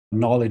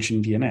knowledge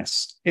in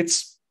DNS.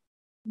 It's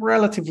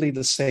relatively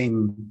the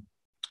same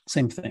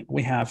thing.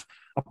 We have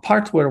a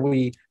part where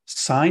we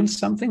sign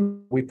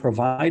something, we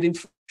provide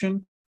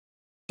information.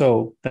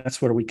 So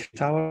that's where we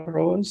create our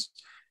rows.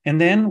 And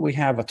then we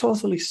have a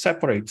totally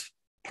separate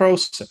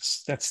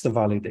process. That's the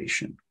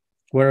validation,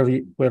 where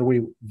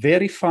we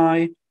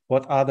verify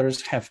what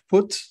others have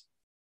put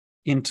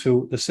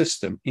into the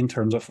system in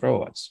terms of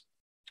ROAS.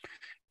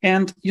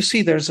 And you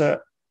see there's a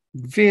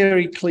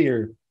very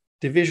clear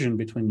division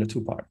between the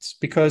two parts,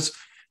 because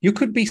you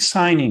could be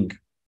signing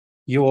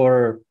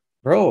your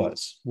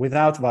ROAS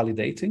without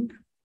validating.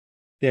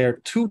 They're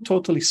two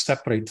totally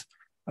separate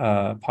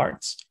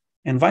parts.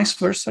 And vice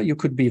versa, you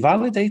could be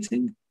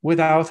validating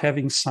without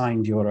having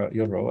signed your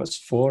ROAS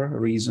for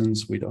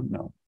reasons we don't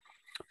know.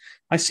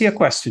 I see a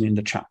question in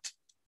the chat.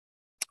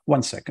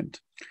 1 second.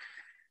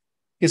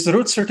 Is the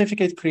root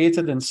certificate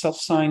created and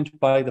self-signed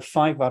by the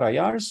 5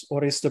 RIRs,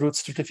 or is the root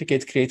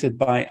certificate created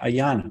by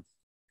IANA?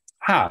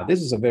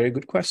 This is a very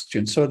good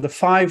question. So the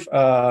five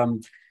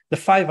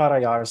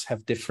RIRs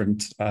have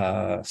different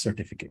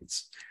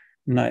certificates.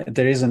 No,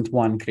 there isn't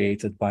one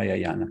created by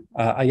IANA.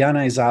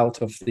 IANA is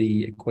out of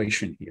the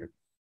equation here.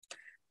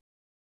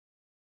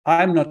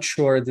 I'm not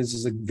sure this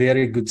is a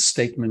very good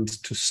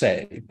statement to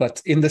say,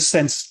 but in the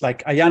sense,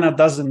 like IANA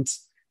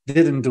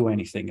didn't do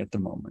anything at the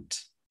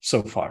moment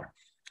so far.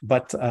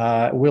 But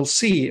we'll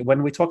see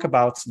when we talk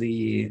about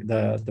the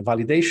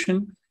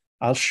validation.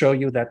 I'll show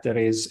you that there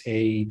is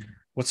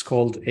what's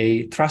called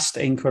a trust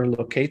anchor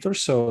locator.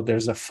 So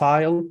there's a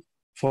file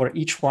for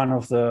each one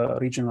of the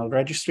regional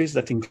registries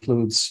that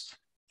includes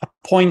a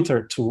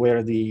pointer to where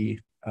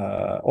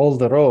all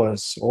the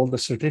ROAS, all the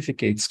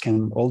certificates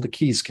all the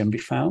keys can be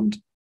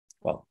found.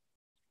 Well,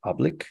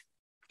 public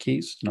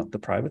keys, not the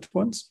private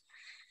ones.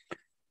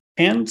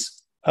 And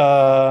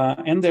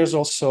there's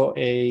also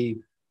the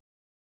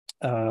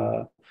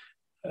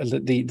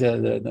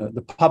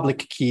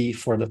public key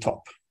for the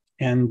top.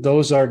 And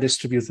those are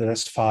distributed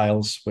as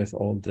files with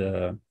all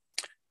the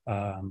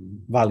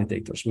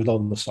validators, with all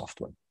the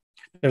software.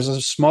 There's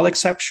a small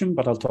exception,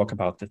 but I'll talk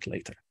about it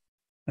later.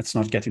 Let's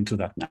not get into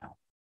that now.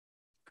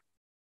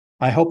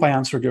 I hope I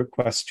answered your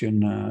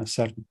question,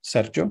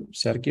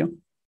 Sergio.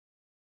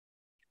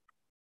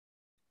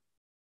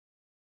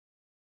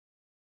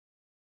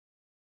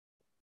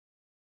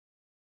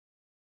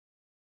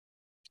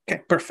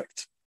 Okay,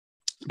 perfect.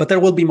 But there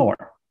will be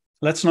more.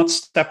 Let's not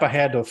step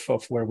ahead of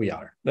where we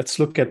are. Let's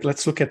look at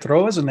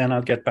ROAS, and then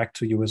I'll get back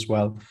to you as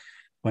well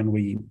when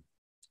we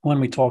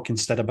talk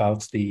instead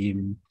about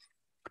the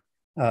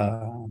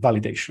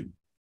validation.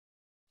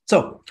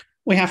 So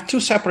we have two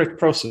separate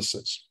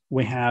processes.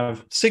 We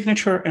have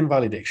signature and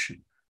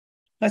validation.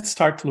 Let's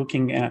start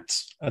looking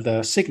at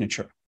the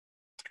signature,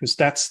 because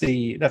that's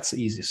the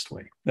easiest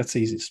way. That's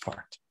the easiest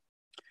part.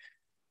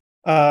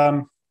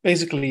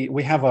 Basically,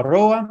 we have a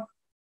ROA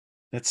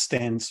that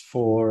stands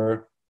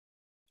for,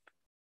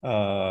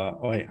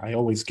 I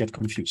always get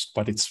confused,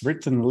 but it's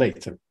written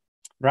later.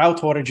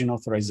 Route origin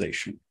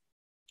authorization.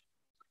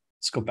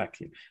 Let's go back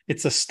here.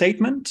 It's a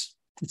statement.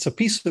 It's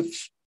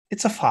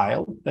a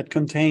file that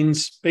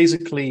contains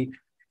basically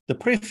the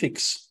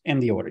prefix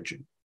and the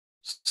origin,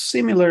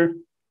 similar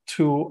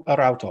to a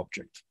route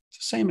object. It's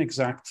the same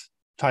exact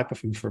type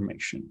of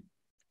information.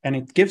 And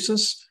it gives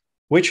us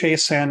which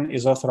ASN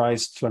is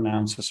authorized to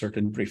announce a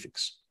certain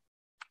prefix.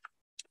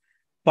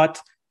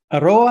 But a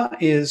ROA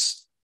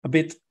is a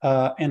bit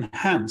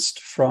enhanced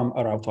from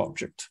a route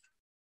object.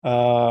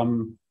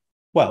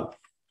 Well,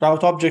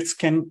 route objects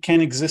can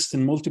exist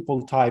in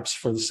multiple types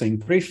for the same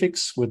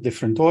prefix with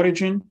different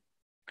origin.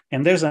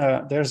 And there's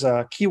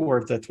a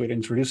keyword that we're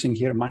introducing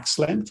here, max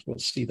length. We'll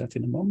see that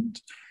in a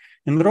moment.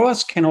 And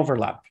ROAs can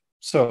overlap.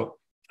 So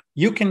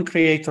you can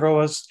create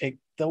ROAs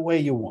the way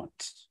you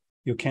want.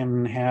 You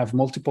can have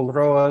multiple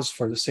ROAs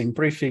for the same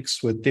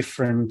prefix with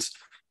different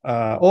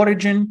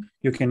origin.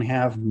 You can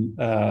have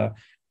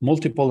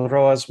multiple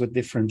ROAs with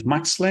different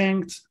max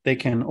length. They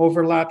can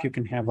overlap. You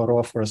can have a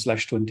ROA for a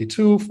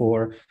 /22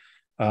 for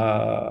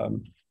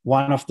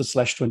one of the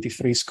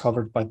 /23s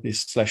covered by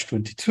this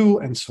 /22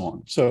 and so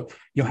on. So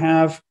you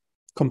have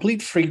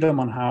complete freedom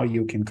on how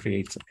you can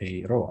create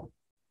a ROA.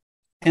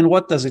 And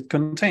what does it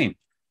contain?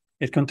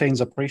 It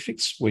contains a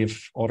prefix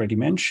we've already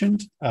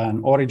mentioned,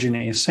 an origin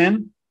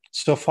ASN.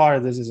 So far,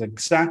 this is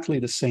exactly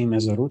the same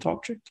as a root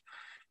object.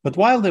 But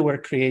while they were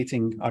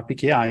creating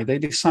RPKI, they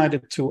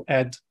decided to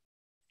add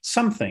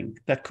something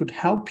that could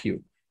help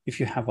you if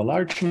you have a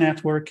large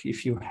network,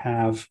 if you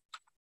have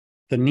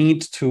the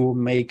need to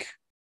make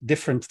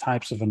different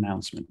types of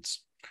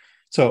announcements.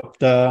 So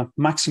the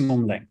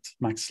maximum length,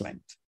 max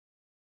length.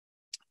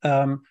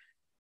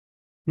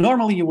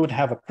 Normally, you would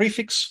have a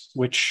prefix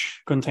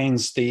which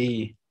contains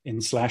in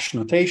slash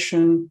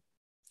notation,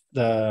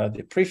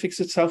 the prefix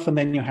itself, and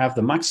then you have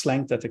the max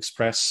length that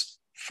express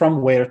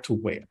from where to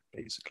where,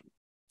 basically.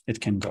 It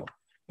can go.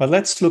 But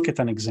let's look at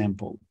an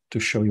example to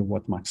show you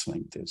what max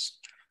length is.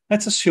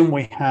 Let's assume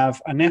we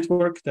have a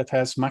network that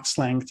has max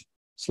length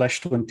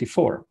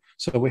 /24.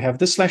 So we have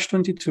this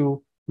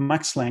 /22,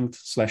 max length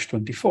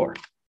 /24.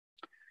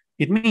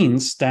 It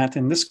means that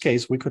in this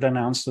case, we could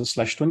announce the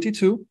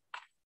 /22,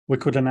 we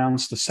could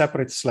announce the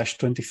separate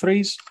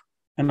 /23s,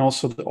 and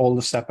also all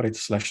the separate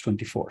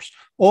 /24s,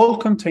 all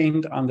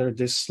contained under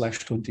this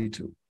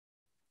 /22.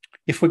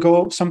 If we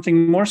go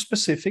something more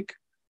specific,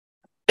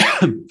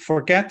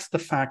 forget the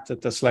fact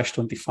that the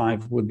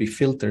 /25 would be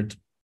filtered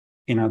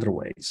in other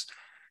ways.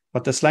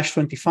 But the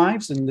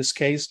 /25s, in this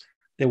case,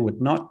 they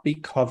would not be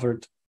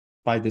covered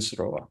by this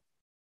ROA.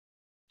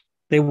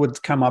 They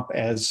would come up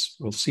as,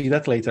 we'll see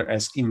that later,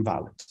 as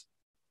invalid.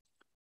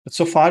 But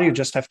so far, you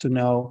just have to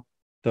know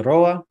the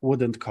ROA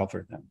wouldn't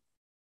cover them.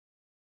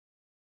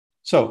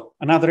 So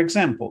another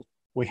example,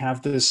 we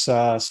have this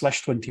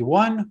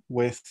 /21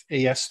 with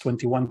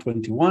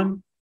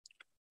AS2121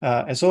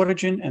 as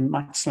origin, and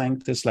max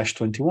length is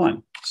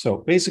 /21. So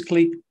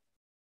basically,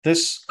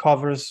 this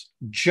covers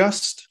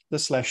just the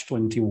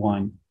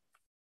 /21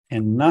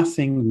 and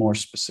nothing more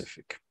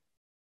specific.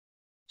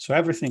 So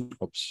everything,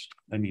 oops,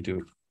 let me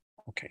do,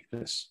 okay,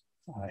 this,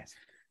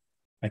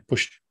 I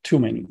pushed too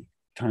many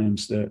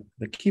times the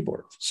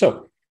keyboard.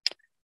 So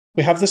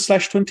we have the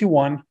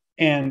 /21,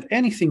 and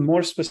anything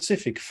more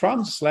specific from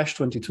the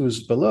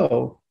 /22s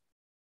below,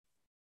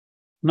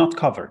 not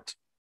covered.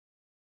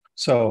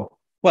 So,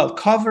 well,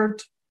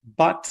 covered,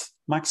 but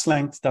max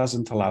length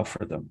doesn't allow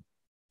for them.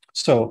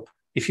 So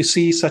if you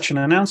see such an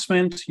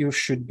announcement, you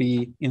should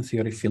be, in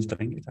theory,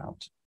 filtering it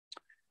out.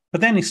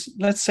 But then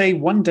let's say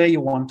one day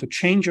you want to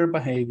change your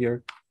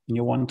behavior and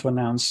you want to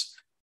announce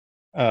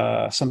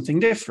something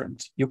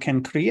different. You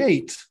can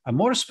create a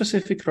more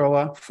specific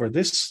ROA for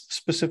this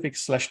specific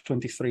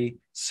 /23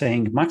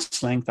 saying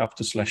max length up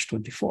to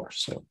 /24.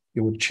 So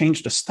you would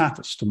change the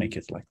status to make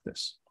it like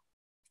this.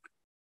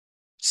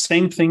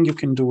 Same thing, you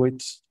can do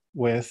it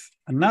with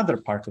another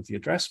part of the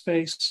address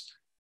space.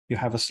 You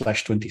have a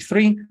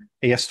 /23,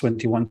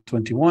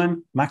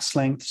 AS2121, max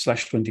length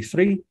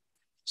 /23.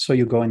 So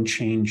you go and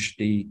change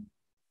the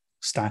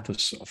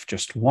status of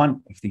just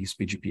one of these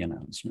BGP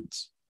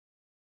announcements.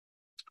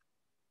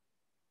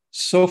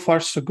 So far,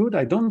 so good.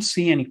 I don't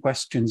see any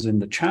questions in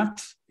the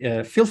chat.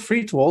 Feel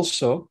free to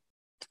also,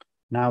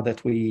 now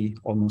that we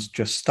almost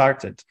just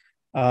started,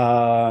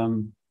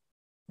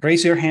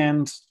 raise your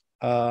hand,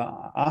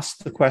 ask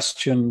the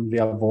question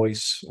via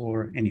voice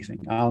or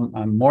anything.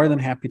 I'm more than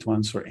happy to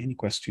answer any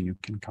question you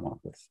can come up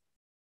with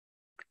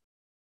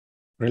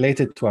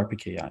related to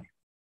RPKI.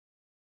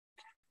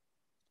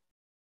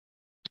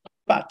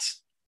 But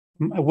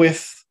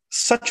with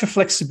such a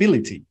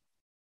flexibility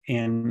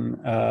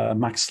in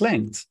max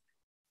length,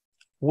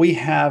 we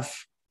have,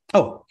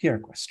 oh, here a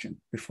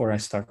question before I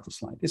start the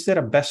slide. Is there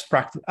a best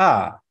practice?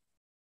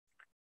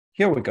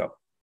 Here we go.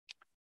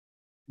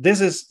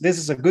 This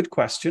is a good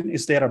question.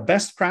 Is there a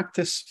best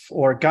practice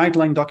or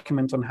guideline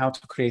document on how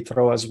to create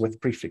ROAs with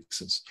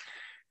prefixes?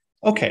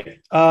 Okay,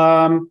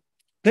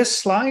 this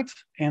slide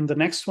and the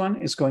next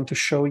one is going to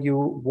show you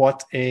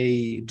what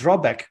a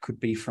drawback could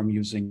be from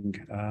using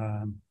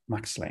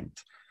max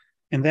length.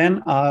 And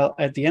then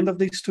at the end of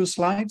these two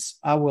slides,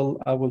 I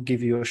will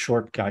give you a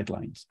short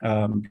guideline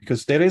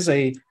because there is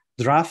a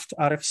draft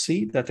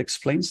RFC that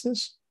explains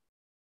this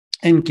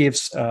and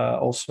gives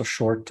also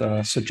short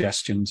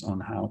suggestions on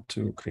how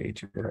to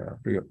create your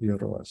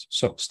ROAs.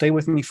 So stay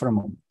with me for a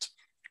moment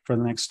for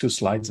the next two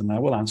slides, and I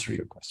will answer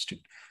your question.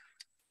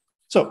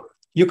 So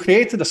you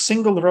created a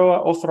single ROA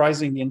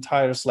authorizing the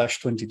entire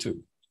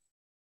 /22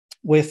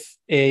 with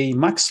a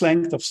max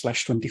length of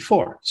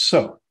 /24.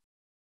 So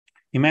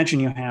imagine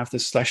you have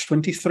this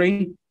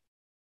 /23,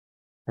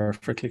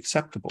 perfectly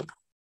acceptable.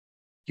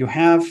 You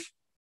have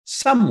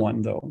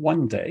someone, though,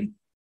 one day,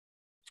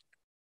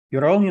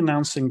 you're only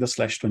announcing the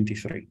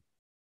 /23.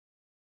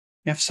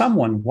 You have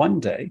someone one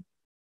day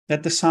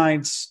that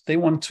decides they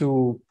want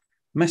to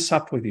mess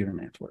up with your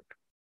network.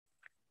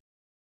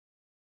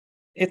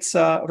 It's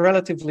a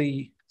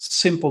relatively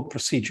simple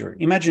procedure.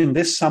 Imagine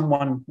this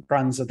someone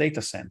runs a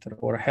data center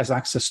or has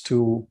access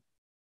to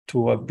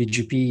a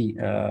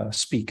BGP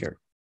speaker.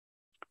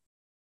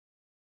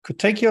 Could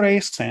take your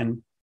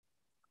ASN,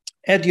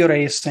 add your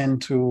ASN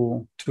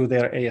to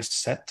their AS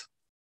set,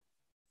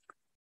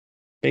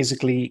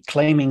 basically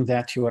claiming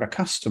that you are a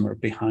customer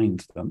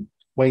behind them,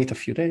 wait a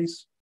few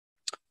days,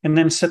 and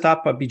then set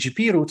up a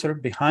BGP router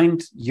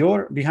behind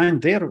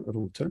their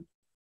router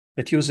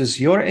that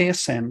uses your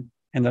ASN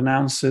and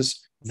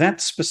announces that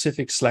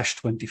specific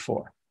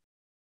 /24.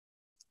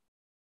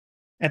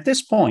 At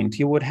this point,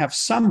 you would have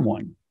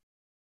someone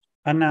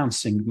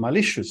announcing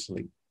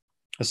maliciously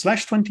a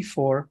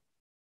 /24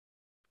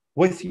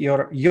 with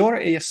your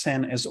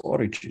ASN as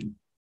origin.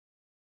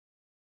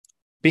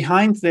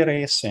 Behind their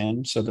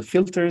ASN, so the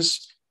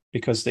filters,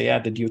 because they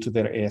added you to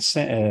their AS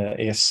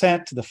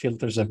set, the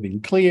filters have been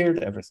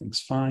cleared,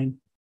 everything's fine.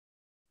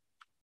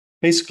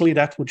 Basically,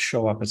 that would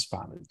show up as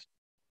valid.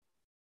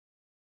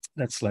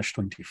 That's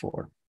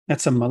 /24.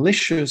 That's a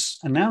malicious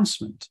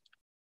announcement,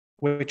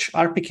 which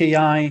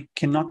RPKI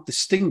cannot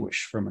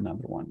distinguish from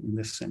another one in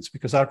this sense,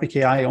 because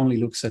RPKI only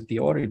looks at the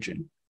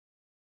origin,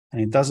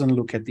 and it doesn't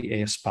look at the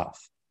AS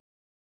path.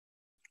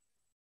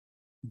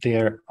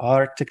 There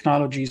are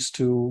technologies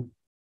to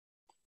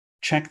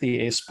check the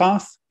ACE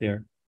path.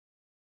 They're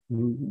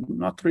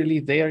not really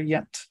there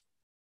yet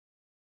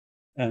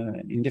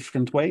in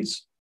different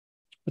ways.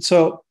 But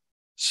so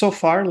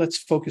far, let's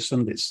focus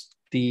on this.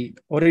 The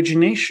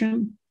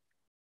origination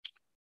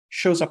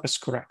shows up as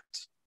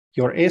correct.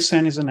 Your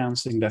ASN is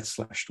announcing that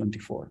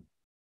 /24.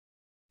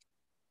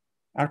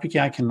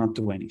 RPKI cannot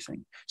do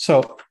anything.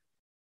 So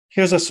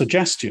here's a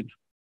suggestion.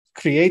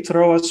 Create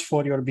ROAs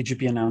for your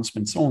BGP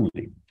announcements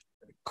only.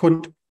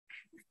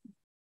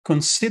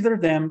 Consider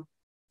them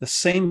the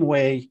same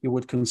way you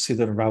would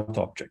consider route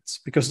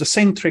objects, because the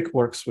same trick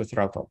works with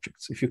route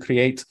objects. If you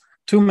create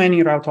too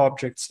many route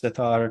objects that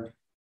are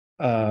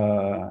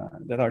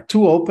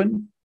too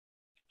open,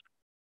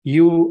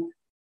 you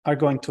are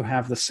going to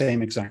have the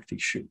same exact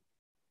issue.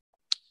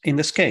 In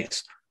this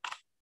case,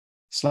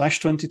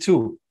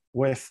 /22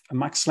 with a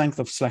max length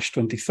of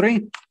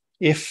 /23,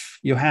 if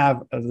you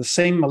have the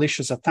same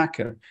malicious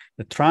attacker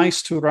that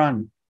tries to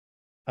run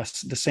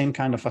the same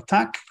kind of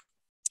attack,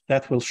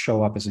 that will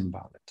show up as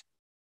invalid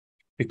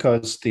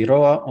because the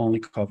ROA only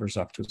covers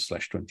up to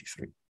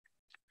 /23.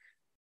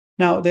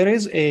 Now, there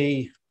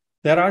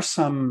are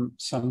some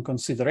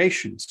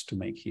considerations to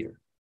make here.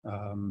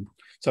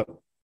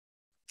 So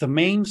the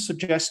main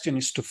suggestion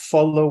is to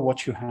follow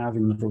what you have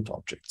in root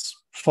objects.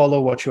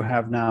 Follow what you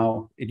have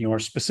now in your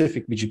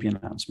specific BGP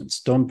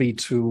announcements. Don't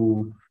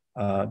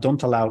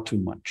allow too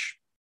much.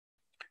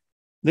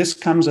 This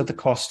comes at the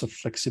cost of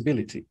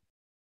flexibility.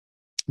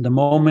 The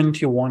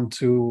moment you want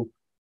to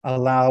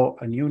allow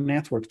a new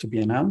network to be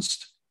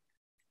announced,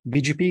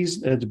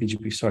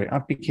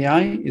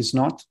 RPKI is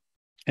not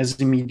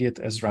as immediate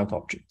as route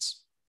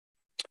objects.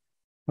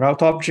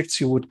 Route objects,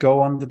 you would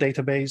go on the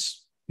database,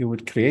 you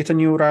would create a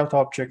new route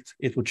object,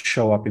 it would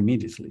show up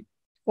immediately.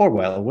 Or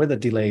well, with a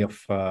delay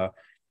of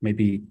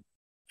maybe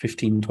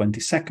 15, 20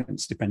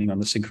 seconds, depending on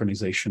the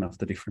synchronization of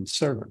the different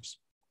servers.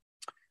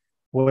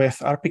 With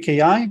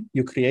RPKI,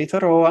 you create a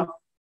ROA,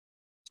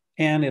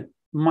 and it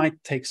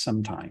might take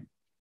some time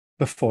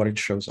before it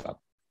shows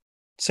up.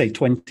 Say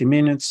 20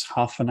 minutes,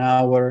 half an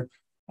hour.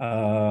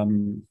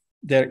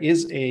 There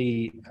is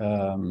I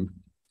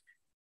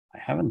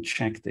haven't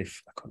checked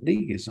if a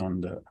colleague is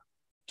on the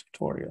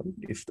tutorial.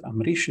 If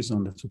Amrish is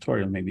on the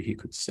tutorial, maybe he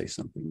could say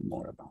something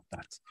more about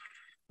that.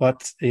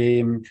 But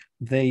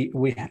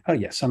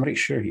yes,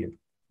 Amrish, you're here.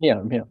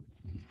 Yeah.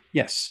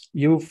 Yes,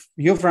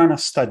 you've run a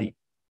study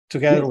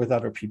together with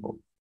other people.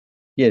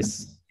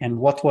 Yes. And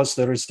what was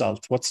the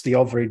result? What's the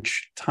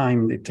average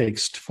time it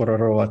takes for a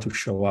ROA to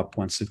show up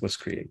once it was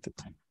created?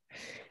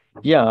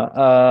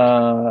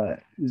 Yeah.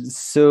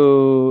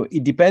 So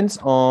it depends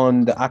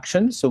on the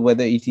action. So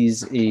whether it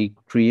is a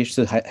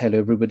creation. So hello,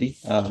 everybody.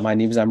 My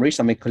name is Amrish.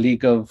 I'm a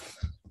colleague of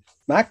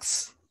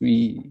Max.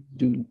 We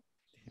do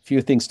a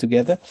few things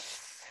together.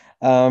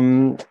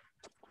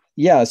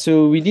 Yeah,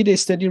 so we did a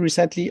study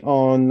recently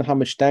on how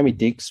much time it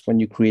takes when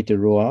you create a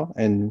ROA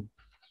and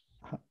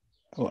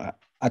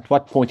at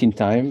what point in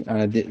time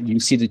you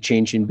see the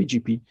change in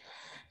BGP.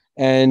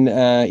 And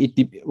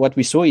what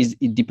we saw is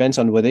it depends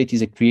on whether it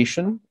is a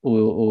creation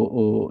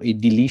or a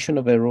deletion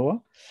of a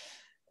ROA.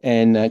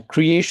 And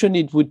creation,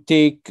 it would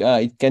take,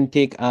 it can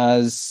take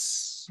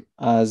as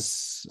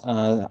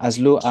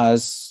low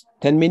as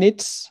 10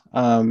 minutes,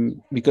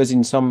 because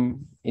in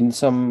some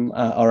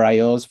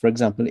RIOs, for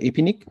example,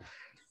 Epinic,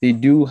 they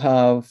do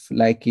have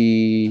like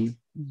a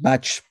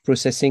batch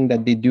processing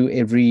that they do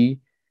every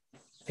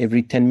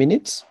 10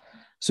 minutes.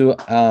 So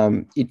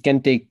it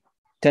can take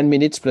 10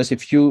 minutes plus a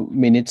few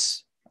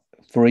minutes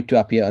for it to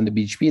appear on the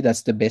BGP.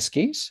 That's the best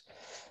case.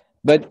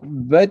 But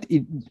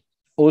it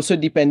also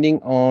depending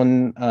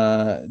on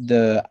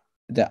the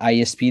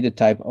ISP, the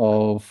type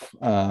of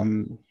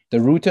the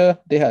router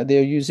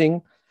they're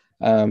using,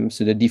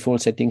 so the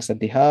default settings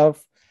that they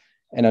have.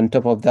 And on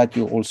top of that,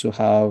 you also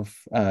have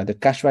the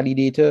cache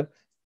validator,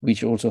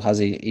 which also has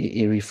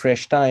a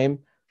refresh time.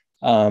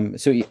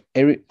 So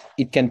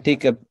it can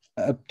take up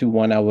to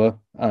 1 hour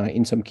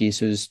in some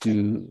cases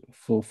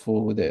for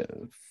the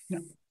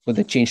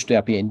change to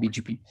appear in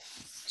BGP.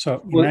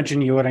 So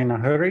imagine you are in a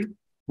hurry.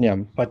 Yeah.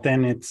 But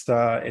then it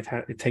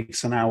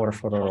takes an hour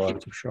for the ROA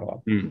to show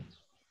up. Mm.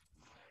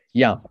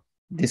 Yeah.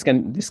 This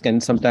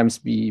can sometimes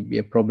be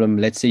a problem.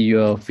 Let's say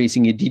you're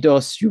facing a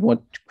DDoS, you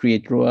want to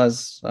create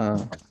ROAs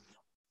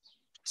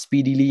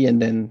speedily, and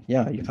then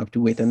you have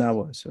to wait an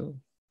hour. So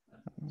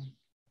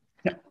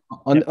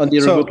on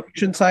the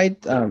revocation side,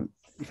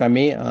 if I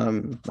may,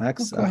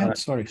 Max. Go ahead.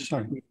 Sorry.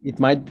 It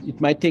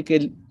might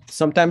take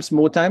sometimes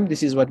more time.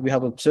 This is what we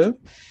have observed,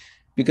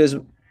 because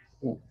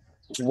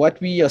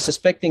what we are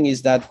suspecting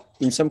is that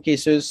in some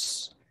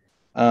cases,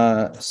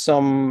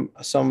 some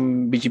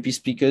BGP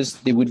speakers,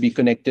 they would be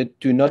connected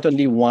to not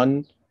only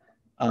one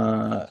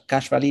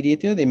cache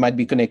validator, they might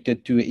be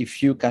connected to a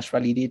few cache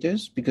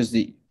validators, because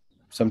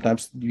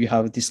sometimes you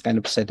have this kind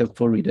of setup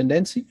for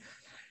redundancy.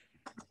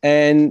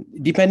 And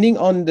depending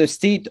on the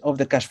state of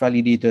the cache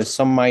validator,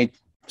 some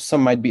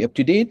might be up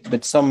to date,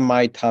 but some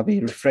might have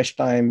a refresh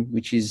time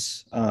which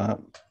is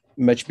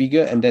much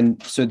bigger, and then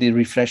so they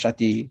refresh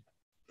at a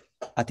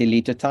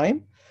later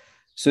time.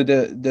 So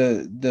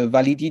the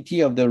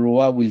validity of the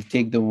ROA will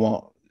take the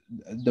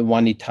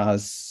one it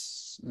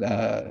has,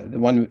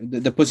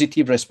 the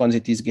positive response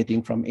it is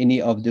getting from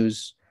any of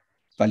those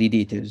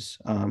validators.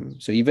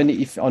 So even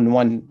if on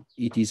one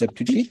it is up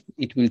to date,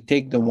 it will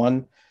take the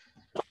one.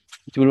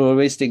 It will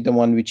always take the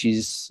one which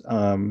is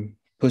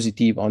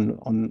positive on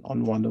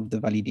one of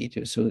the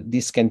validators. So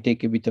this can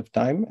take a bit of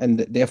time, and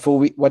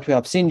therefore what we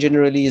have seen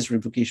generally is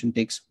revocation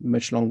takes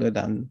much longer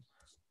than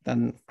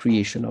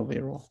creation of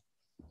a ROA.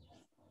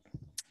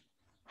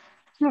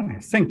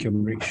 Right. Thank you,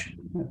 Marish.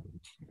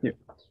 Yeah.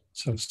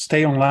 So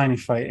stay online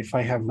if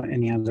I have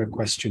any other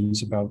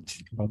questions about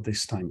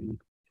this timing.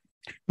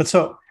 But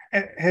so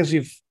as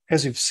you've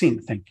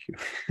seen, thank you.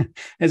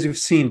 As you've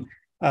seen,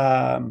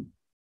 the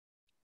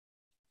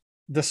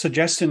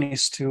suggestion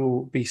is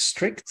to be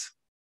strict,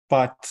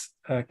 but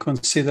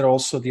consider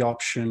also the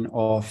option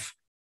of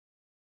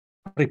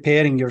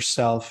preparing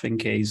yourself in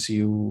case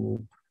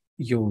you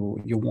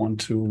want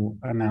to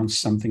announce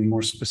something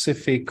more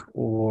specific,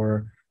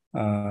 or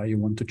you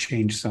want to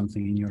change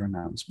something in your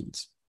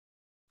announcements.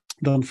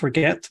 Don't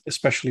forget,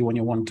 especially when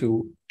you want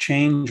to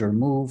change or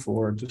move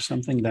or do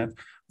something, that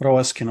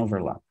ROAs can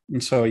overlap.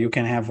 And so you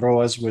can have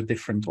ROAs with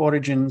different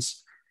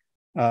origins.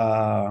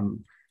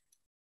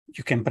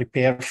 You can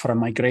prepare for a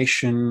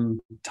migration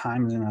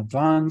time in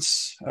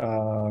advance.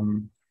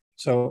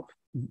 So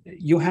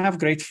you have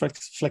great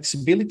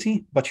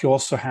flexibility, but you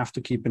also have to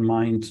keep in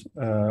mind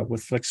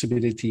with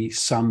flexibility,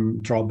 some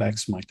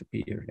drawbacks might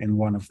appear. And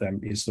one of them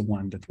is the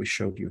one that we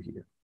showed you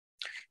here.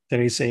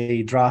 There is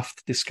a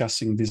draft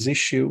discussing this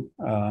issue.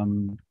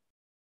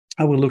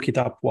 I will look it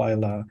up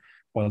while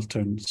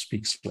Tern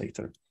speaks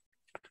later.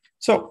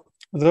 So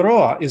the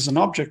ROA is an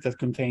object that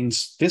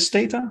contains this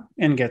data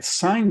and gets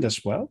signed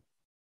as well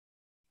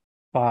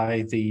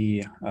by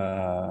the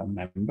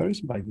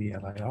members, by the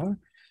LIR.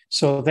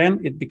 So then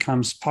it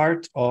becomes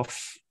part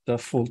of the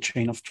full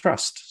chain of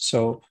trust.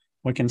 So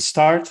we can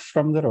start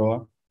from the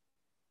ROA,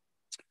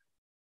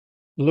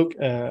 look,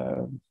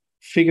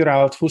 figure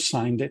out who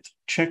signed it,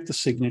 check the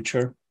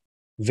signature,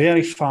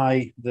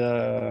 verify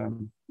the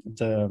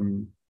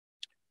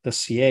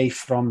CA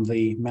from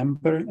the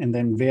member, and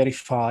then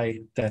verify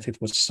that it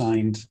was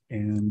signed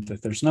and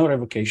that there's no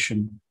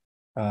revocation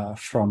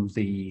from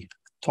the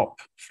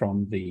top,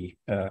 from the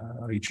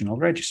regional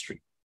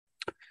registry.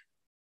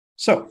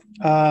 So,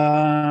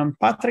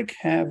 Patrick,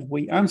 have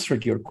we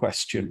answered your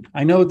question?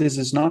 I know this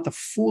is not a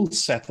full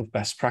set of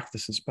best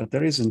practices, but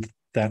there isn't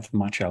that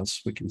much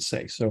else we can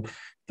say. So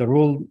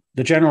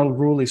the general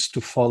rule is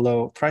to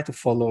try to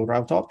follow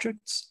route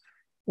objects,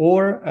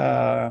 or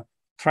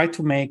try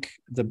to make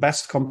the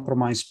best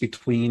compromise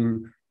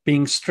between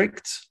being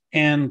strict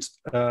and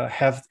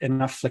have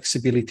enough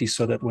flexibility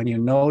so that when you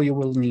know you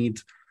will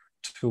need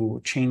to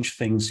change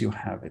things, you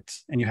have it,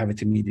 and you have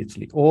it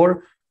immediately.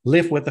 Or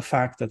live with the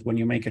fact that when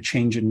you make a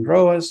change in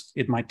ROAS,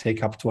 it might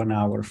take up to an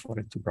hour for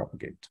it to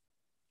propagate.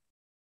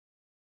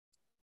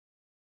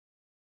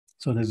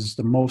 So this is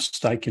the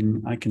most I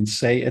can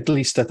say, at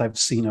least that I've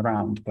seen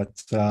around. But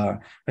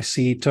I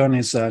see Tern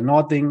is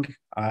nodding.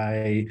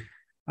 I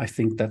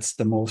think that's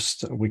the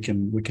most we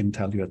can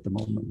tell you at the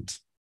moment.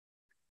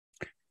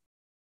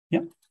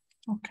 Yeah.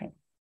 Okay.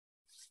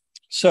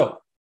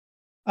 So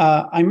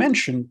I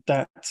mentioned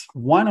that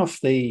one of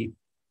the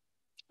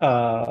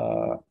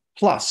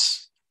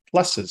pluses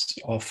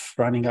of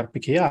running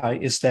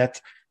RPKI is that,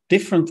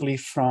 differently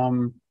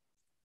from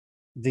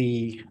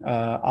the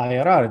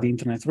IRR, the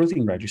Internet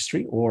Routing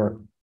Registry, or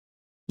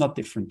not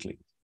differently,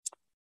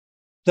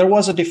 there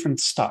was a different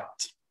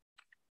start.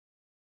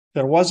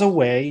 There was a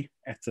way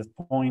at the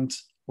point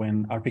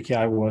when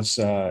RPKI was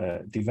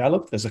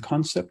developed as a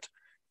concept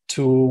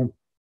to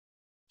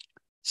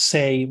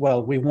say,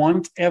 well, we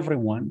want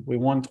everyone, we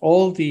want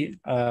all the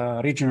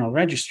regional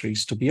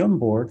registries to be on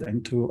board,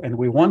 and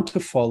we want to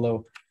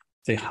follow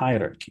the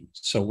hierarchy.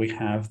 So we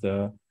have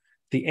the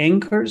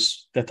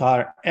anchors that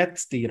are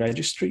at the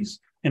registries,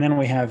 and then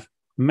we have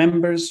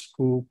members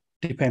who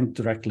depend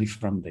directly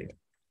from there.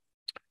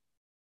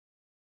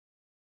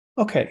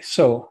 Okay,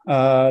 so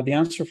the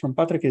answer from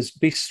Patrick is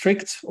be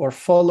strict or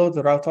follow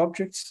the route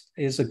objects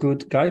is a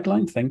good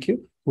guideline, thank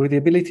you. With the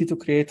ability to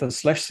create a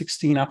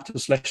 /16 up to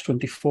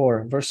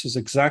 /24 versus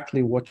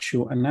exactly what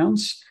you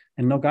announce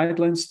and no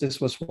guidelines,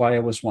 this was why I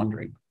was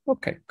wondering.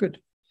 Okay,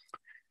 good.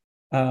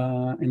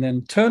 And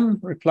then Tern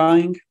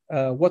replying,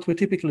 what we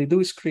typically do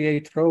is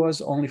create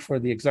ROAs only for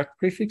the exact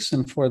prefix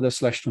and for the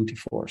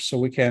 /24. So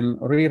we can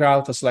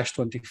reroute a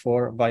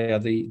 /24 via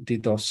the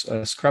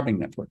DDoS scrubbing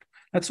network.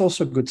 That's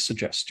also a good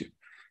suggestion,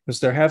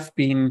 because there have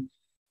been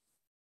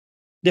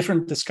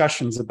different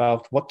discussions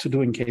about what to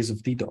do in case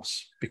of DDoS,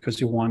 because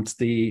you want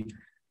the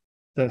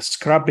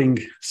scrubbing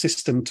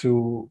system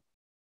to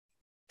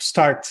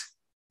start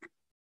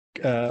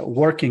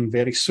working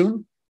very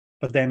soon.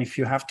 But then if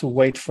you have to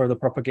wait for the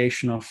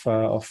propagation of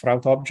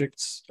route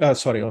objects,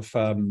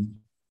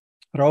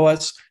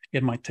 ROAs,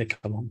 it might take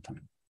a long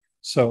time.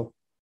 So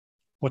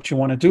what you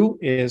want to do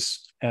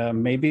is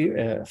maybe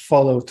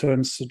follow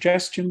Tern's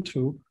suggestion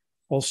to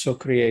also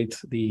create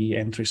the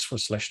entries for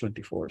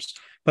 /24s.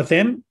 But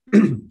then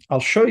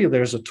I'll show you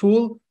there's a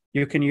tool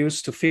you can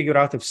use to figure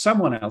out if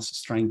someone else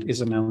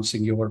is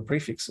announcing your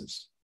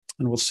prefixes.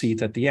 And we'll see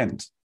it at the end.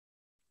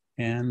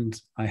 And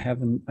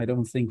I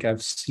don't think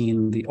I've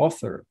seen the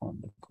author on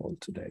the call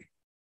today.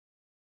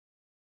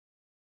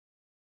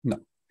 No,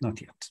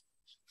 not yet.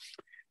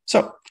 So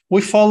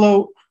we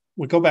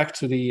go back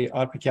to the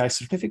RPKI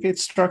certificate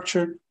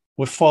structure.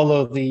 We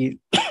follow the,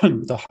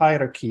 the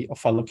hierarchy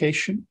of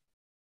allocation.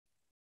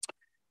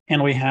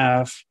 And we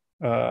have,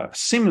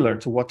 similar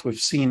to what we've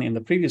seen in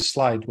the previous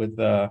slide with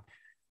the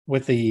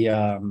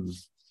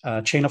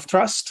chain of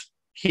trust,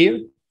 here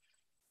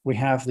we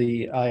have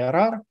the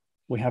IRR,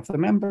 we have the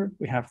member,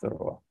 we have the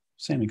ROA,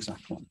 same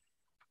exact one,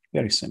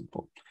 very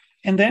simple.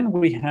 And then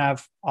we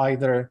have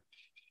either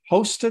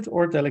hosted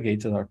or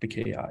delegated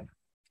RPKI.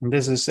 And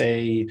this is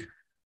a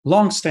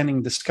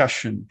long-standing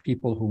discussion,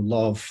 people who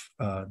love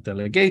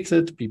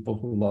delegated, people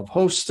who love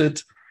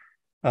hosted.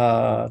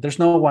 There's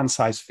no one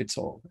size fits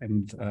all,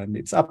 and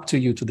it's up to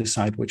you to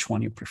decide which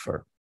one you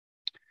prefer.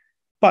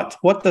 But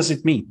what does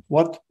it mean?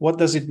 What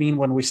does it mean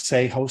when we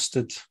say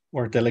hosted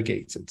or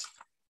delegated?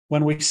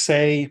 When we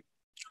say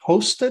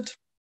hosted,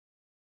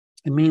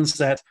 it means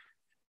that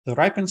the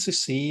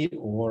RIPE-NCC,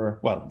 or,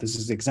 well, this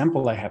is the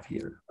example I have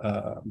here,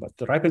 but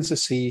the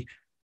RIPE-NCC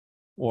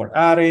or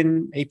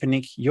ARIN,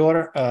 APNIC,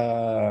 your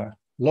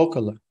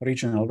local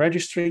regional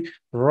registry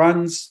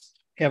runs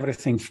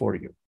everything for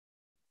you.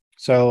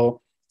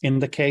 So in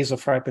the case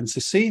of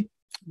RIPE-NCC,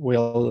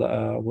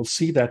 we'll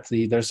see that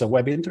there's a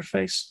web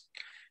interface.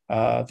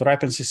 The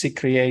RIPE-NCC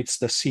creates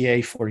the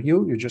CA for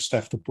you. You just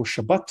have to push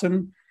a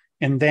button.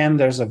 And then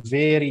there's a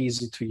very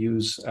easy to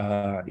use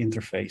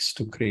interface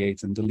to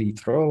create and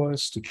delete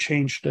ROAs, to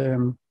change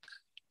them,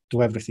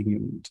 do everything you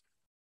need.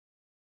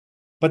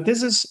 But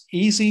this is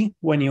easy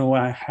when you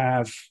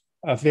have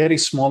a very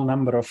small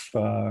number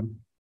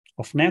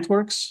of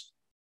networks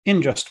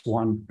in just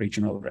one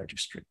regional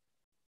registry,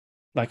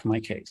 like my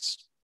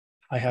case.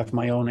 I have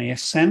my own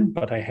ASN,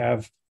 but I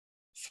have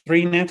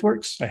 3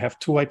 networks. I have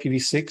 2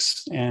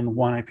 IPv6 and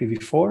 1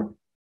 IPv4.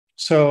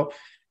 So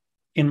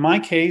in my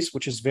case,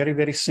 which is very,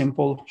 very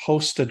simple,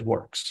 hosted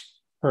works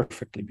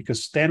perfectly,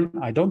 because then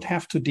I don't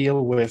have to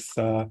deal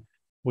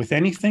with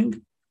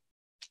anything.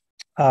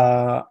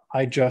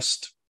 I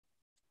just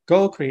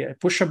go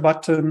push a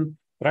button.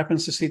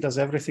 RIPE-NCC does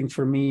everything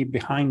for me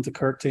behind the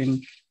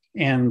curtain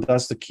and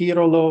does the key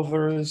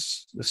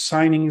rollovers. The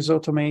signing is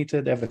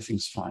automated.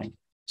 Everything's fine.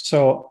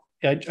 So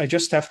I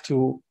just have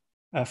to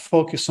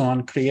focus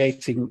on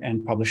creating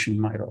and publishing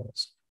my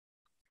roles.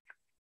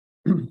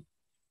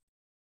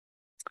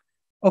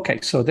 Okay,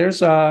 so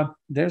there's a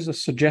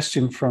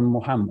suggestion from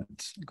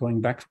Mohammed,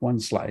 going back to one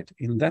slide.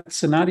 In that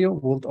scenario,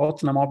 would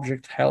Autonom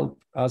object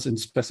help us in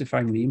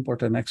specifying the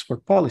import and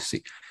export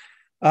policy?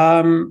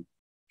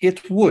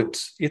 It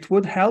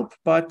would help,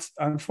 but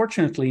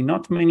unfortunately,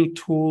 not many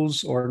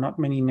tools or not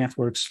many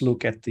networks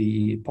look at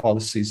the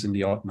policies in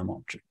the Autonom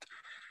object.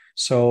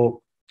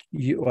 So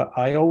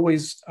I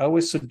always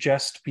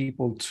suggest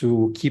people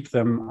to keep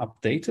them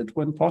updated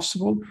when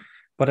possible.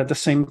 But at the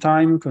same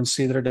time,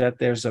 consider that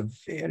there's a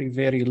very,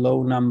 very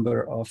low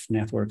number of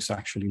networks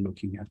actually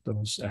looking at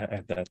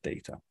that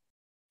data.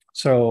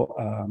 So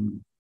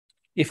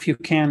if you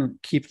can,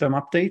 keep them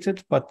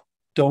updated, but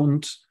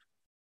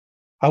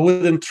I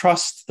wouldn't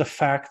trust the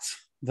fact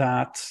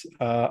that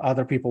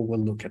other people will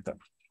look at them.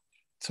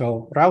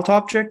 So route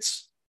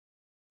objects,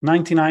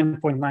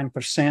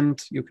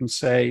 99.9%, you can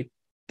say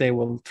they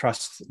will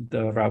trust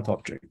the route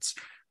objects.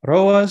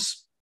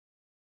 ROAs,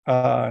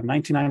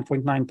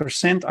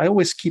 99.9%. I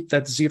always keep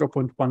that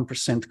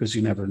 0.1% because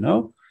you never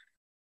know.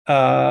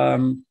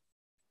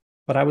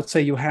 But I would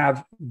say you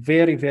have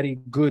very, very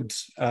good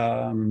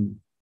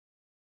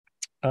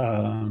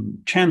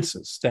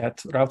chances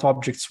that route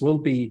objects will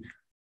be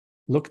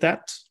looked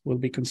at, will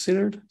be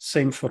considered.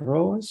 Same for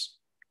ROAs.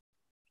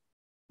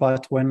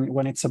 But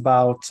when it's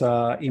about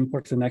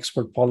import and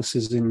export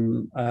policies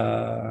in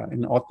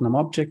Autonom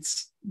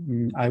objects,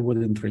 I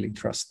wouldn't really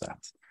trust that,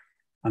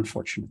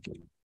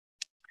 unfortunately.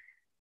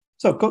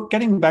 So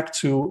getting back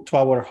to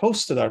our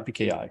hosted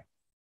RPKI,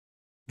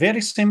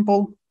 very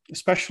simple,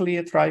 especially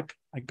at RIPE.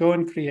 I go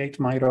and create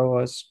my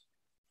ROAs,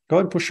 go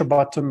and push a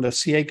button, the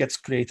CA gets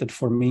created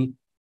for me.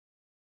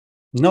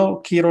 No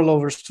key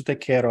rollovers to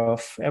take care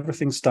of,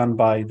 everything's done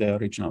by the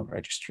regional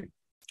registry.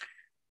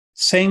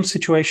 Same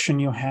situation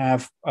you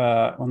have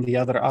on the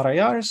other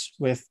RIRs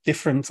with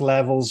different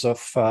levels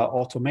of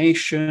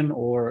automation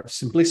or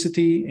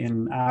simplicity.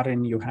 In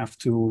ARIN, you have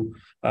to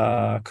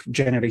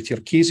generate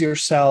your keys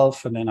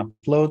yourself and then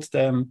upload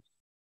them.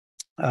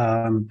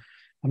 I'm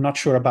not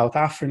sure about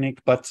Afrinic,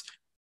 but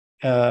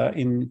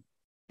in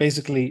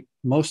basically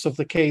most of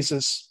the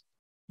cases,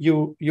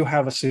 you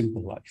have a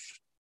simple life.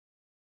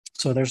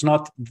 So there's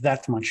not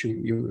that much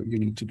you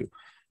need to do.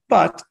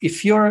 But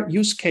if your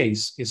use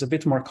case is a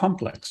bit more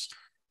complex,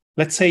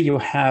 let's say you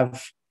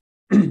have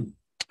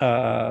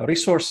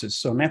resources,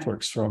 so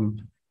networks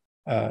from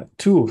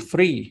 2,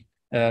 3,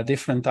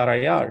 different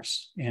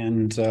RIRs,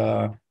 and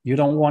you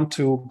don't want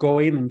to go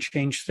in and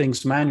change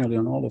things manually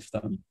on all of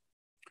them,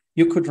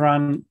 you could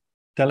run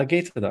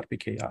delegated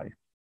RPKI,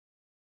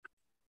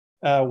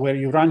 where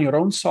you run your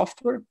own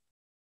software,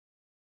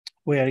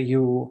 where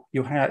you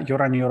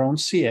run your own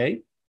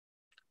CA.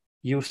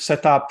 You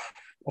set up,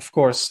 of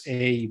course,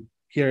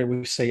 here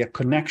we say a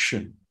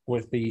connection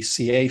with the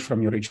CA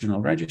from your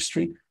regional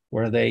registry,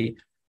 where they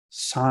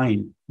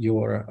sign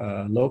your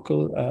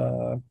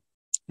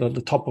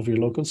the top of your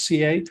local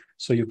CA.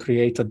 So you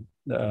create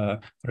a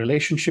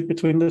relationship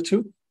between the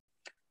two.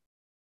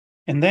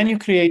 And then you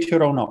create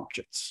your own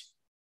objects.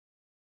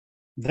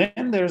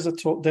 Then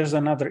there's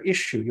another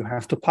issue. You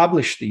have to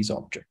publish these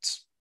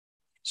objects.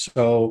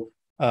 So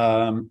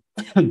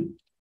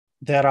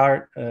there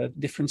are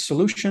different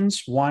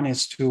solutions. One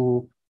is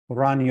to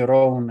run your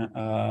own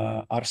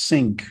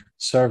rsync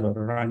server,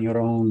 run your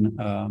own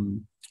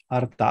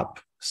RDAP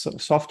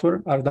software.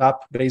 RDAP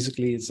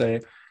basically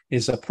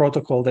is a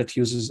protocol that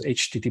uses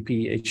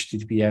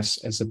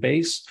HTTPS as a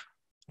base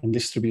and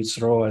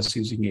distributes ROAS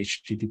using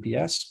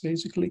HTTPS,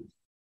 basically.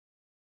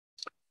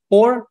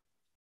 Or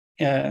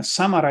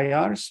some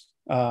RIRs,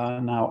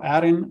 now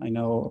Aaron, I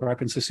know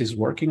RoutingMANRS is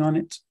working on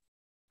it.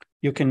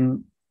 You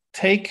can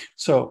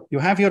so you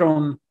have your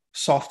own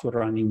software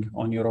running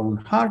on your own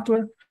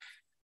hardware,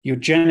 you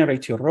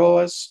generate your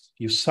ROAS,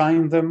 you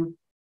sign them,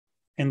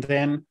 and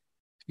then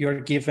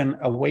you're given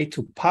a way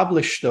to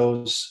publish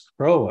those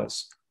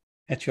ROAS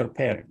at your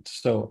parent,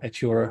 so at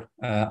your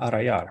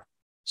RIR,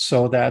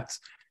 so that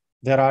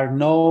there are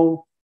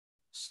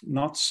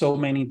not so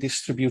many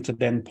distributed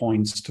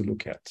endpoints to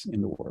look at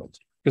in the world.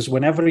 Because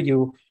whenever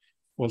you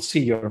will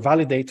see your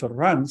validator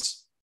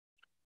runs,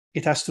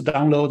 it has to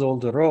download all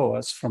the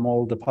ROAS from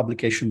all the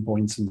publication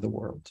points in the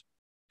world.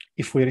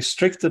 If we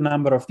restrict the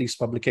number of these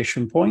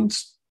publication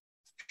points,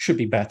 it should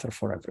be better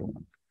for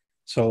everyone.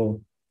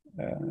 So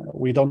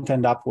we don't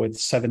end up with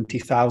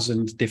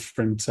 70,000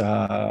 different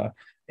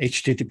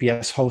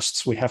HTTPS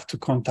hosts we have to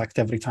contact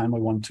every time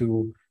we want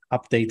to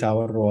update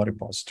our ROA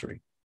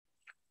repository.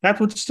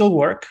 That would still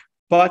work,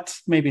 but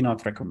maybe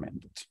not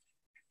recommended.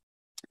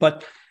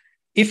 But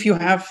if you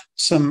have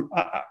some,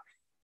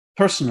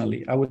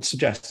 personally, I would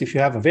suggest if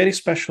you have a very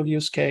special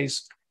use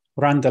case,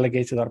 run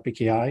delegated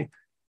RPKI.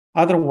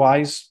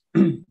 Otherwise,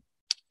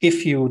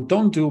 if you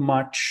don't do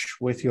much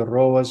with your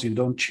ROAS, you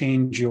don't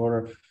change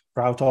your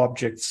route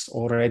objects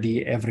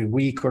already every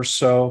week or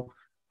so,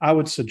 I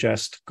would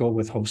suggest go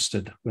with a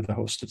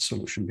hosted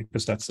solution,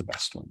 because that's the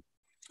best one.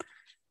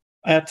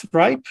 At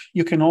RIPE,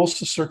 you can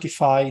also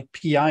certify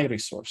PI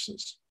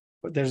resources,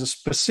 but there's a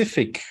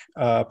specific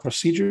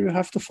procedure you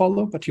have to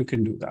follow, but you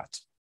can do that.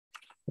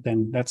 But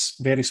then that's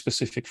very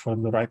specific for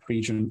the RIPE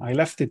region. I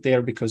left it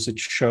there because it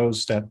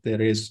shows that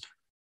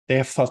they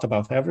have thought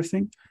about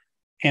everything.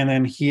 And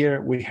then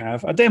here we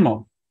have a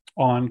demo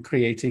on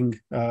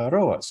creating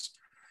ROAS.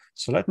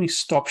 So let me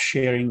stop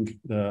sharing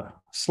the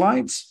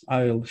slides.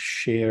 I'll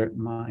share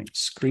my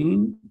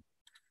screen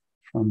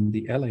from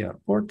the LAR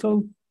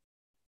portal.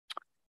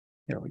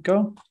 Here we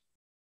go.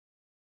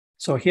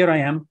 So here I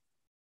am,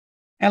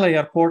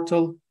 LAR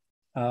portal.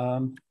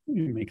 Let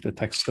me make the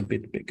text a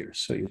bit bigger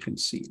so you can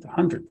see the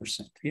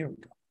 100%. Here we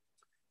go.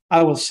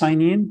 I will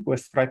sign in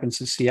with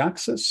RoutingMANRS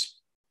access.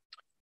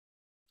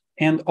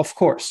 And of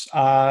course,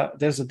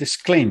 there's a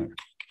disclaimer.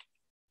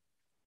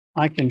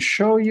 I can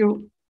show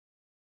you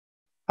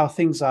how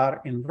things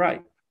are in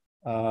RIPE.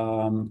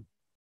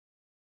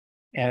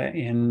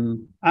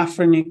 In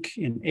Afrinic,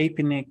 in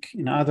APNIC,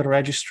 in other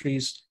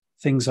registries,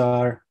 things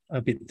are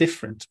a bit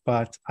different,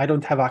 but I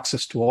don't have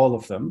access to all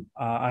of them.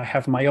 I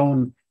have my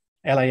own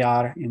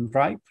LAR in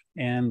RIPE,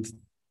 and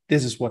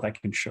this is what I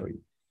can show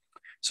you.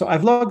 So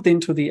I've logged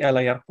into the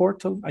LAR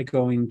portal. I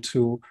go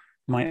into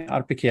my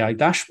RPKI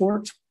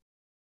dashboard,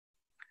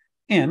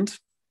 and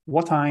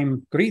what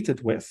I'm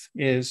greeted with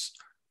is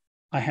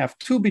I have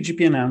two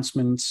BGP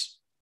announcements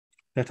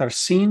that are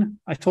seen.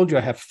 I told you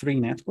I have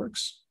 3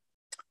 networks,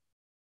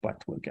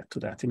 but we'll get to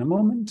that in a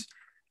moment.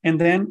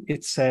 And then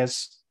it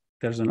says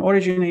there's an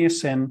origin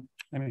ASN.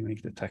 Let me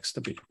make the text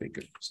a bit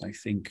bigger because I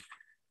think,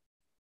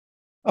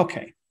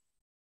 okay.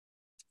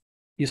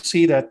 You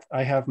see that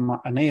I have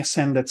an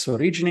ASN that's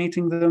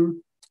originating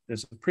them.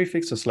 There's a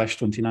prefix, a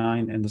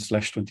 /29 and the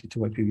 /22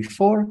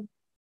 IPv4.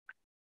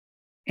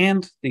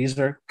 And these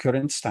are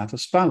current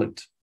status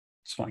valid.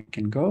 So I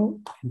can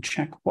go and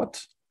check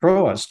what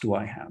ROAS do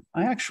I have.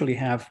 I actually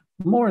have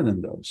more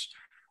than those.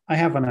 I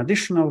have an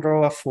additional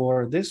ROA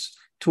for this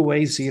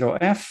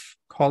 2A0F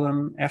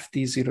column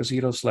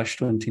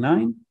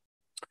FD00/29,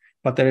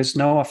 but there is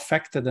no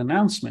affected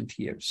announcement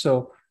here.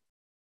 So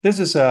this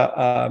is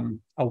a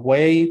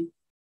way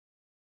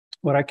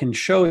where I can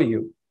show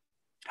you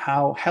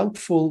how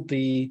helpful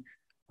the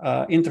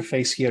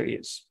interface here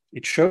is.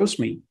 It shows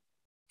me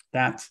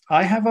that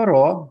I have a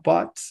ROA,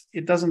 but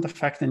it doesn't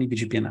affect any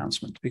BGP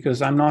announcement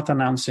because I'm not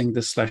announcing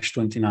the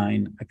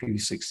 /29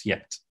 IPv6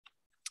 yet.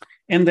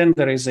 And then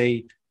there is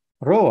a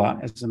ROA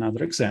as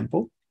another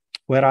example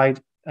where I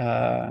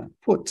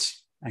put,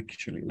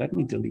 actually, let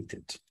me delete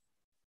it.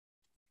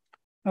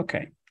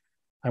 Okay,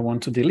 I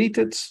want to delete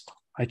it.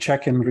 I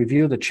check and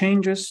review the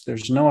changes.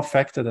 There's no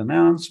affected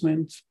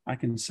announcement. I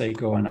can say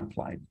go and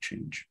apply the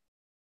change.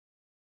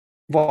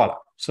 Voila,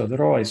 so the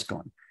row is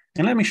gone.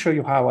 And let me show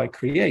you how I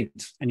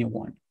create a new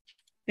one.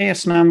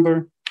 AS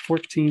number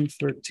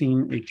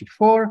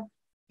 141384.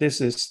 This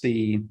is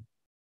the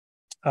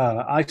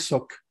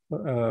ISOC.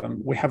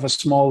 We have a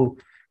small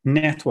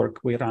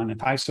network we run at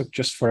ISOC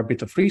just for a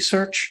bit of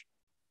research.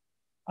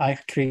 I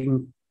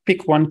can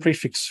pick one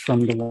prefix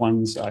from the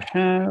ones I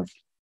have,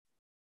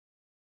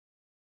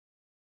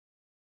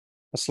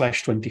 a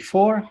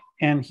 /24,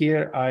 and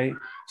here I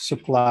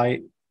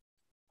supply,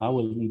 I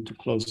will need to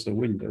close the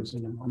windows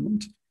in a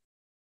moment.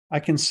 I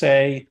can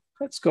say,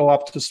 let's go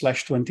up to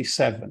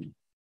 /27,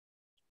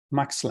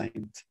 max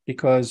length,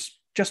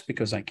 just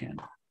because I can.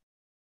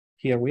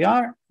 Here we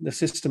are. The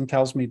system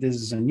tells me this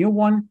is a new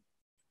one.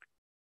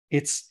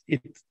 It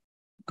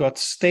got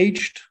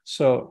staged,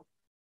 so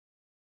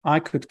I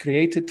could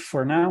create it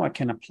for now. I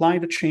can apply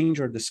the change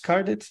or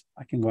discard it.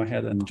 I can go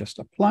ahead and just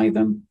apply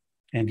them.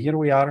 And here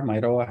we are, my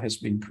ROA has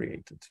been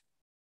created.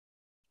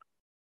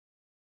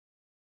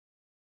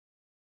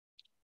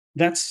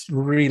 That's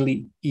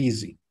really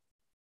easy.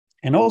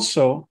 And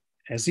also,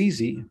 as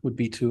easy would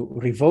be to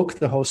revoke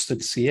the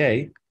hosted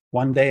CA.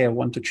 One day I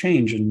want to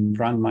change and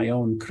run my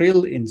own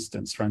krill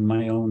instance, run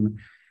my own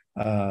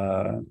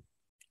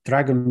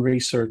Dragon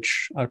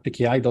Research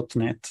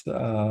RPKI.net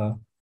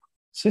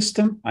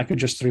system. I could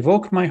just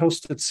revoke my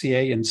hosted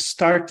CA and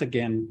start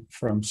again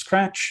from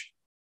scratch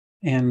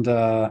and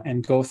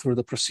go through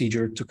the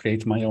procedure to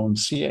create my own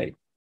CA.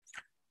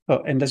 Oh,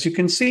 and as you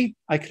can see,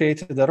 I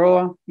created the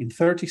ROA in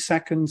 30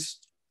 seconds.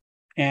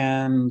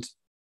 And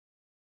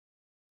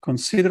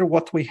consider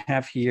what we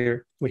have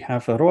here. We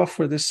have a ROA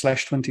for this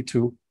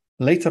 /22.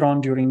 Later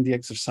on during the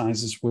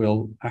exercises,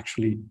 we'll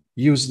actually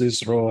use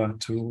this ROA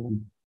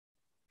to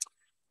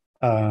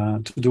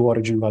do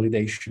origin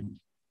validation.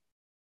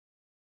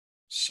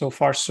 So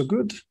far, so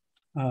good.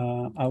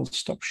 I'll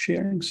stop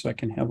sharing so I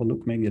can have a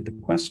look maybe at the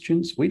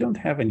questions. We don't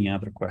have any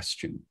other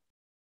question.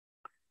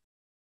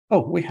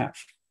 Oh, we have.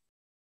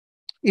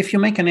 If you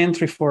make an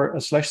entry for a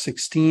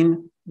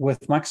 /16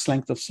 with max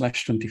length of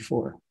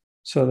 /24,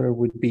 so there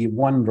would be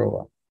one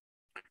ROA.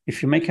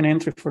 If you make an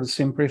entry for the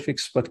same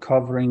prefix but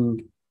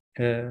covering,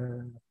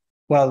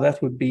 well,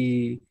 that would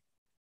be,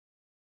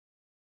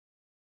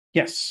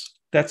 yes,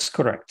 that's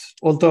correct.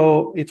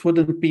 Although it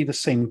wouldn't be the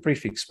same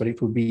prefix, but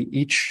it would be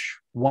each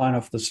one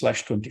of the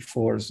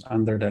 /24s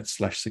under that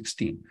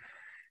 /16.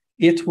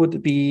 It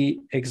would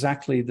be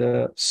exactly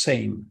the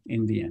same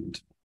in the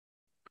end.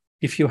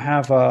 If you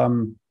have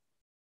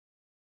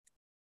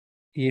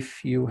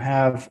if you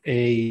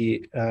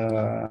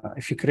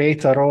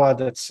create a ROA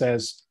that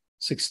says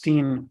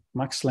 16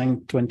 max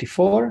length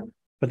 24,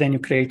 but then you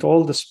create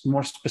all the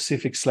more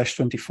specific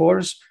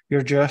 /24s,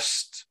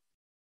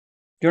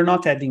 you're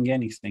not adding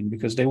anything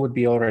because they would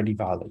be already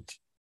valid.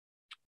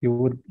 You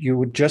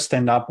would just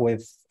end up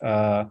with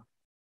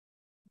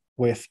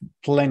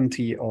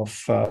plenty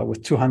of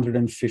with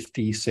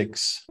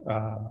 256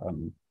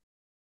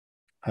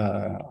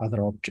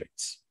 other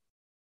objects.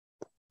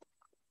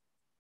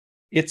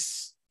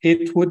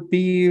 It would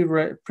be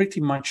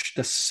pretty much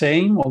the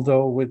same,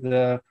 although with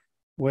the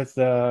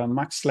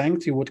max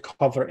length, you would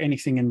cover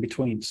anything in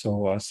between. So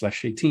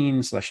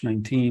 /18,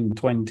 /19,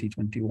 20,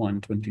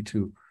 21,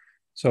 22.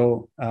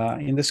 So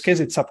in this case,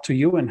 it's up to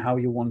you and how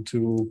you want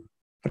to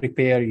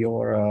prepare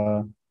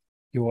your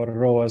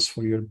ROAs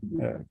for your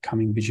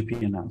coming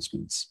BGP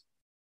announcements.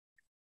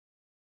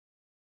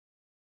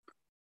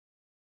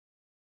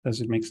 Does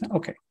it make sense?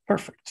 Okay,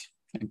 perfect.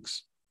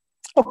 Thanks.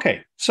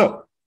 Okay,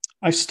 so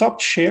I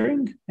stopped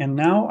sharing, and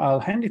now I'll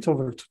hand it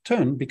over to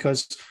Teun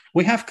because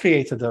we have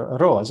created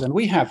ROAs, and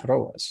we have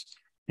ROAs.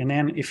 And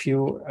then if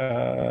you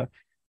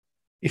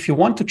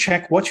want to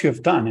check what you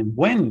have done and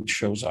when it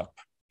shows up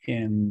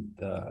in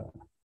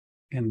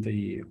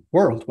the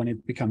world, when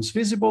it becomes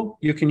visible,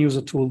 you can use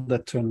a tool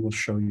that Teun will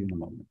show you in a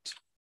moment.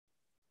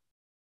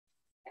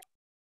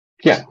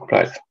 Yeah,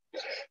 right.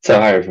 So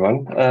hi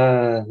everyone.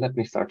 Let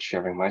me start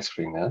sharing my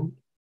screen then.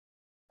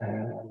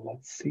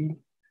 Let's see.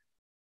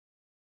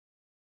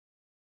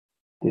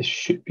 This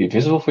should be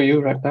visible for you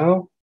right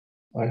now,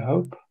 I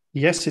hope.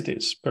 Yes, it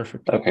is.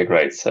 Perfect. Okay,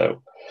 great.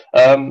 So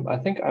I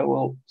think I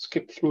will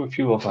skip through a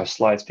few of my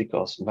slides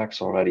because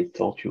Max already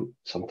told you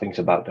some things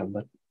about them,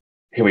 but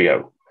here we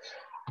go.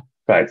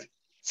 Right.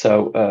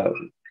 So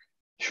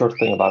short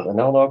thing about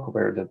NLNOC,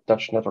 we're the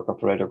Dutch Network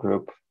Operator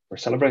Group. We're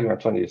celebrating our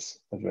 20th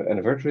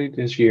anniversary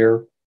this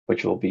year,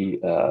 which will be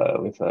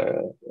with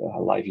a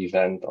live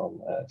event on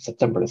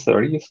September the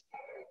 30th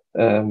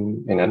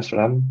in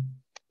Amsterdam.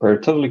 We're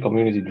totally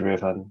community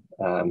driven,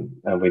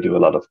 and we do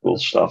a lot of cool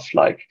stuff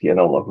like the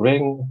NLNOC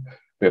ring.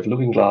 We have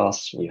Looking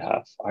Glass, we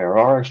have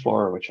IRR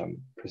Explorer, which I'm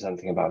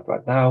presenting about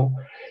right now.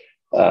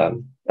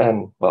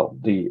 And well,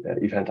 the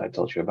event I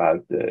told you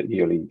about, the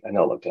yearly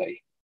NLNOC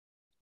Day.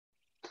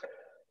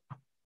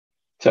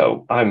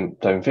 So I'm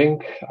Teun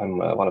Vink. I'm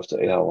one of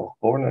the AL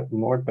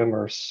board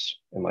members.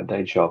 In my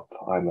day job,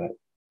 I'm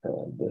a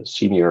the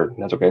senior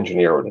network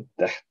engineer or the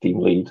tech team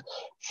lead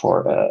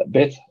for a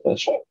bit, a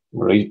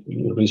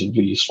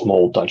reasonably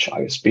small Dutch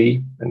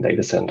ISP and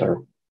data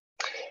center.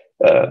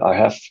 I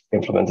have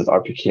implemented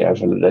RPKI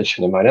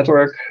validation in my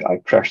network. I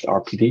crashed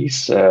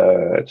RPDs,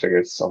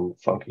 triggered some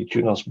funky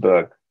Junos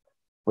bug,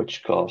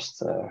 which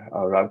caused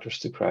our routers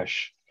to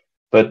crash.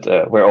 But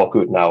we're all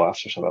good now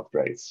after some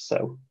upgrades.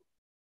 So,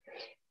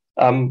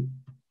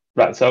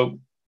 right. So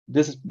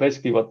this is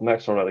basically what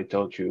Max already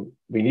told you.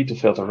 We need to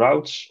filter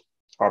routes.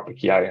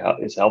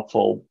 RPKI is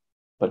helpful,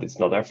 but it's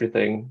not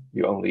everything.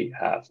 You only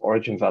have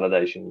origin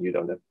validation. You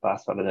don't have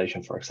path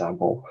validation, for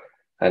example.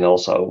 And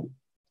also,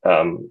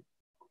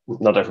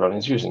 not everyone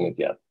is using it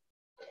yet.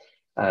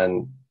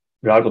 And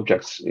route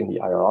objects in the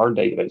IRR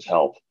database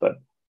help, but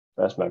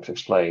as Max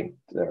explained,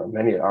 there are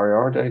many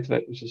IRR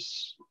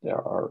databases. There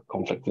are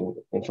conflicting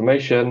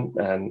information,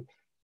 and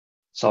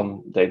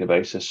some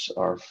databases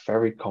are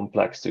very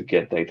complex to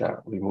get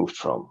data removed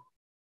from.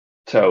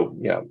 So,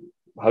 yeah,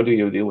 how do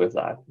you deal with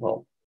that?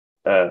 Well,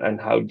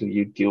 and how do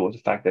you deal with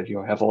the fact that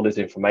you have all this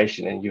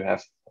information and you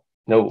have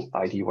no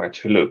idea where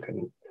to look?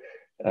 And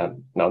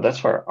now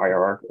that's where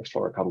IRR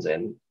Explorer comes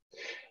in.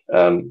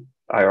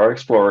 IRR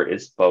Explorer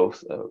is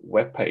both a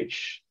web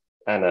page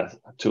and a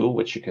tool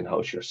which you can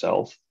host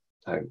yourself.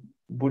 I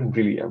wouldn't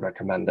really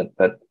recommend it,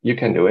 but you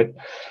can do it,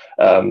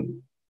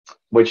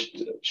 which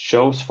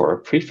shows for a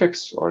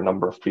prefix or a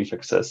number of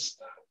prefixes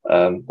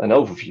an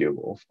overview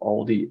of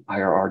all the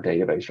IRR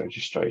database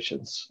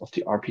registrations, of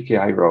the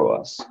RPKI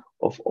ROAs,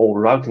 of all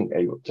routing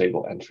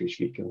table entries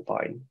we can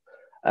find.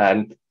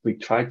 And we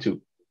try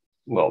to,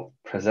 well,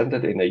 present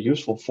it in a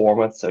useful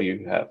format so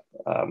you have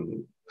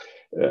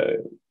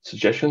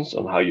suggestions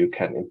on how you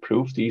can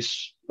improve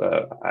these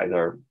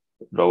either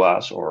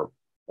ROAs or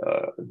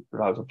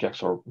route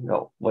objects or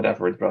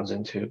whatever it runs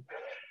into.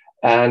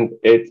 And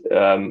it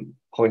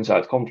points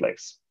out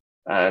conflicts.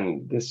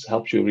 And this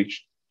helps you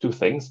reach two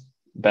things: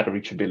 better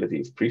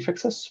reachability of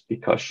prefixes,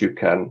 because you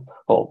can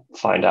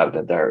find out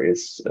that there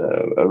is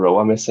a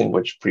ROA missing,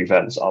 which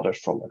prevents others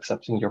from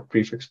accepting your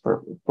prefix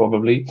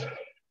probably.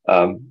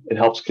 It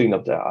helps clean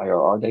up the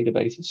IRR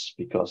databases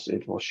because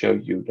it will show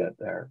you that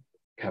there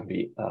can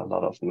be a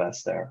lot of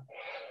mess there.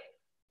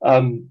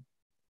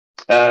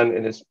 And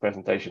in this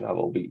presentation, I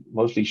will be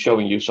mostly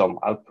showing you some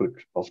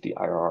output of the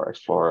IRR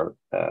Explorer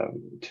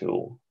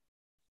tool.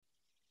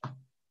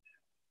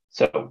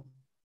 So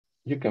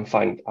you can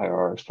find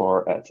IRR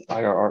Explorer at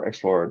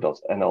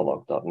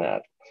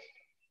irrexplorer.nlog.net.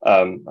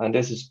 And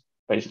this is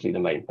basically the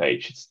main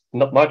page. It's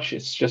not much.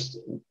 It's just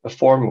a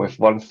form with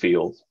one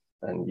field,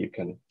 and you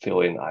can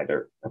fill in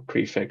either a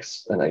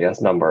prefix, an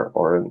AS number,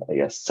 or an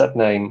AS set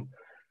name.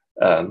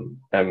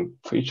 And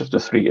for each of the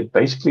three, it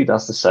basically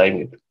does the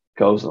same. It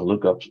goes and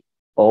looks up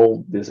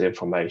all this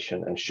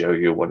information and show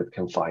you what it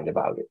can find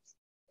about it.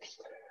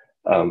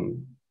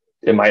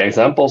 In my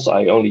examples,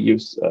 I only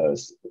use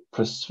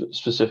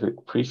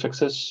specific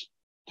prefixes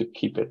to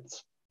keep it,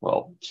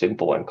 well,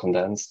 simple and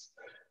condensed.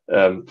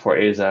 For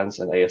ASNs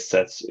and AS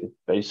sets, it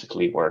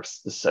basically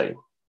works the same.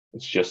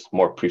 It's just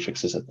more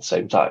prefixes at the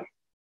same time.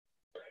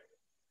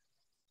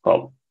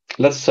 Well,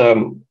 let's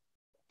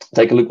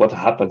take a look what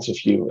happens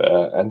if you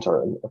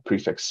enter a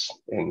prefix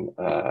in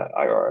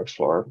IRR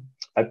Explorer.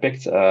 I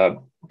picked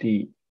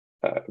the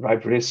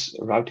RIPE-RIS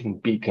routing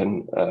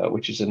beacon,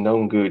 which is a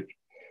known good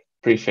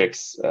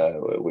prefix,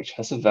 which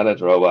has a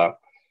valid ROA.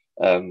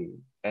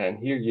 And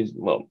here this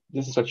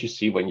is what you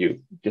see when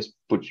you just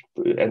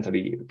enter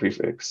the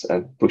prefix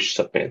and push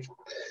submit.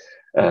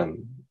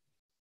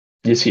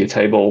 You see a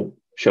table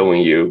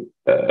showing you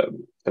a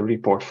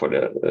report for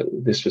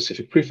this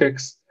specific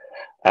prefix.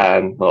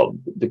 And well,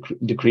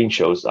 the green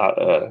shows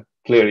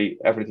clearly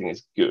everything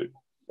is good.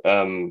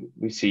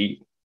 We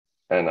see,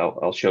 and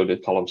I'll show the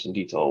columns in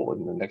detail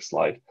in the next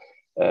slide,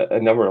 a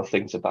number of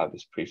things about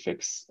this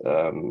prefix.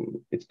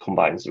 It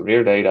combines the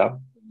rear data,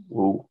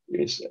 who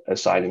is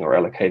assigning or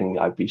allocating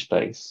the IP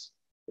space.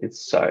 It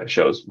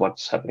shows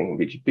what's happening in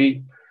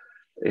BGP,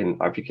 in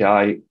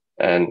RPKI,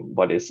 and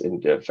what is in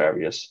the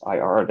various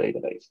IRR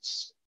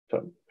databases.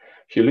 So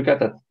if you look at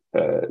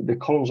the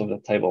columns of the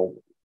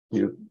table,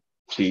 you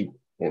see,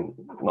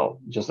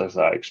 just as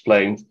I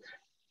explained,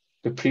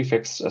 the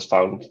prefix is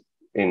found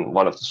in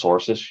one of the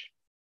sources.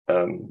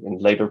 In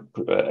later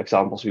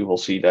examples, you will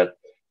see that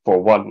for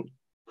one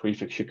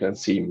prefix, you can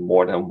see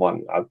more than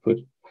one output.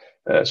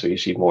 So you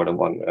see more than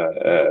one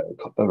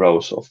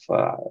rows of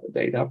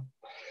data.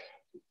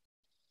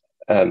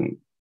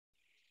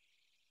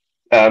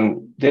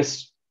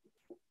 This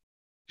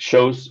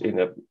shows in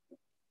a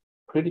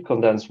pretty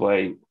condensed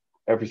way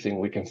everything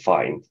we can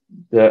find.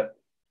 The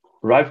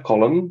RIPE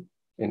column,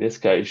 in this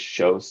case,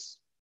 shows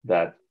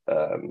that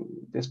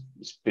this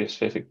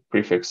specific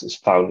prefix is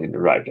found in the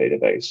RIPE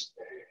database.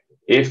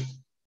 If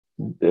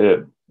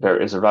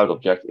there is a route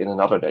object in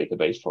another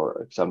database,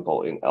 for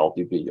example, in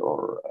LDB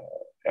or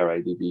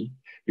RADB,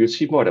 you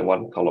see more than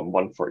one column,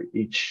 one for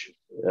each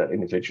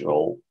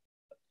individual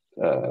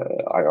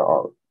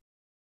IRR.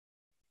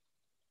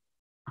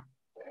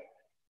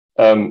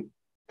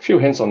 Few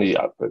hints on the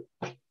output.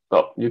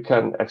 well, you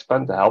can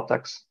expand the help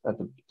text at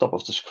the top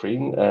of the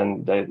screen,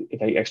 and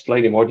they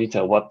explain in more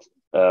detail what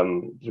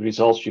the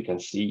results you can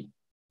see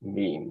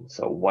mean.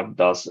 So what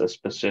does a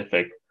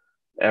specific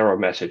error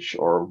message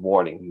or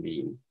warning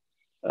mean?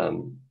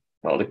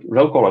 Well, the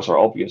row colors are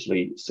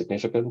obviously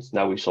significant.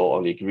 Now we saw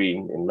only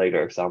green. In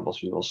later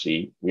examples, we will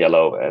see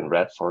yellow and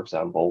red, for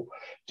example,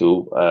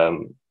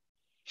 to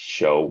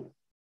show,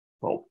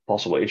 well,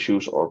 possible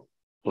issues or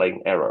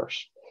plain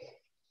errors.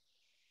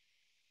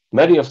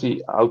 Many of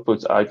the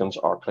output items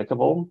are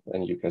clickable,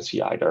 and you can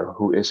see either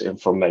who is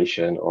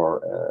information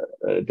or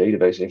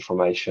database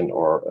information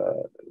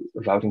or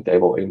routing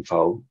table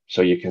info.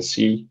 So you can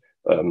see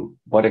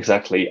what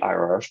exactly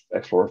IRR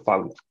Explorer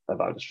found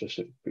about a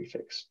specific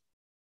prefix.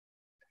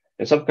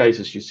 In some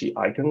cases, you see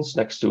icons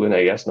next to an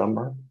AS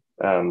number,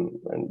 and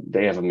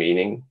they have a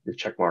meaning. The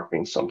check mark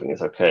means something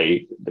is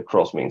okay. The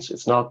cross means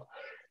it's not.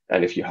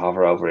 And if you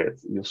hover over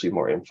it, you'll see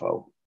more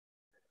info.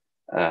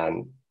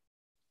 And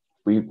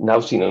we've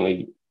now seen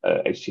only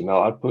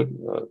HTML output,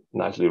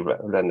 nicely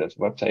rendered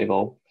web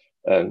table.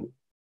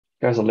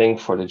 There's a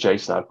link for the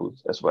JSON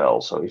output as well.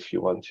 So if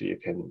you want to, you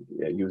can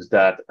use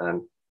that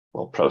and,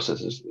 well,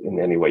 process it in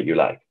any way you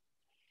like.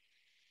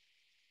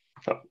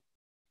 So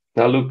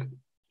now look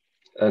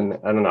at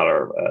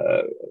another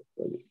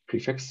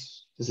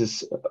prefix. This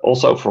is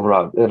also from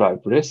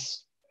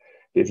RoutingMANRS.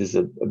 This is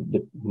a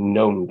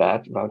known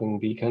bad routing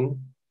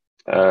beacon.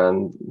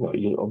 And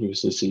you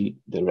obviously see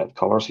the red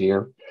colors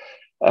here.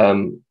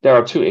 There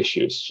are two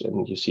issues,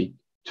 and you see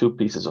two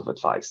pieces of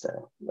advice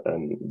there.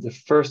 The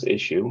first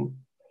issue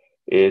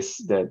is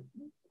that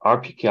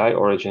RPKI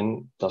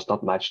origin does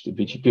not match the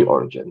BGP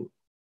origin.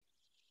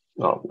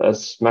 Well,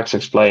 as Max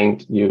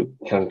explained, you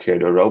can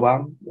create a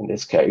ROA. In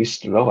this case,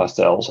 the ROA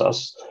tells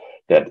us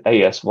that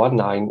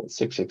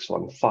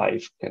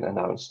AS196615 can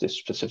announce this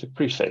specific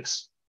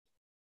prefix.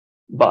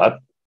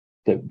 But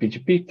the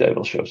BGP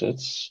table shows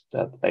us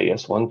that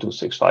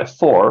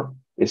AS12654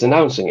 is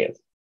announcing it.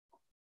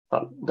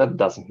 That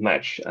doesn't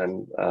match.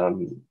 And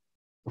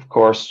of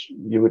course,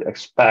 you would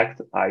expect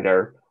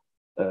either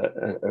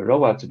a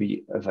ROA to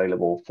be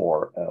available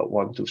for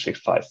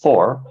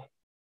 12654,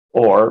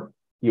 or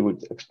you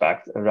would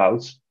expect a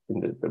route in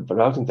the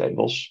routing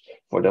tables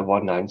for the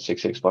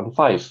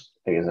 196615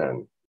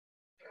 ASN.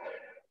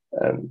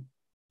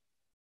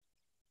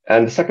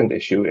 And the second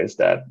issue is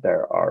that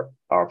there are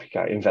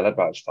RPKI invalid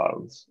routes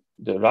found.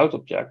 The route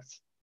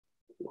object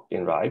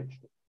in RIPE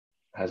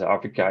has an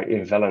RPKI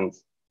invalid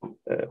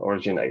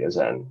origin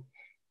ASN.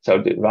 So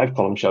the right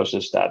column shows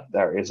us that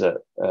there is a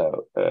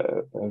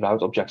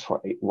route object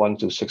for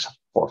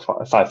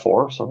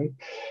 12654, sorry,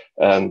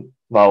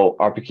 while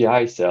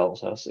RPKI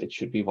tells us it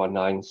should be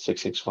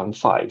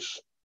 196615.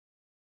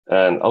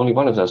 And only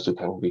one of those two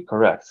can be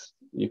correct.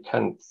 You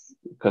can't,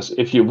 because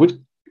if you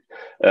would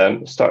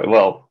start,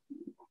 well,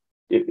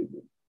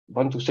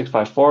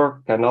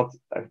 12654 cannot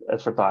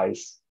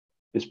advertise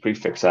this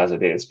prefix as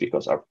it is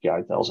because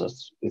RPKI tells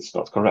us it's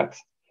not correct.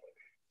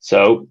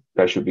 So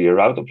there should be a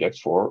route object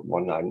for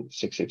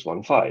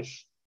 196615.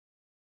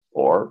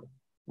 Or,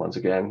 once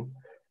again,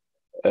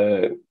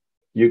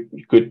 you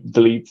could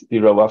delete the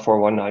ROA for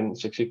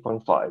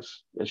 196615.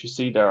 As you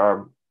see,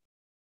 there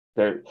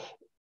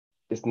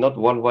is not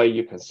one way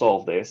you can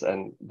solve this,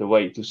 and the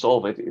way to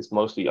solve it is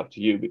mostly up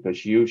to you,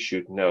 because you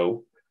should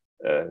know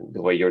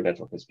the way your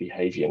network is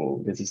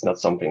behaving. This is not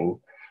something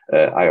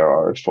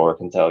IRR Explorer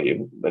can tell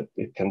you, but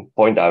it can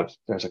point out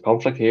there's a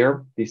conflict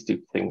here. These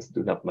two things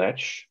do not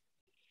match.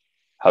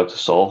 How to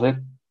solve it,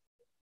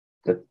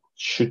 that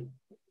should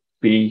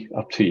be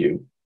up to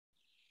you.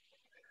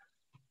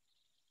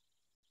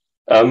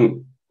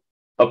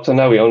 Up to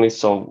now, we only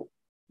saw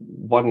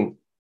one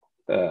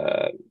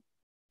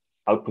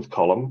output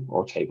column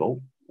or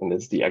table, and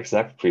it's the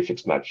exact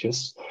prefix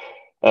matches.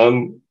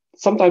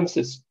 Sometimes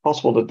it's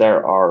possible that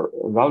there are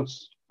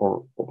routes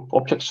or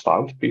objects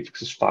found,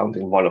 prefixes found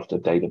in one of the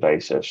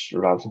databases,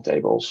 routing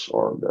tables,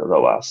 or the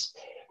ROAs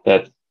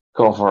that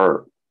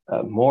cover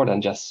more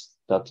than just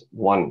that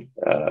one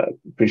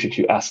prefix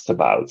you asked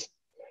about.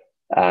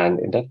 And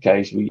in that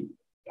case,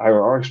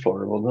 IRR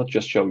Explorer will not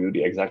just show you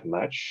the exact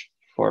match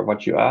for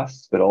what you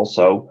asked, but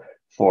also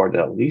for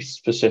the least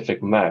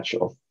specific match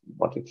of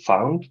what it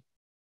found,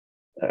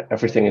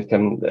 everything it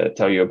can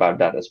tell you about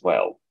that as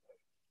well.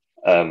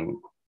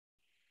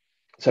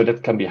 So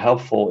that can be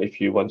helpful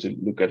if you want to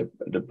look at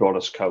the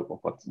broader scope of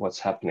what's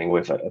happening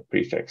with a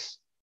prefix.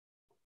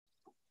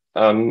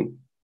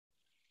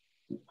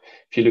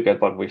 If you look at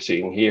what we're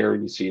seeing here,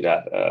 you see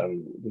that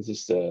this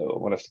is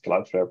one of the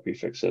Cloudflare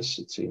prefixes,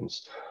 it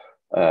seems.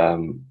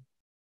 And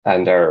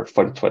there,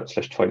 for the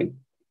 /20,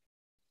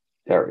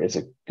 there is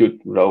a good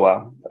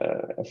ROA.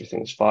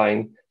 Everything is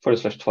fine. For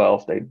the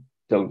 /12, they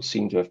don't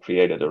seem to have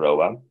created a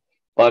ROA.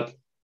 But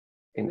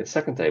in the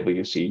second table,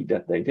 you see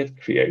that they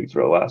did create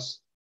ROAs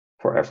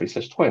for every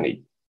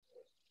 /20.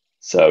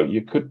 So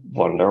you could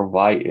wonder,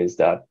 why is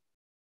that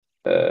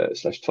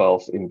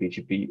 /12 in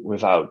BGP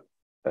without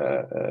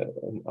a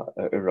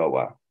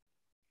ROA?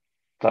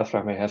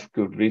 Cloudflare may have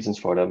good reasons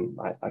for them.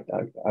 I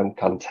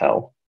can't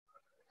tell.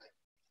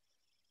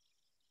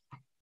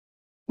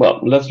 Well,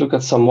 let's look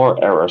at some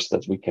more errors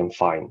that we can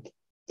find.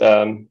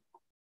 I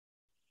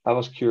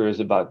was curious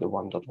about the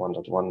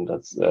 1.1.1.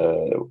 That's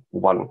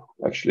one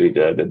actually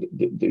the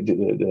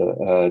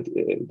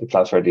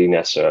Cloudflare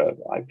DNS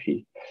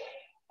IP.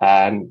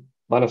 And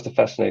one of the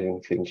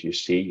fascinating things you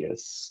see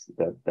is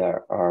that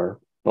there are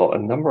a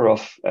number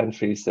of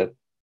entries that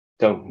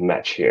don't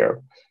match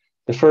here.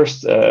 The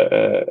first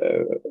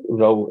row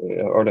row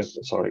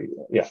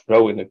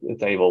in the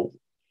table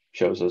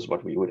shows us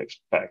what we would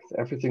expect.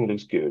 Everything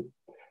looks good.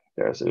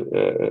 There's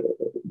the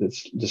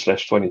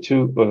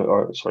 /22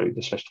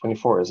 the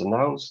 /24 is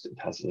announced. It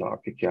has an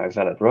RPKI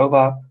valid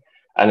ROBA,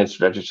 and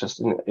it's registered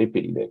in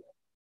APNIC.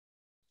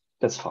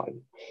 That's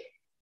fine.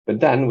 But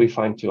then we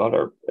find two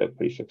other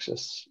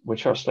prefixes,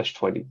 which are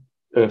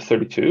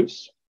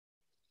 /32s,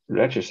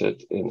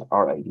 registered in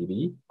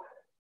RADB.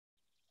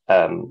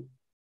 And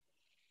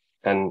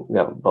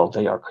yeah, well,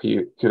 they are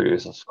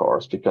curious, of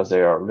course, because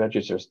they are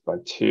registered by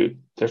two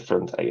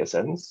different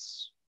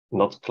ASNs,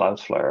 not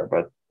Cloudflare,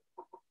 but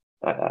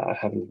I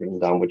haven't written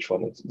down which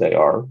one they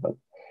are. But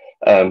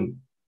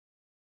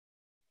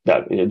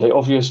yeah, they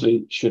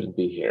obviously shouldn't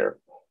be here.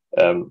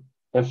 In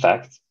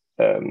fact,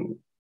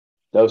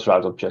 those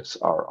route objects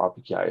are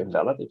RPKI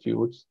invalid if you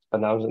would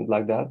announce it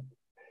like that.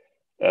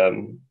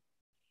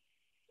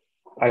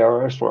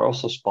 IRS will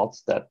also spot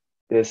that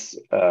this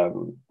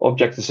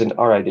object is in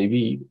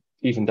RIDB,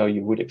 even though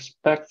you would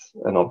expect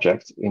an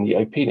object in the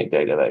APNIC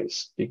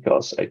database,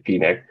 because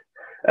APNIC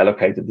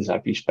allocated this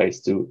IP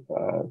space to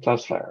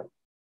Cloudflare.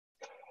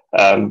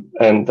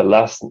 And the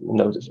last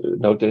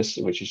notice,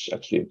 which is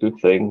actually a good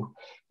thing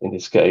in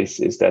this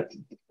case, is that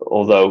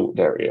although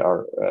there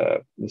are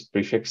this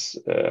prefix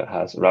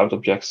has route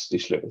objects,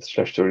 these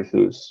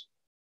 /32s,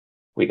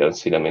 we don't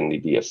see them in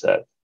the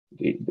DFZ.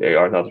 They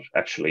are not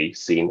actually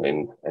seen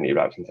in any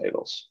routing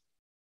tables,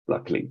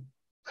 luckily.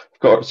 Of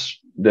course,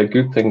 the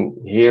good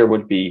thing here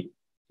would be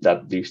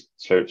that these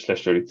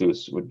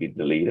 /32s would be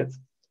deleted.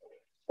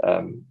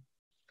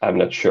 I'm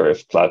not sure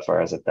if Cloudflare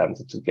has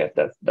attempted to get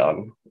that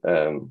done.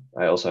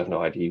 I also have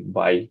no idea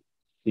why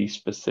these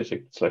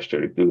specific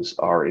 /32s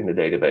are in the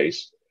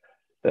database.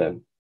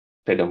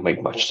 They don't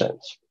make much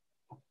sense.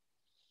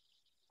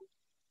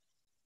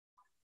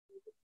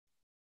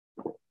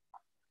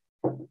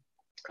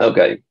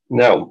 Okay,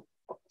 now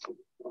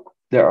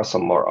there are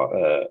some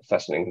more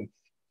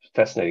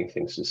fascinating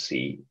things to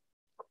see.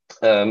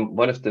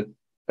 One of the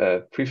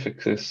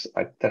prefixes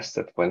I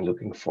tested when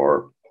looking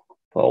for,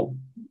 well,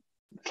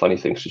 funny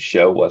things to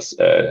show was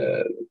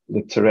the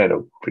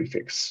Teredo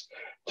prefix.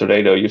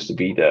 Teredo used to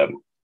be the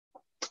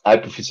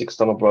IPv6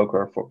 tunnel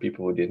broker for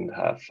people who didn't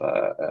have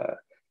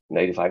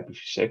native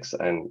IPv6,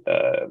 and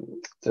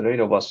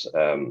Teredo was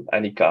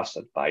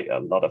anycasted by a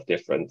lot of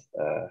different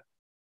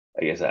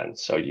ASNs.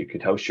 So you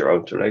could host your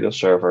own Teredo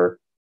server,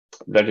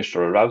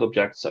 register a route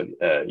object, so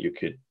you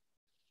could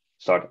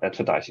start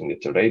advertising the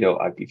Teredo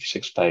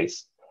IPv6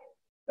 space,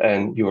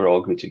 and you were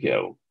all good to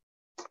go.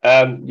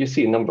 You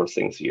see a number of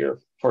things here.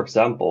 For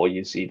example,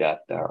 you see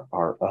that there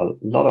are a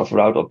lot of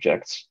route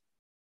objects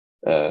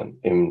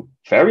in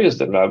various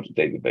route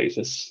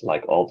databases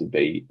like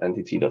AltDB,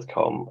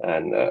 NTT.com,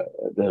 and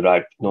the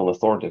route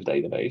non-authoritative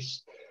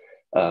database.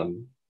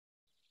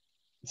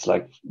 It's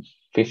like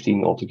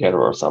 15 altogether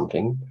or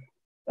something.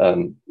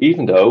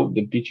 Even though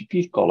the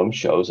BGP column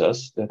shows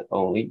us that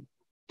only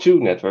 2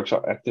 networks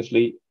are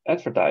actively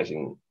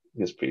advertising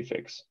this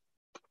prefix.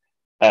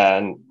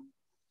 And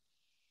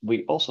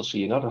we also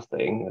see another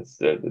thing, it's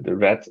the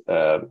red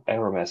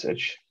error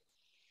message.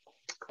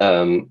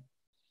 There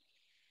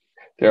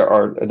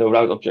are no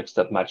route objects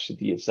that match the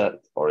DFZ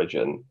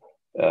origin,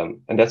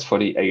 and that's for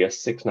the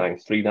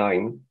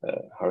AS6939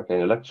 Hurricane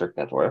Electric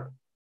network.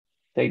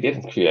 They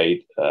didn't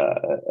create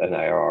an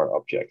IRR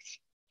object.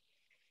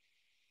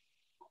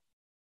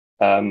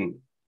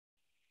 And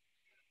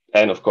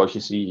of course,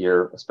 you see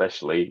here,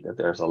 especially, that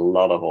there's a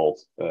lot of old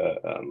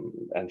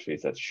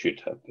entries that should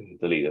have been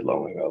deleted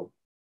long ago.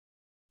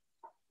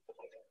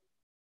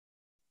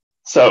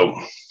 So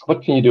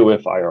what can you do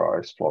with IRR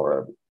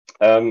Explorer?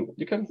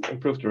 You can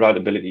improve the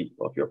routability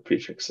of your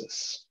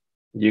prefixes.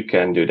 You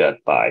can do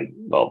that by,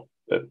 well,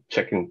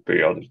 checking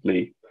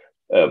periodically.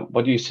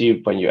 What do you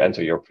see when you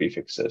enter your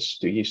prefixes?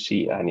 Do you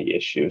see any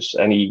issues?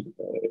 Any,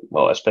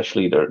 well,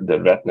 especially the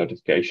red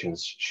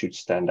notifications should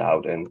stand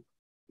out, and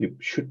you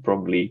should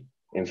probably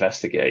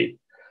investigate.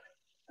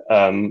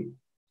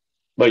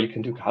 Well, you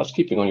can do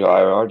housekeeping on your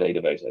IRR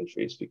database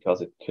entries, because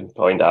it can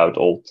point out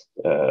old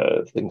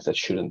things that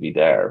shouldn't be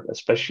there,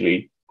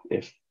 especially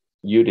if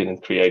you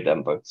didn't create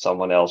them, but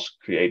someone else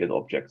created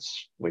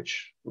objects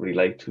which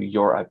relate to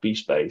your IP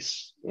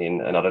space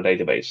in another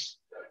database,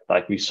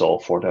 like we saw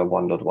for the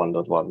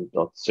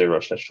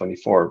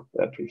 1.1.1.0/24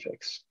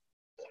 prefix.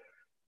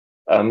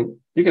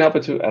 You can help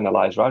it to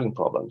analyze routing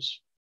problems.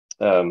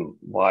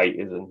 Why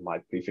isn't my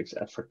prefix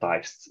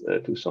advertised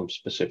to some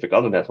specific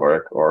other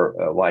network, or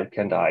why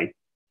can't I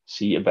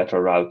see a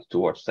better route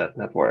towards that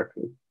network?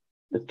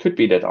 It could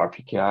be that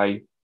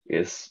RPKI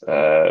is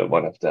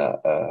one of the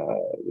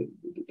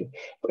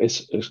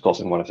is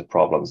causing one of the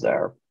problems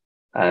there,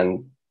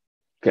 and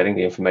getting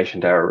the information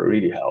there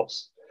really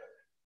helps.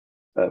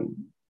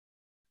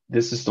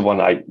 This is the one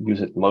I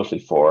use it mostly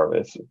for.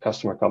 If a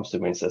customer comes to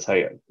me and says,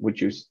 "Hey, would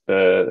you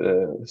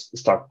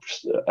start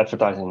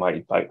advertising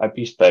my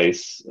IP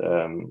space?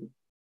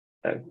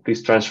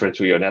 Please transfer it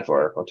to your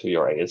network or to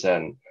your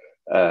ASN."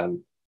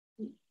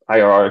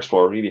 IRR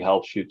Explorer really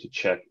helps you to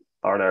check,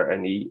 are there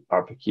any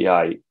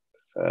RPKI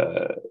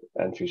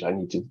entries I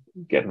need to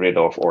get rid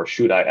of, or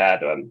should I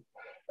add them?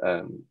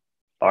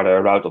 Are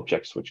there route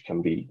objects which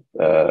can be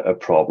a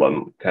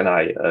problem?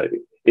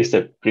 Is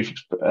the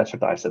prefix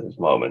advertised at this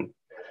moment?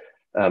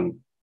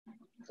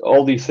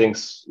 All these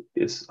things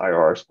is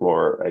IRR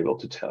Explorer able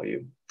to tell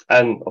you.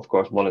 And of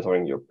course,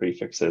 monitoring your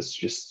prefixes,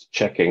 just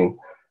checking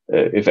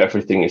if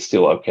everything is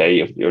still okay,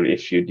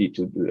 if you need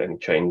to do any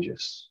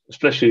changes.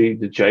 Especially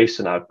the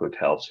JSON output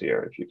helps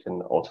here if you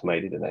can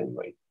automate it in any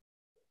way.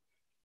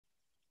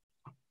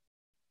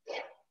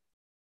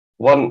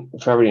 One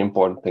very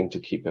important thing to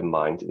keep in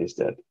mind is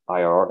that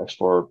IRR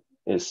Explorer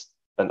is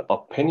an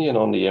opinion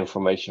on the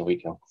information we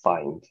can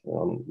find.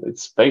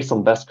 It's based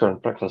on best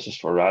current practices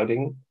for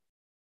routing,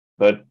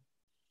 but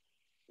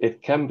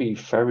it can be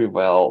very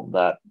well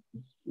that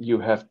you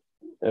have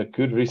a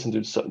good reason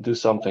to do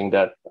something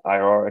that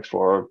IRR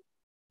Explorer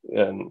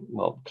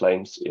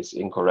claims is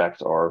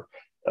incorrect or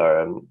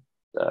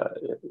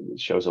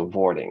shows a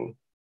warning.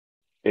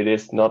 It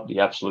is not the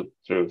absolute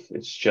truth.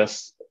 It's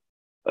just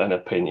an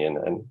opinion,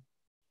 and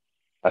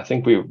I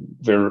think we're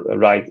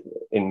right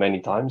in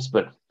many times,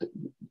 but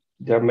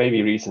there may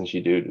be reasons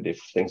you do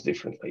things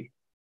differently.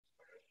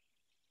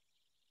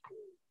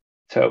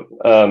 So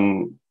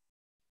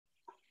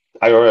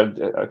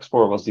IRR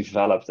Explorer was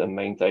developed and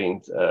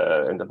maintained,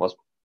 and that was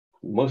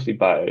mostly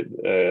by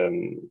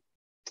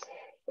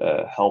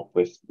help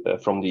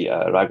from the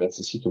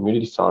RoutingMANRS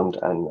Community Fund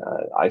and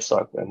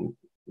ISOC, and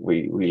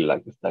we really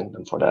like to thank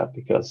them for that,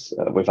 because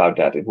without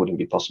that it wouldn't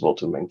be possible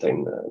to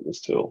maintain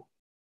this tool.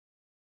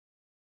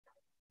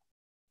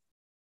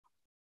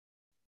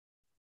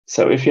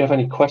 So if you have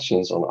any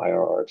questions on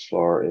IRR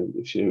Explorer,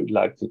 if you'd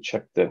like to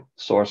check the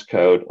source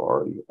code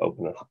or you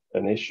open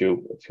an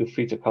issue, feel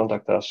free to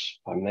contact us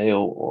by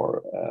mail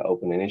or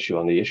open an issue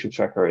on the issue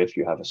tracker if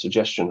you have a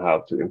suggestion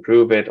how to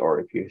improve it,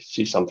 or if you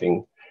see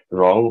something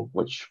wrong,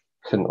 which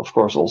can of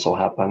course also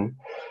happen.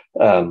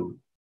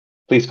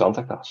 Please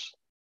contact us.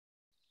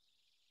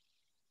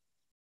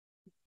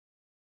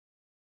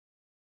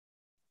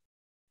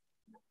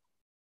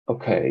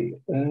 Okay.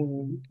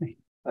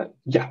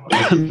 Yeah.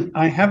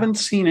 I haven't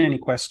seen any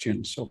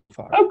questions so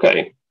far.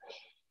 Okay.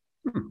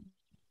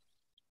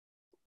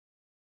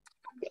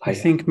 I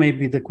think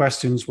maybe the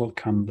questions will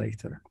come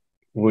later.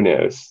 Who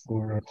knows?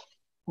 Or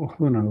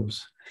who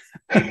knows?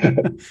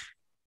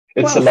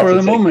 It's well, for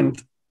the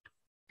moment,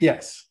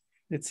 yes.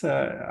 It's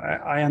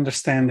I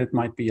understand it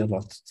might be a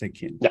lot to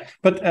take in. Yeah.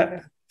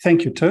 But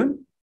thank you, Teun.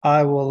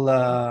 I will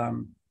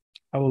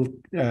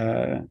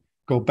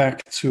go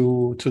back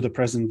to the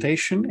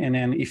presentation, and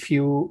then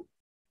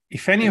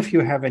if any of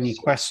you have any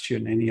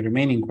question, any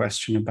remaining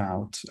question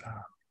about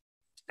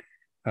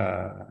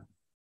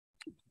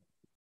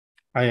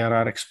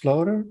IRR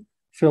Explorer,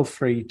 feel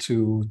free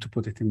to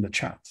put it in the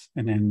chat,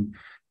 and then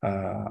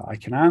I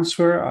can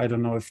answer. I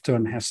don't know if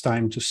Teun has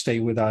time to stay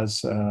with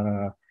us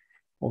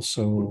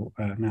also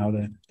now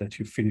that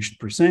you've finished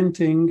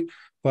presenting,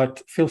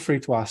 but feel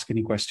free to ask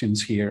any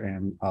questions here,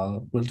 and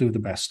we'll do the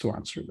best to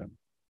answer them.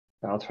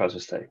 I'll try to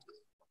stay.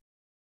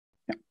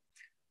 Yeah.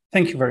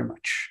 Thank you very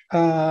much.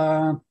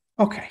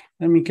 Okay,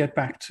 let me get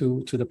back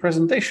to the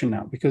presentation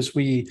now, because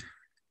we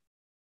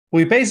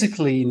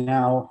basically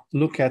now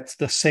look at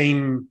the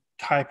same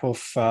type of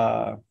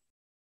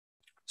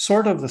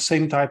sort of the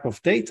same type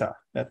of data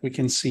that we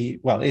can see.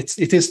 Well, it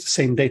is the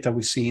same data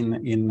we see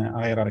in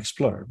IRR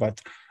Explorer,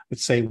 but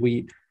let's say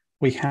we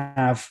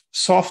have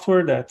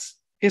software that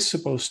is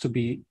supposed to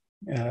be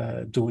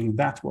doing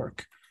that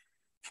work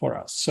for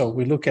us. So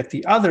we look at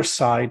the other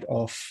side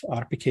of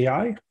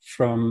RPKI,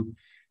 from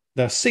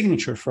the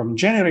signature, from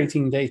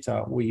generating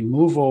data, we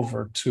move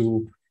over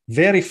to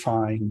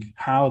verifying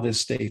how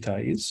this data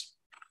is.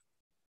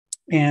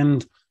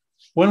 And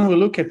when we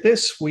look at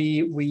this,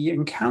 we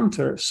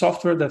encounter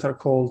software that are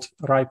called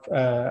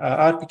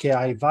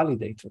RPKI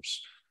validators.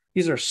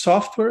 These are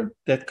software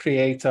that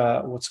create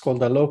what's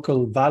called a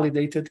local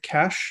validated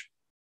cache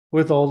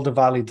with all the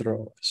valid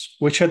rows,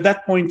 which at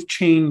that point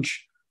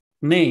change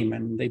name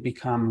and they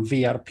become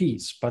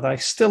VRPs, but I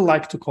still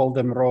like to call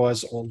them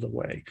ROAs all the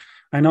way.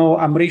 I know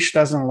Amrish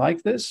doesn't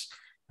like this.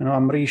 I know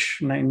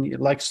Amrish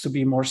likes to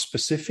be more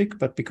specific,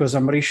 but because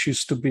Amrish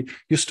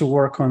used to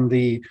work on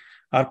the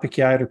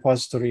RPKI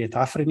repository at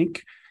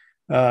Afrinic,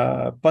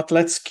 but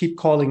let's keep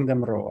calling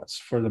them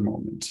ROAs for the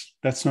moment.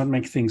 Let's not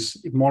make things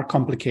more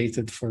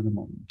complicated for the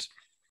moment.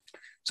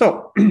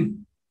 So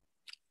an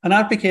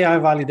RPKI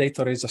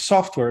validator is a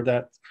software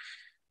that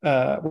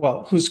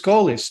whose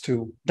goal is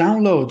to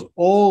download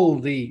all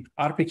the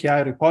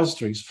RPKI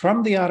repositories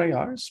from the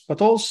RIRs,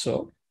 but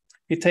also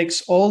it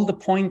takes all the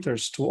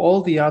pointers to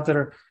all the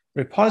other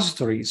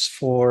repositories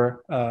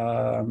for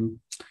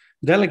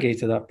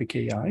delegated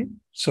RPKI.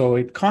 So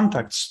it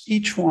contacts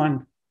each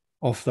one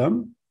of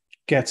them,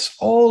 gets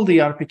all the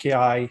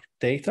RPKI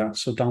data,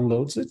 so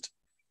downloads it.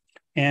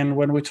 And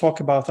when we talk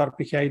about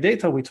RPKI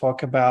data, we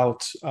talk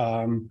about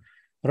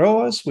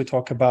ROAs, we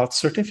talk about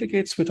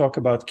certificates, we talk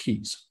about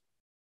keys,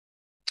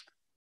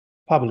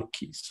 public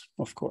keys,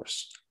 of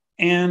course.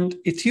 And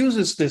it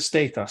uses this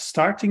data,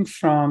 starting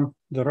from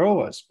the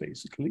ROAs,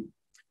 basically,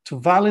 to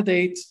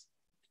validate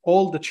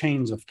all the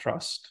chains of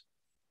trust.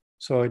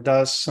 So it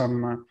does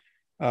some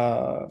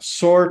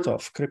sort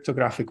of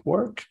cryptographic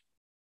work.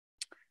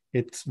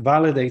 It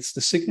validates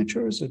the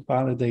signatures, it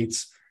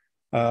validates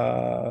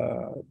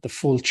the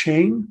full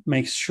chain,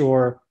 makes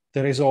sure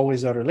there is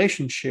always a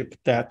relationship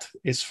that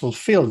is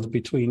fulfilled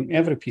between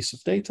every piece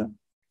of data,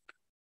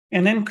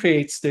 and then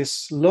creates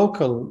this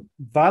local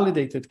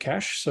validated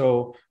cache.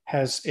 So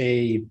has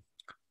a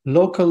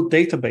local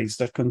database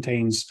that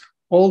contains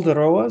all the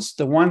ROAs,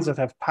 the ones that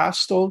have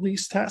passed all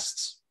these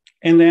tests,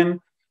 and then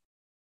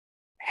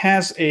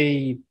has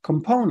a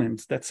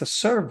component that's a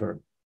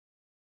server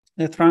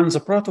that runs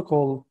a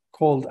protocol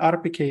called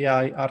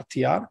RPKI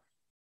RTR,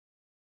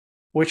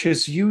 which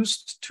is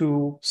used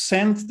to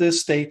send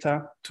this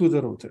data to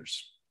the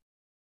routers.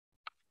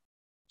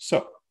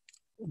 So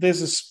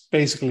this is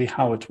basically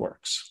how it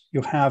works.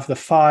 You have the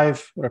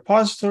 5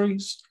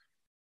 repositories,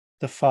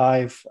 the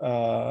 5,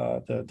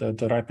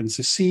 the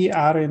RoutingMANRS,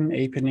 ARIN,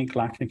 APNIC,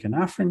 LACNIC, and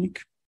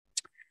AFRINIC.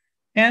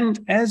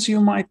 And as you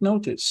might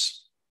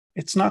notice,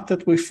 it's not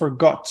that we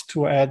forgot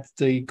to add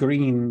the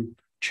green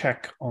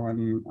check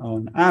on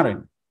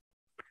ARIN.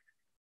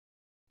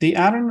 The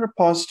ARIN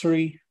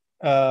repository,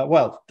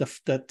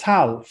 the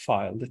TAL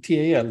file, the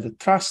TAL, the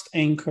Trust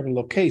Anchor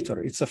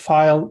Locator, it's a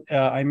file,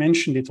 I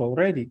mentioned it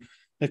already,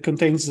 that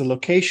contains the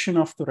location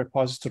of the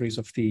repositories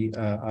of the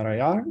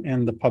RIR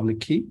and the public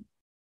key.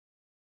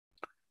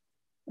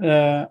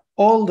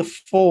 All the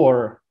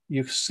 4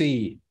 you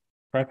see,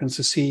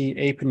 RoutingMANRS,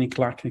 APNIC,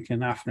 LACNIC,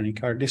 and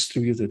AFRINIC, are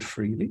distributed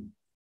freely.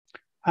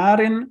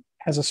 ARIN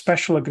has a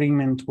special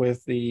agreement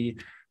with the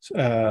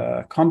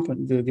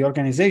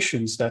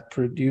organizations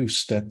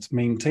that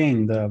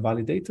maintain the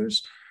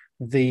validators.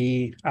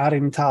 The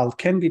ARIN TAL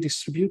can be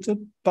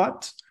distributed,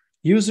 but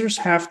users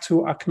have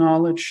to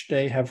acknowledge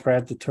they have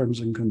read the terms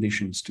and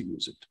conditions to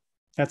use it.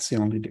 That's the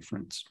only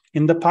difference.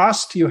 In the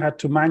past, you had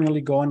to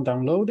manually go and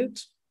download it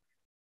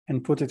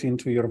and put it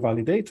into your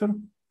validator.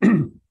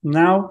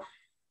 Now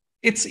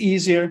it's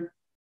easier.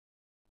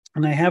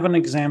 And I have an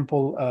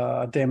example,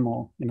 a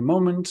demo in a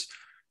moment,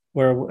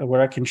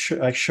 where I can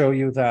show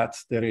you that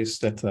there is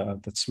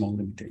that small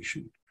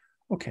limitation.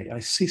 Okay, I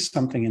see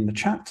something in the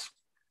chat.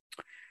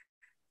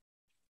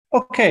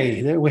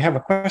 Okay, we have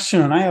a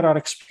question on IRR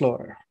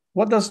Explorer.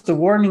 What does the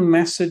warning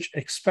message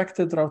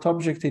expected route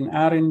object in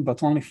ARIN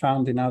but only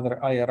found in other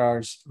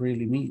IRRs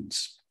really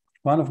means?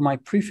 One of my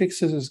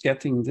prefixes is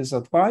getting this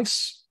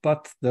advice,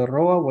 but the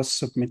ROA was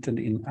submitted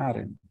in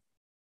ARIN.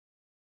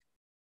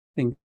 I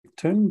think,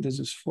 Tim, this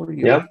is for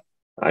you. Yeah,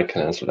 I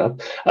can answer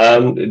that.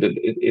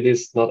 It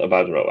is not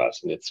about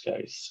ROAs in this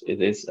case.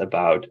 It is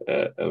about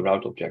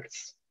route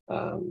objects.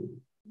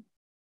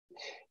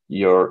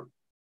 Your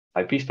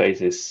IP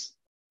space is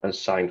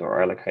assigned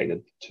or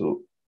allocated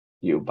to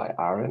you by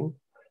ARIN,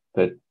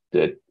 but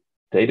the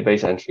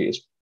database entry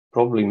is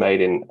probably made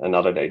in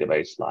another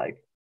database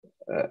like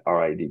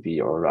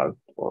RADB or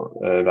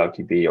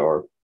RouteDB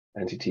or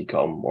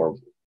NTT.com, or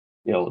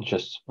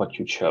just what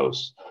you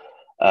chose.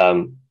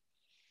 And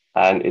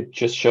it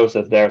just shows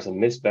that there's a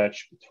mismatch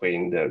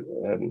between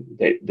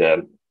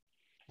the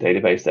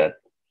database that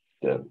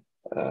the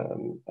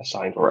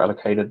assigned or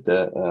allocated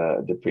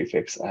the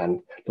prefix and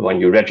the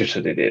one you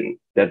registered it in.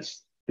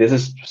 This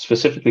is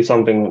specifically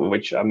something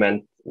which I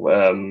meant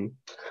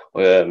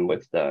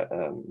with the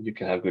you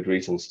can have good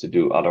reasons to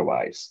do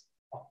otherwise.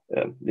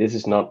 This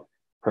is not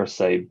per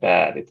se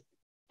bad. It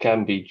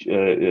can be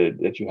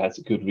that you had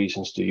good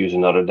reasons to use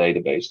another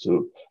database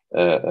to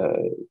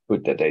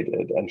put that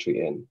data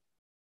entry in.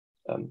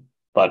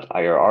 But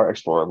IRR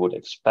Explorer would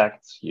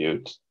expect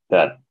you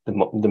that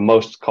the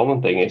most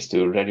common thing is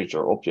to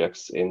register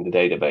objects in the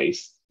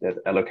database that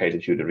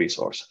allocated you the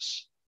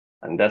resources.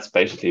 And that's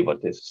basically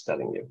what this is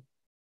telling you.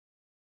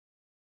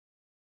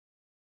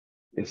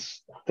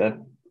 Is that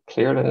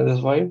clear in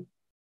this way?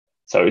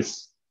 So it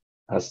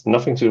has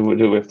nothing to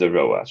do with the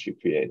ROAS you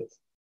created.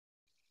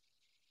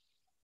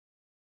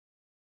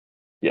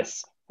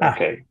 Yes.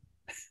 Okay.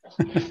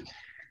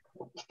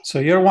 So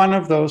you're one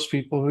of those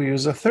people who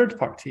use a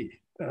third-party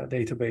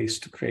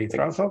database to create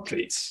route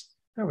objects.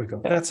 There we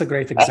go. Yeah. That's a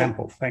great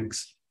example.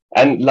 Thanks.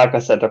 And like I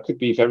said, there could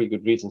be very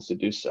good reasons to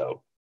do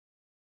so.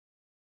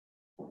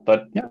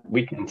 But yeah,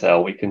 we can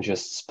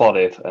just spot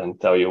it and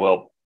tell you,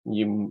 well,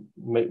 you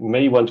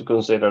may want to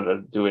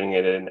consider doing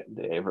it in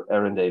the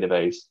ARIN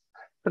database,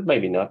 but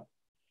maybe not.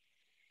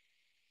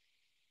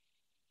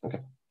 Okay.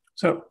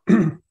 So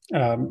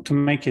to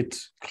make it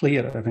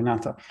clear,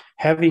 Renata,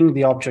 having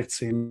the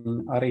objects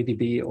in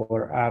RADB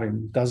or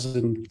ARIN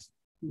doesn't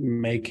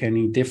make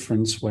any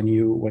difference when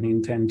you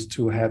intend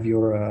to have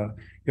your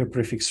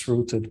prefix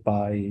routed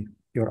by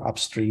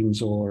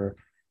upstreams or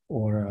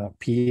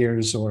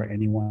peers or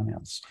anyone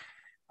else.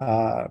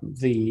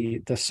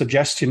 The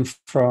suggestion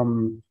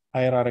from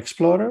IRR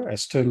Explorer,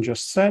 as Teun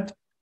just said,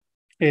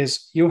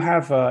 is you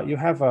have an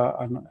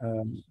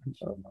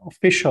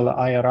official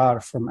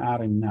IRR from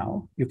ARIN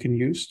now you can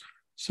use.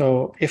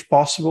 So if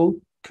possible,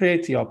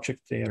 create the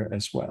object there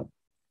as well.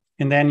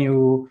 And then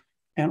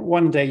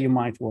one day you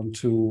might want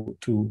to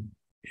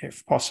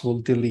if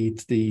possible,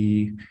 delete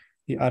the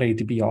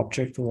RADB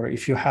object, or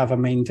if you have a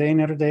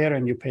maintainer there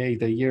and you pay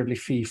the yearly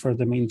fee for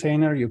the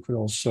maintainer, you could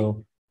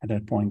also at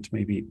that point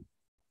maybe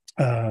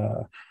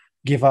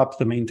give up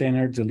the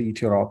maintainer,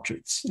 delete your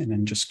objects, and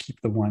then just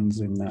keep the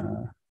ones in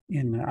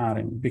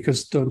ARIN.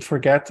 Because don't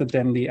forget that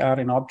then the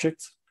ARIN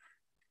object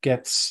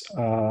gets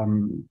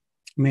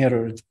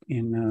mirrored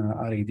in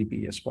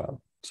RADB as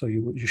well. So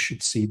you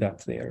should see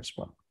that there as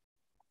well.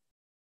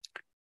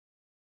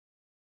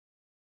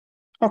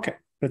 Okay,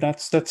 but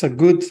that's a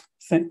good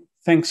thing.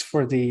 Thanks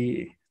for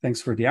the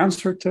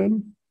answer,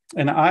 Teun.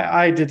 And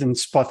I didn't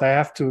spot. I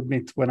have to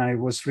admit, when I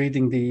was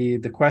reading the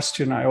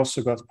question, I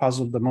also got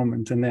puzzled the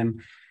moment, and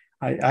then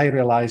I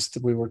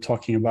realized we were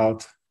talking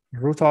about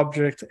root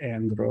object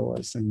and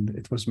ROAS, and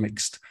it was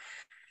mixed.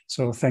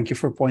 So thank you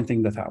for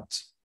pointing that out.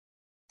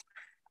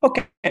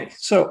 Okay,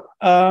 so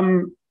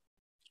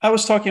I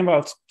was talking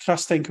about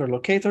trust anchor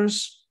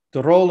locators.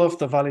 The role of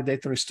the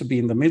validator is to be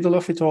in the middle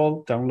of it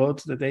all,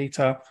 download the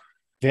data,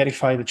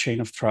 verify the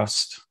chain of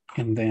trust,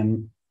 and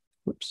then,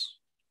 whoops.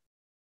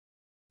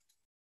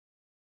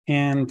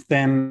 And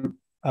then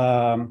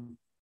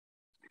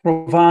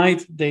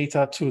provide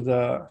data to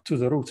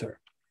the router.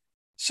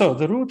 So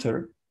the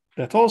router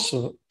that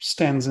also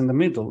stands in the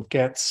middle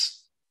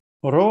gets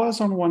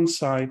ROAS on one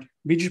side,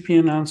 BGP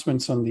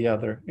announcements on the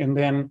other, and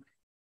then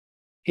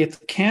it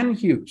can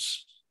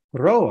use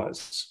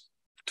ROAS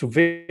to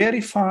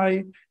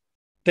verify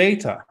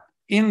data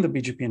in the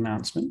BGP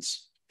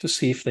announcements to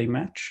see if they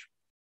match.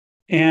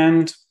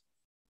 And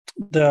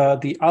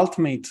the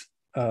ultimate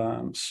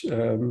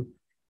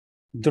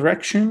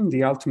direction,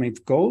 the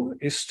ultimate goal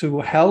is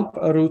to help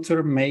a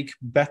router make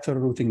better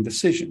routing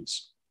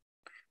decisions,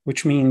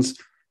 which means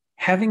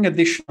having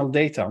additional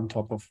data on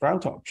top of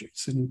route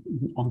objects and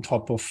on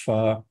top of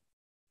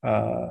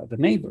the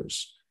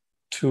neighbors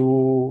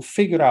to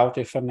figure out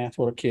if a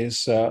network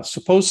is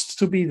supposed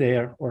to be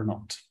there or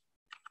not.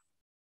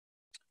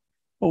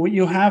 Well,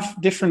 you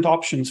have different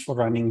options for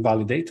running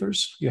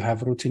validators. You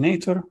have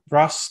Routinator,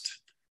 Rust,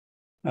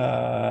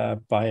 by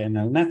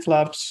NL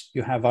NetLabs.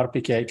 You have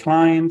RPKI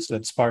clients,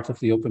 that's part of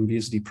the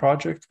OpenBSD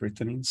project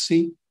written in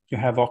C. You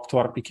have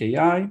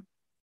Octo-RPKI,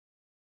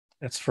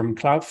 that's from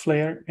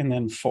Cloudflare, and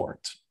then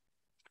Fort.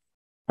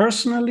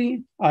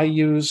 Personally, I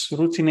use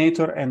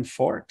Routinator and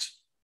Fort.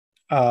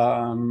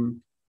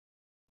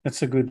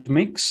 That's a good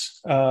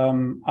mix.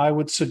 I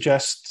would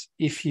suggest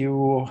if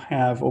you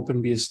have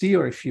OpenBSD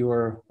or if you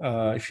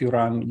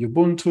run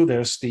Ubuntu,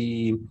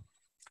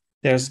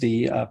 there's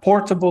the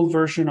portable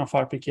version of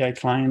RPKI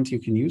client you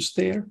can use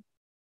there.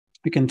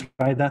 You can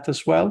try that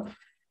as well.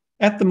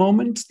 At the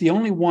moment, the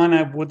only one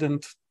I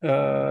wouldn't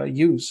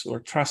use or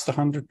trust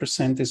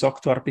 100% is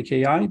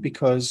Octo-RPKI,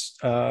 because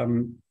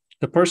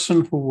the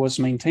person who was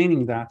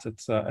maintaining that at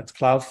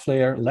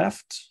Cloudflare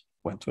left,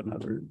 went to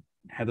another,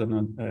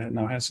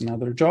 now has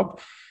another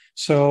job.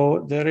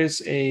 So there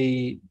is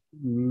a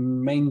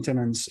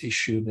maintenance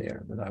issue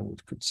there that I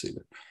would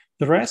consider.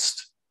 The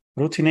rest,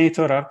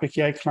 Routinator,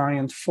 RPKI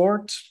client,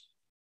 Fort,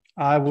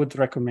 I would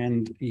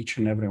recommend each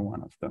and every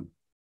one of them.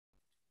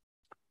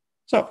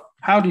 So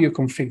how do you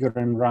configure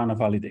and run a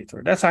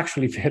validator? That's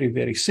actually very,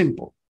 very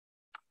simple.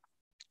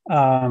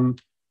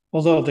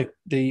 Although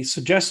the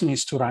suggestion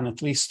is to run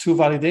at least 2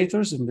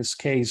 validators. In this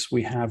case,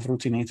 we have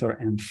Routinator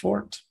and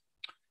Fort.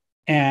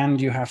 And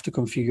you have to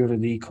configure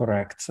the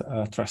correct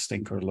trust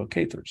anchor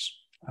locators.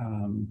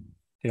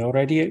 They've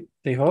already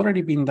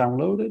been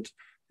downloaded.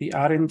 The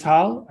ARIN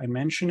TAL, I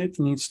mentioned it,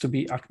 needs to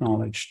be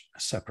acknowledged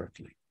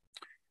separately.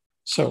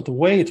 So the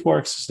way it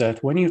works is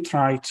that when you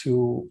try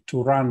to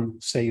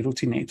run, say,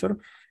 Routinator,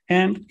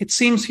 and it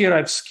seems here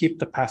I've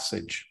skipped a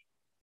passage.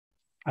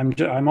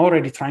 I'm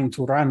already trying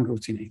to run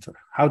Routinator.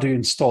 How do you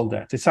install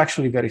that? It's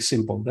actually very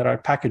simple. There are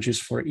packages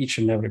for each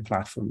and every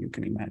platform you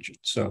can imagine.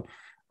 So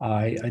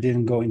I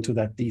didn't go into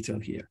that detail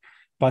here.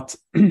 But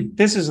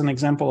this is an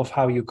example of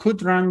how you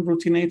could run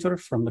Routinator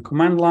from the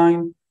command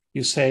line.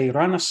 You say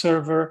run a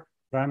server,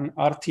 run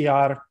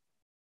RTR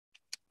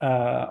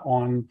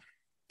on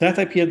that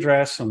IP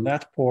address, on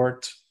that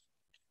port,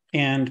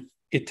 and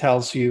it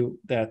tells you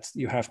that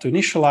you have to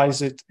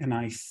initialize it. And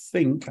I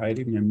think I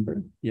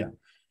remember, yeah.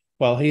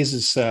 Well, here's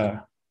is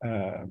the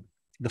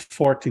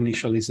Fort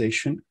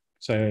initialization.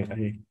 So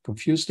I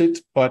confused it,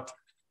 but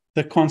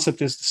the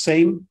concept is the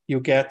same.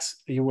 You're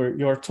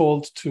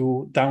told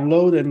to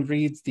download and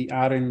read the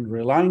ARIN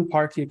relying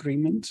party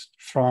agreement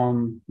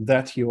from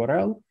that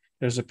URL.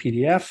 There's a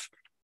PDF.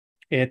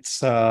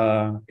 It's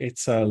a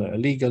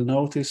legal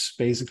notice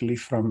basically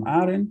from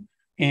ARIN.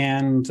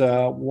 And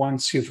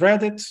once you've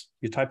read it,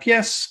 you type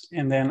yes,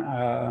 and then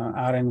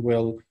ARIN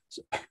will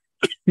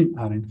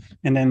And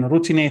then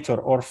Routinator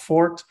or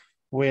Fort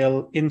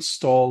will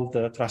install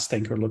the trust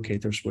anchor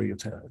locators where you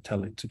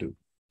tell it to do.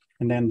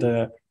 And then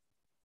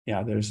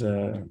there's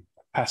a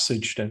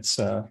passage that's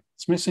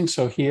it's missing.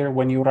 So here,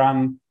 when you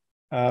run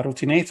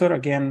Routinator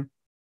again,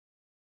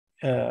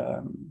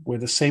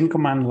 with the same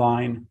command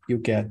line, you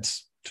get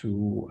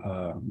to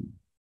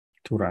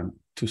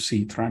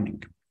see it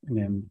running, and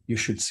then you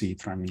should see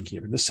it running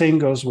here. The same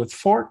goes with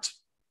Fort,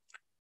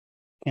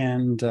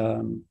 and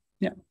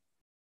yeah.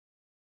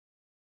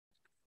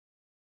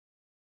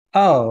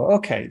 Oh,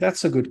 okay,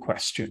 that's a good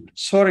question.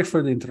 Sorry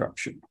for the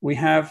interruption. We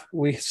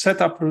set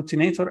up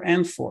Routinator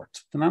and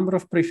Fort. The number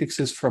of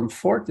prefixes from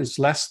Fort is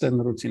less than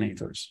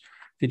Routinator's.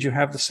 Did you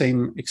have the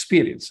same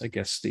experience? I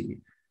guess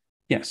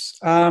yes.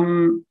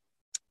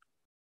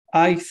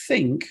 I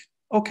think,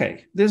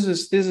 okay, this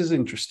is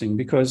interesting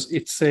because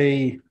it's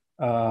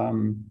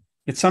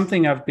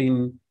something I've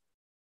been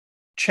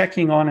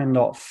checking on and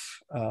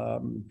off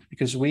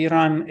because we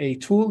run a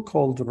tool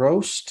called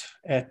Roast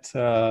at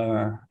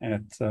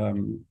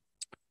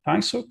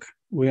TiSoC.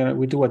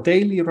 We do a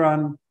daily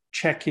run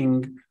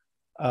checking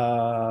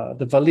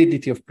the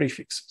validity of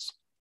prefixes.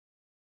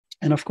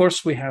 And of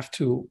course, we have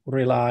to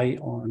rely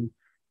on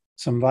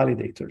some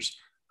validators.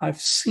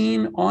 I've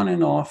seen on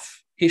and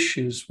off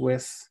issues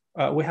with,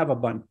 we have a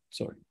bunch,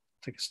 sorry,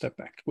 take a step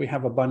back. We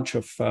have a bunch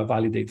of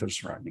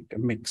validators running, a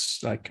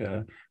mix of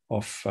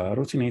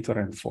Routinator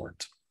and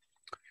Fort.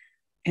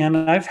 And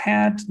I've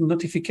had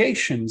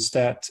notifications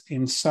that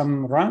in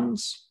some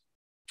runs,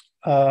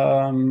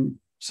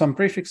 some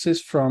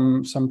prefixes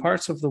from some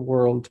parts of the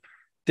world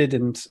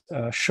didn't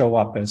show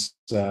up as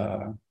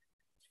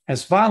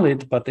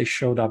valid, but they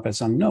showed up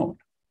as unknown,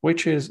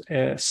 which is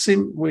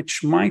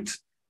which might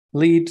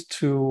lead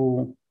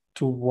to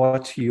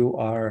what you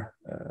are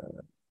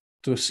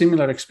to a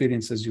similar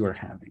experience as you are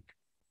having.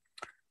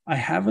 I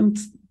haven't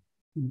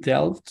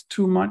delved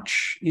too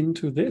much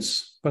into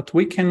this, but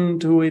we can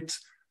do it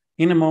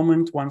in a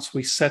moment once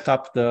we set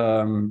up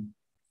the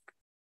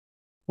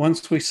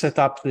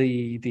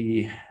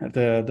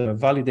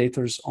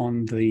validators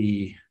on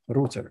the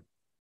router.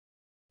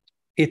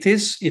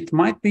 It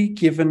might be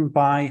given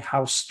by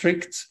how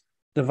strict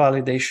the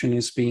validation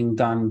is being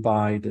done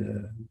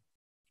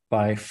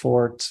by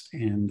Fort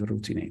and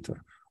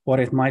Routinator, or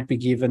it might be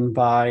given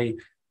by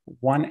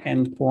one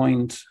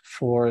endpoint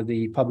for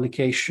the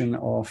publication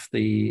of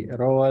the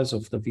ROAs,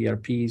 of the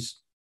VRPs,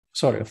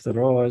 of the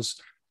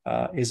ROAs,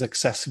 is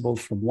accessible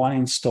from one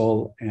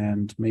install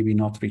and maybe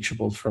not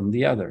reachable from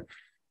the other.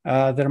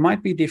 There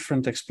might be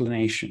different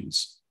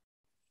explanations.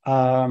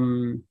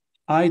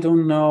 I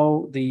don't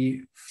know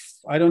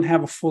I don't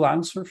have a full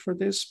answer for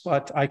this,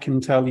 but I can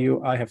tell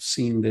you I have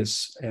seen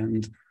this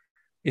and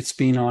it's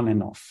been on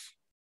and off.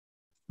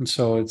 And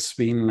so it's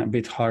been a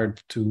bit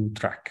hard to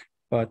track.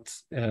 But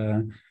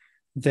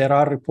there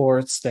are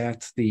reports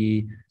that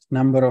the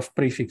number of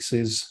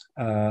prefixes,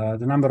 the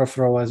number of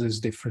ROAs is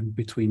different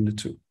between the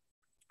two.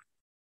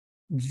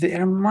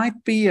 There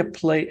might be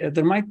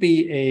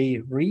a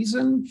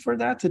reason for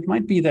that. It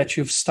might be that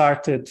you've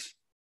started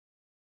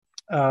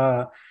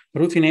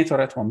Routinator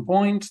at one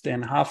point,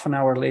 then half an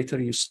hour later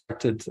you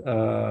started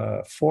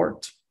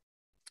Fort.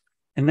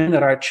 And then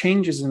there are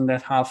changes in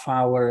that half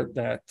hour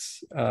that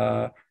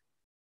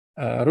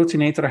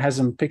Routinator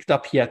hasn't picked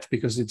up yet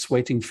because it's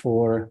waiting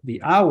for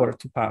the hour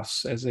to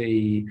pass as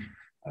a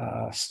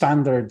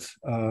standard,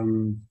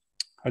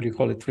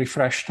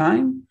 refresh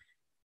time.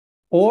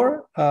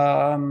 Or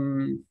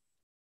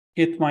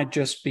it might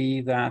just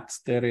be that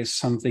there is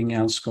something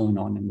else going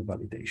on in the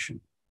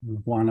validation.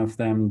 One of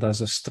them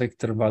does a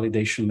stricter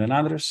validation than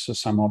others, so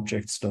some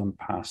objects don't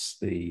pass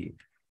the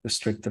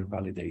stricter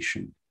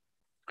validation.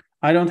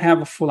 I don't have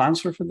a full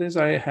answer for this.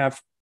 I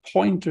have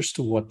pointers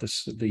to what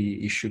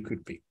the issue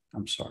could be.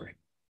 I'm sorry.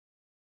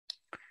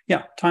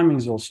 Yeah, timing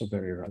is also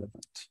very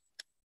relevant.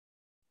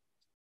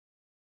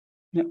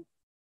 Yeah.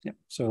 Yeah,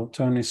 so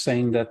Tony is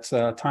saying that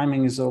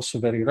timing is also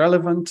very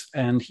relevant,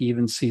 and he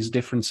even sees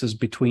differences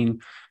between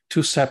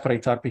two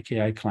separate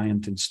RPKI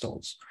client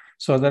installs.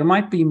 So there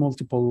might be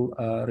multiple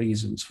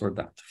reasons for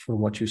that, for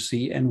what you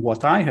see and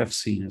what I have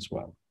seen as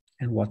well,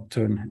 and what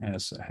Tony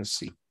has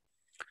seen.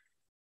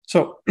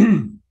 So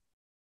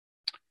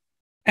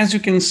as you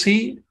can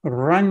see,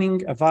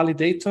 running a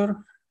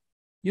validator,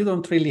 you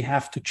don't really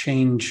have to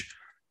change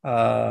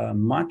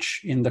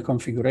much in the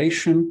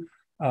configuration.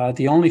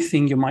 The only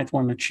thing you might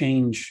want to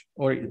change,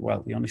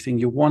 the only thing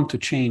you want to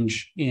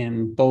change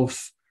in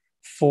both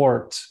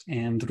Fort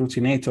and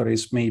Routinator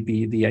is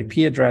maybe the IP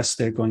address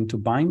they're going to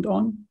bind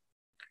on,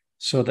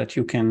 so that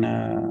you can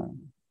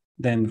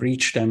then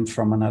reach them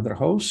from another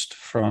host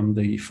from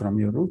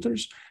your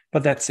routers.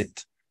 But that's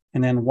it.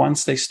 And then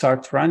once they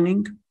start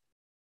running,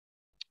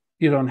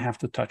 you don't have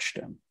to touch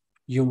them.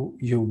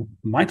 You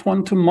might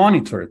want to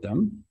monitor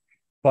them,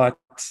 but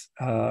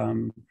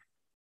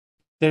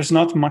there's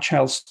not much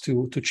else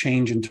to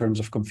change in terms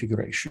of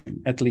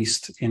configuration. At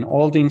least in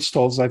all the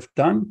installs I've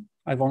done,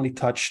 I've only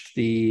touched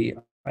the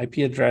IP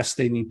address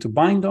they need to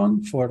bind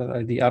on for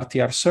the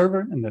RTR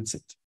server, and that's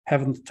it.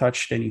 haven't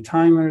touched any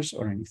timers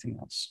or anything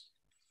else.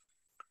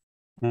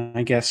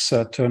 I guess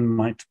Teun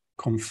might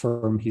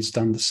confirm he's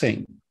done the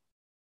same.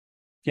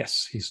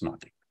 Yes, he's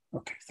nodding.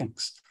 Okay,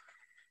 thanks.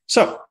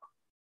 So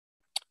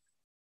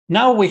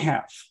now we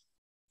have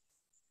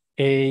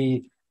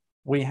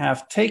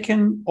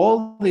taken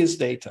all this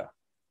data,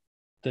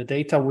 the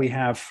data we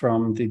have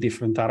from the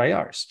different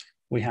RIRs.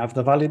 We have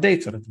the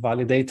validator. The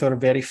validator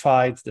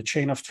verified the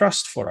chain of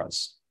trust for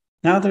us.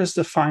 Now there's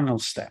the final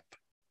step.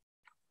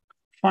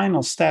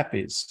 Final step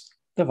is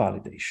the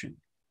validation.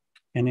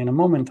 And in a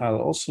moment, I'll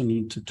also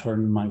need to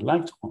turn my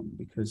light on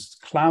because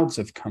clouds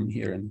have come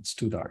here and it's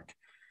too dark.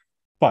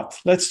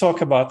 But let's talk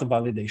about the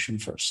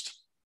validation first.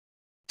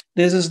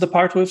 This is the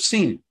part we've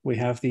seen. We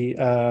have the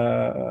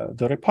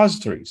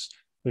repositories.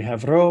 We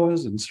have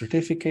rows and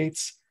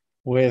certificates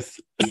with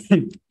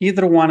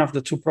either one of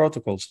the two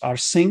protocols,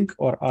 rsync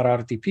or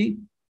RRDP.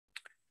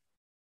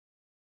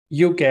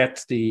 You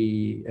get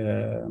the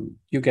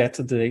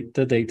data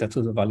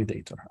to the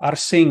validator.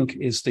 rsync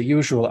is the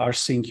usual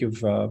rsync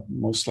you've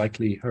most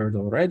likely heard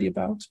already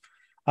about.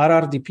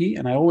 RRDP,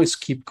 and I always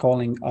keep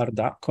calling it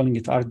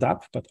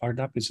RDAP, but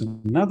RDAP is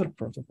another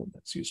protocol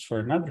that's used for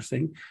another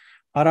thing.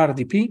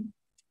 RRDP,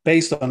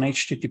 based on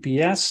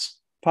HTTPS,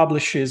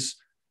 publishes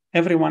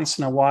every once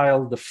in a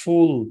while the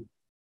full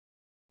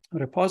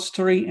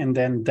repository and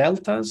then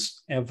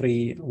deltas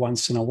every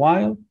once in a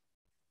while.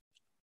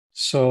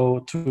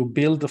 So to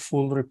build the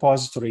full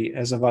repository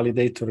as a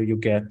validator,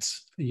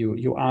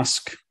 you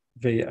ask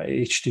the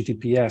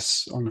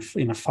HTTPS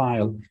in a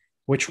file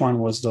which one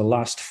was the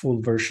last full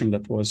version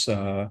that was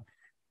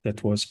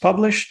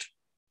published.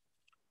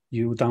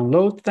 You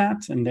download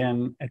that, and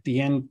then at the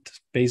end,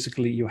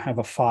 basically, you have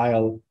a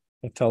file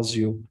that tells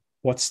you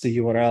what's the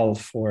URL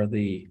for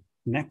the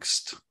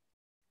next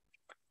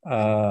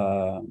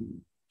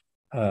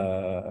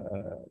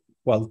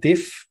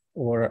diff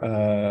or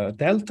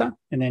delta,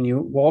 and then you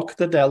walk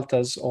the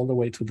deltas all the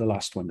way to the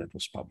last one that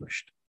was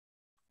published.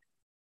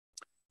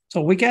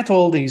 So we get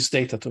all these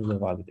data to the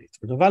validator.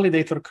 The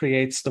validator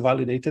creates the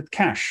validated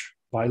cache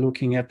by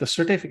looking at the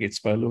certificates,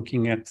 by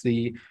looking at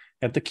the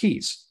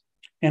keys.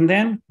 And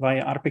then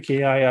via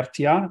RPKI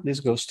RTR,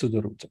 this goes to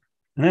the router.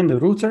 And then the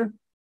router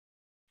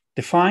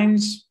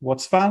defines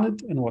what's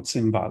valid and what's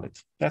invalid.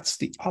 That's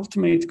the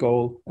ultimate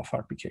goal of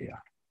RPKI.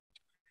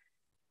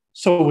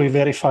 So we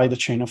verify the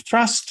chain of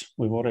trust.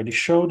 We've already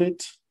showed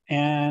it.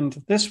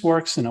 And this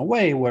works in a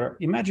way where,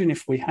 imagine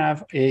if we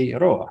have a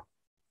ROA,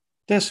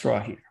 this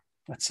ROA here,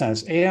 that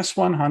says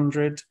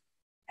AS100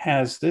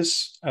 has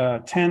this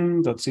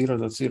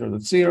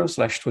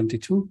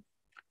 10.0.0.0/22,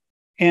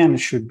 and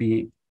should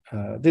be,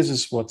 this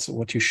is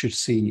what you should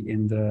see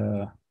in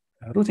the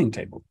routing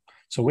table.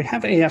 So we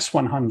have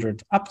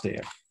AS100 up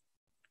there.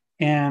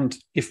 And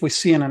if we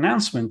see an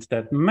announcement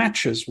that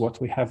matches what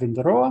we have in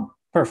the ROA,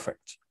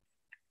 perfect.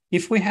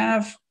 If we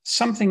have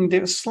something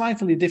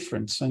slightly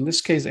different, so in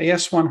this case,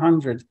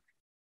 AS100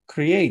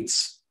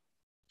 creates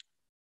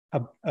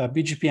a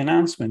BGP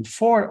announcement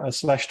for a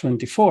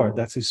 /24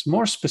 that is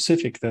more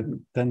specific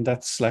than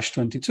that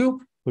 /22.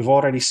 We've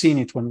already seen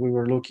it when we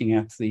were looking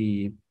at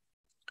the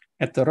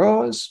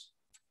ROAs.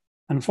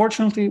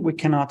 Unfortunately, we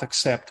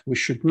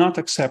should not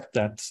accept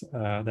that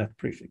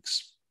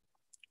prefix.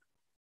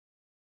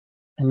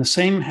 And the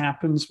same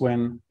happens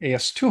when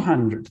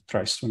AS200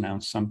 tries to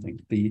announce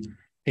something. The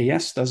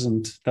AS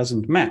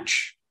doesn't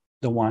match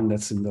the one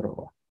that's in the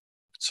ROA.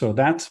 So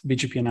that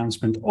BGP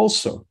announcement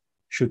also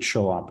should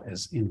show up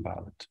as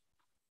invalid.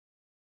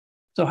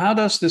 So how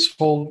does this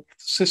whole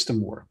system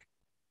work?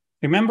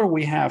 Remember,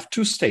 we have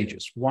two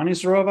stages. One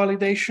is ROA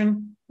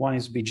validation, one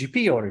is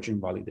BGP origin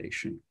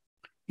validation.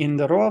 In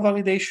the ROA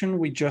validation,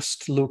 we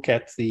just look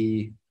at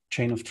the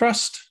chain of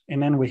trust,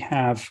 and then we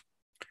have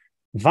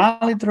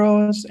valid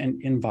ROAs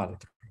and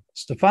invalid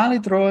ROAs. The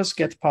valid ROAs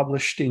get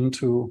published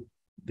into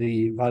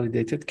the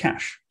validated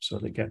cache, so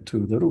they get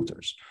to the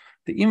routers.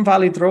 The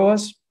invalid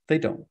ROAs, they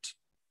don't.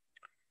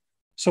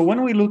 So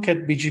when we look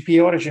at BGP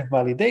origin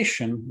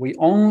validation, we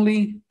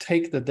only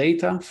take the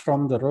data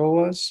from the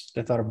ROAs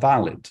that are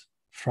valid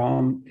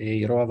from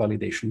a ROA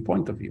validation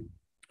point of view.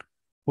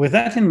 With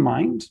that in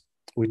mind,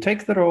 we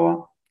take the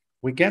ROA,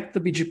 we get the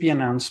BGP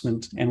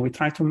announcement, and we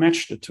try to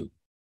match the two.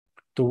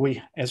 Do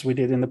we, as we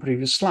did in the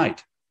previous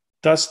slide,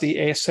 does the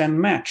ASN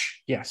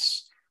match?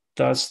 Yes.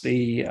 Does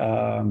the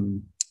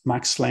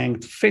max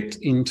length fit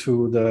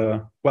into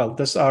the,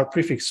 does our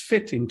prefix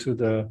fit into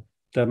the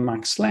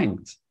max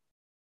length?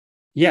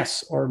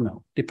 Yes or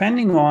no,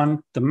 depending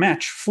on the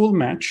match, full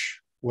match,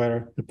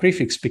 where the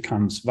prefix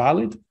becomes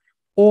valid,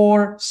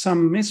 or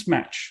some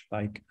mismatch,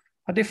 like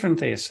a different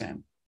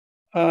ASN,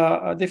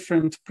 a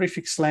different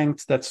prefix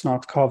length that's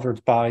not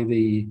covered by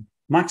the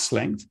max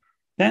length,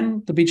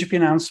 then the BGP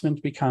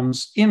announcement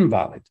becomes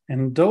invalid.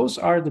 And those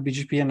are the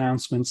BGP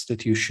announcements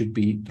that you should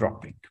be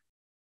dropping.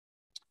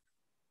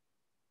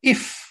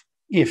 If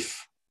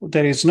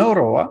there is no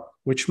ROA,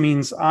 which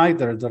means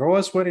either the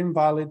ROAs were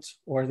invalid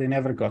or they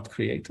never got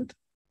created,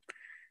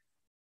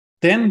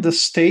 then the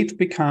state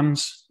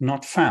becomes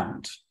not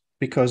found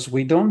because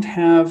we don't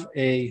have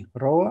a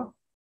ROA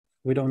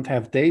we don't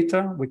have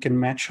data we can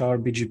match our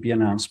BGP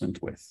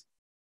announcement with.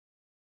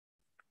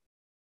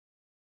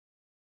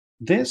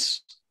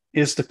 This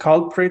is the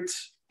culprit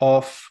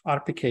of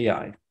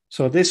RPKI.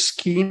 So this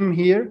scheme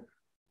here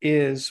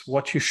is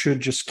what you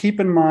should just keep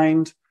in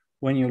mind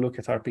when you look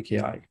at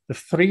RPKI. The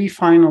three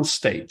final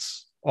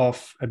states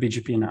of a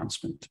BGP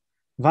announcement: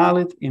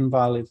 valid,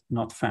 invalid,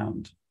 not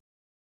found,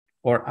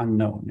 or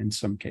unknown in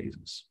some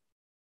cases.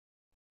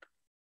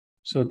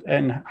 So,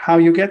 and how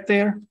you get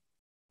there?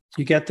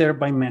 You get there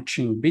by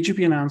matching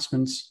BGP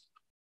announcements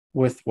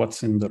with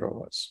what's in the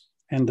ROAs.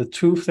 And the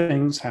two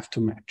things have to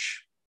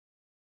match.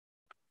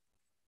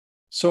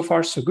 So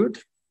far, so good.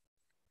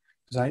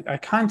 I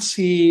can't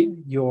see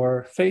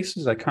your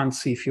faces. I can't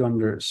see if you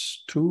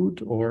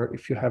understood or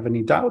if you have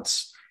any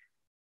doubts.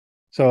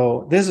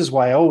 So this is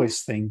why I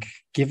always think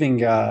giving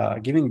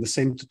the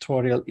same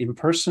tutorial in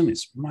person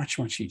is much,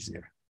 much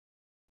easier,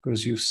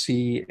 because you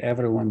see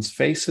everyone's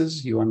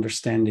faces. You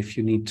understand if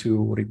you need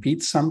to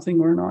repeat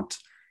something or not.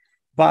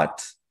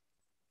 But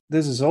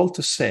this is all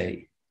to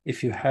say,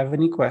 if you have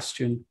any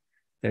question,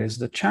 there is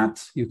the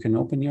chat. You can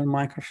open your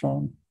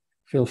microphone.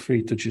 Feel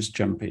free to just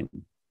jump in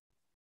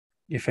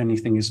if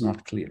anything is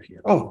not clear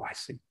here. Oh, I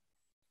see.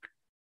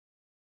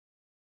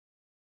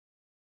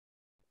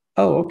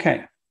 Oh,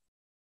 okay.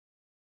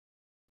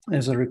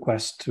 There's a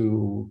request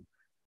to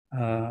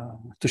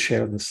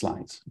share the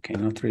slides. Okay,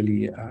 not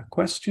really a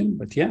question,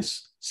 but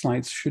yes,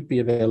 slides should be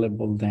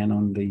available then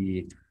on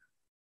the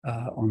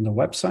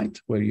website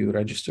where you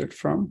registered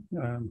from.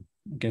 I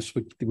guess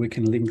we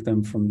can link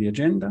them from the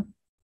agenda.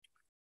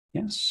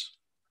 Yes.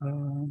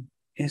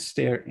 Is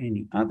there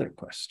any other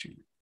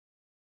question?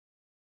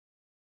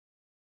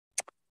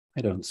 I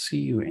don't see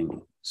you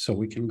any, so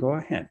we can go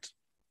ahead.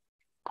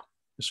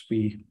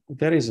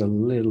 There is a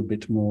little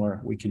bit more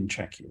we can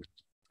check here.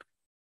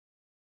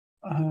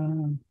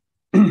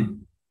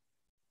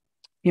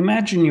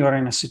 Imagine you are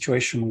in a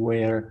situation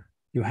where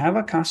you have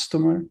a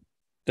customer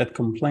that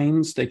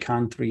complains they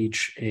can't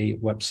reach a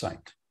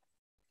website.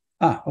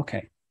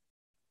 Okay.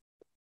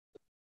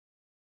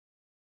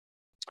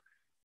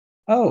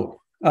 Oh,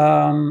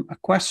 a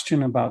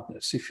question about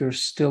this. If you're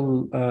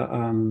still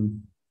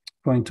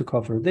going to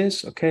cover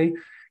this, okay.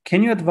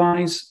 Can you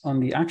advise on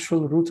the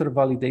actual router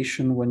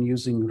validation when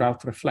using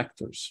route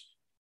reflectors?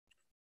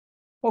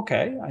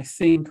 Okay, I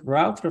think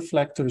route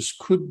reflectors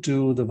could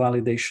do the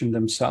validation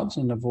themselves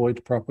and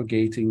avoid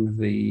propagating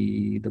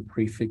the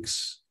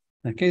prefix.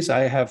 In that case,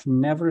 I have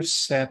never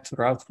set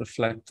route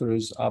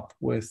reflectors up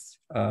with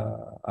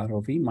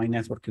ROV. My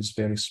network is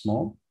very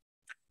small,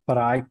 but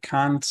I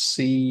can't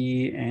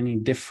see any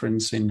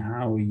difference in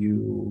how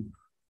you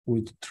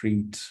would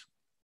treat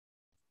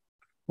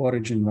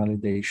origin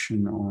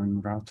validation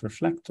on route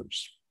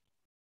reflectors.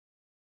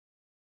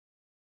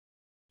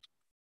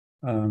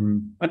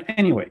 But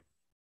anyway,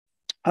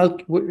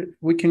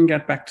 we can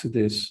get back to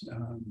this.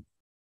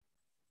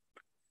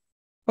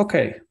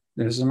 Okay,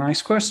 there's a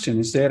nice question.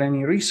 Is there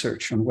any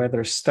research on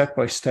whether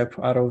step-by-step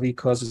ROV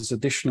causes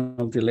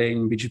additional delay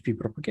in BGP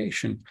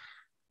propagation?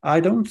 I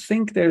don't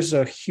think there's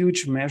a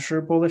huge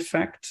measurable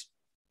effect.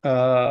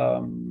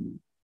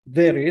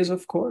 There is,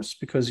 of course,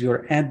 because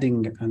you're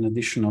adding an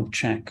additional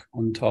check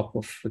on top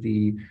of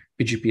the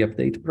BGP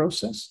update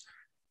process.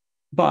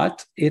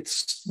 But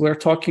we're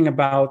talking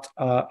about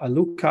a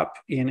lookup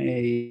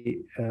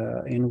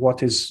in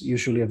what is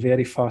usually a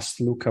very fast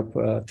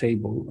lookup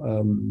table.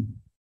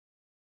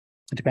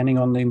 Depending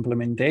on the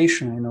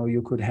implementation, I know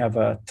you could have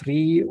a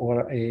tree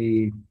or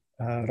a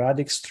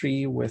radix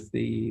tree with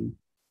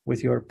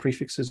your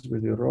prefixes,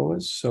 with your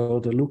ROAs. So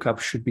the lookup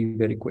should be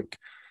very quick.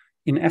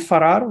 In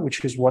FRR,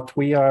 which is what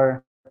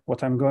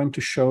I'm going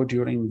to show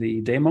during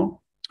the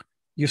demo,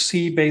 you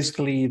see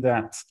basically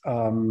that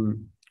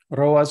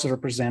ROAs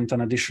represent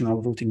an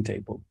additional routing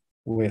table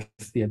with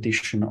the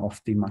addition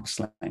of the max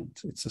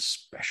length. It's a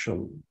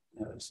special,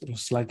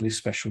 slightly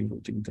special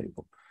routing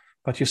table.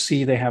 But you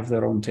see they have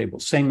their own table.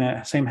 Same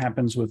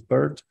happens with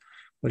BIRD,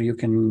 where you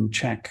can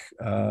check,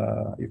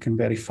 you can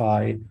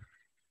verify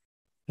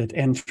that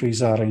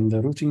entries are in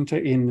the routing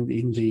in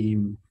the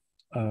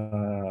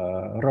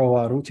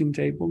ROA routing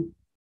table.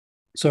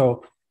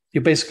 So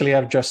you basically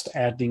are just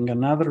adding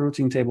another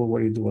routing table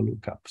where you do a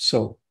lookup.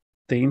 So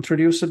they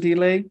introduce a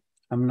delay.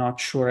 I'm not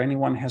sure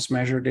anyone has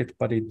measured it,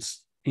 but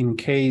it's in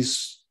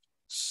case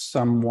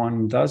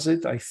someone does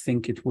it, I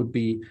think it would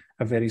be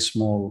a very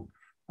small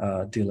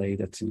delay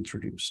that's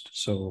introduced.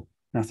 So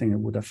nothing that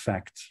would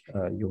affect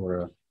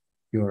your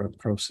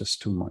process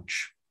too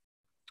much.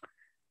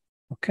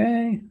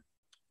 Okay.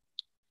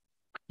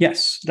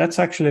 Yes, that's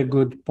actually a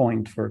good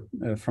point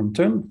from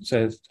Tim.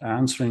 Says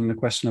answering the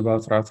question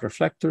about route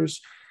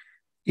reflectors.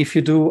 If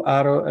you do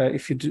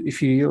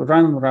if you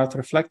run route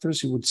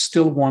reflectors, you would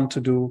still want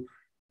to do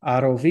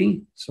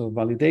ROV, so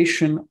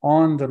validation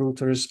on the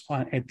routers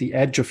at the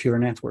edge of your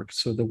network,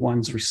 so the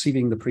ones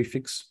receiving the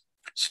prefix,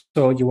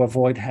 so you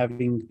avoid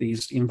having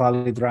these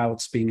invalid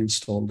routes being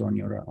installed on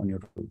your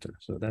router.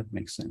 So that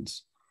makes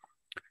sense.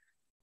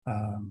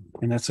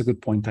 And that's a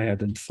good point I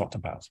hadn't thought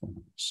about when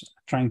I was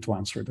trying to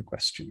answer the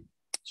question.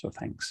 So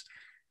thanks.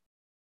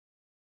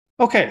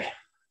 Okay.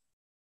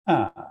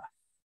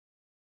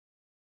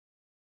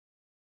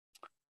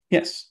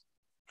 Yes.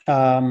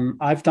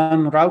 I've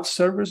done route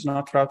servers,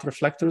 not route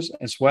reflectors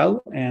as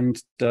well.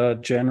 And the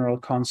general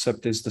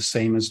concept is the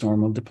same as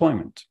normal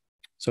deployment.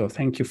 So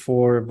thank you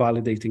for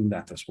validating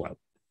that as well.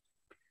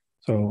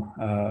 So,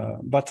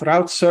 but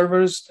route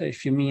servers,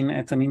 if you mean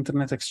at an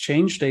internet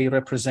exchange, they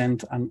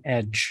represent an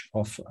edge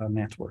of a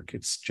network.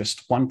 It's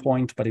just one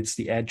point, but it's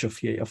the edge of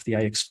the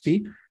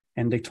IXP,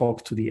 and they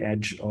talk to the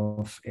edge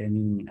of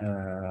any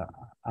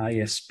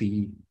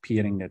ISP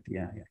peering at the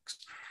IX.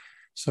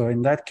 So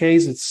in that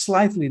case, it's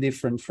slightly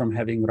different from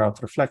having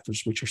route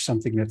reflectors, which are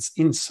something that's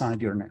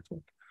inside your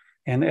network.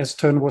 And as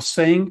Teun was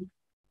saying,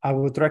 I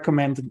would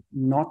recommend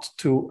not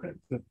to,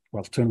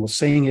 well, Teun was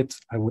saying it,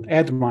 I would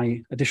add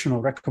my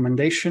additional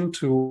recommendation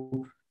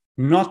to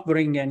not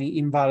bring any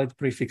invalid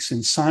prefix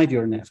inside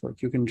your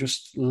network. You can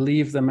just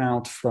leave them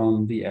out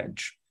from the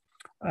edge.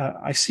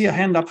 I see a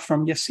hand up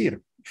from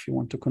Yassir. If you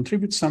want to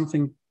contribute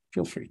something,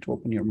 feel free to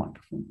open your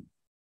microphone.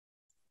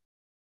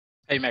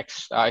 Hey,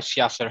 Max, it's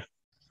Yassir.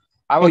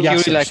 I was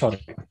Yassir,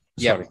 sorry.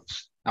 Yeah,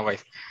 no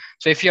worries.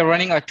 So if you're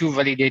running a two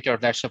validator,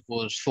 let's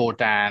suppose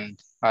Fort and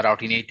a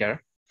Routinator,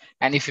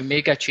 and if you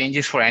make a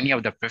changes for any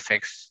of the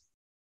prefix,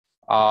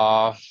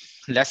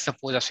 let's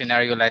suppose a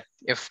scenario like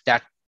if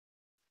that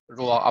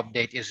ROA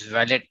update is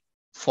valid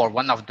for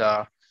one of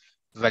the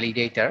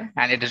validator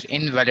and it is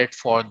invalid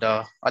for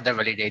the other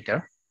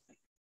validator.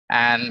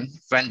 And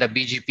when the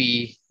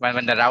BGP,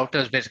 when the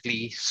routers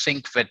basically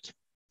sync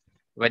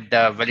with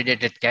the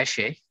validated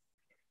cache,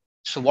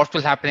 so what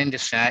will happen in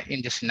this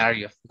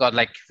scenario? Because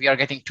like we are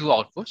getting two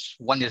outputs,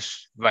 one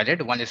is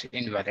valid, one is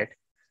invalid.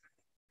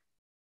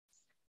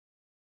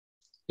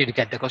 Did you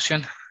get the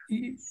question?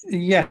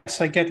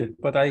 Yes, I get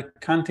it, but I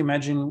can't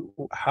imagine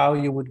how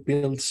you would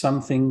build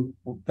something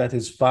that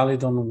is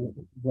valid on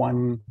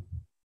one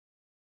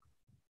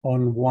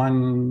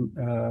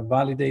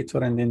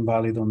validator and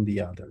invalid on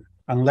the other,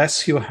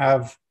 unless you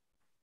have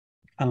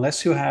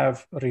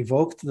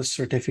revoked the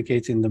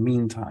certificate in the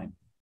meantime,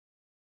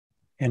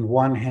 and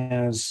one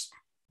has.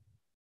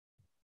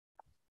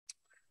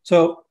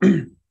 So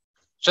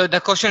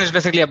the question is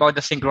basically about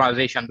the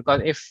synchronization,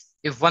 because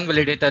if one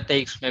validator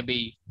takes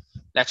maybe,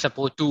 let's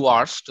suppose 2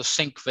 hours to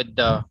sync with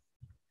the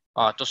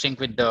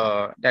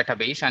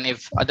database, and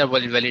if other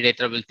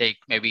validator will take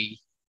maybe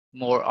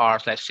more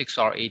hours, like 6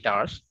 or 8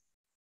 hours.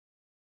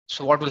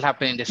 So what will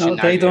happen in this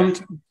scenario?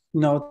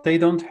 They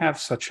don't have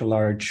such a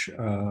large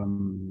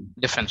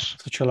difference,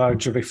 such a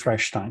large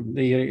refresh time.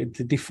 The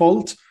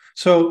default.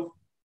 So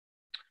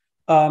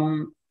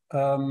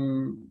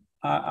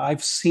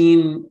I've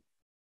seen.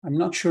 I'm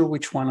not sure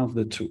which one of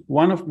the two.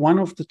 One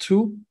of the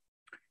two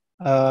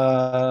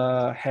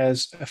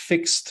has a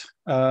fixed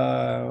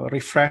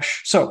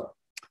refresh. So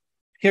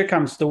here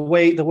comes the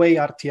way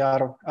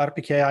RPKI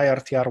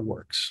RTR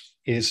works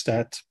is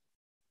that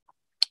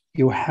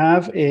you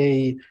have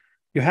the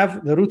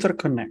router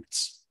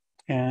connects,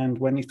 and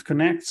when it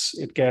connects,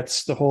 it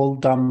gets the whole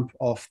dump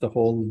of the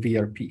whole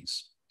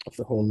VRPs, of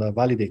the whole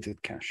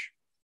validated cache.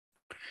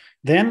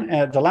 Then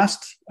the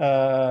last,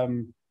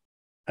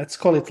 let's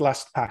call it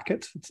last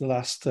packet, the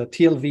last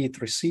TLV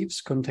it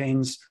receives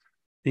contains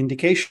the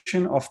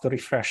indication of the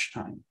refresh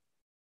time.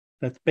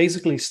 That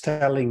basically is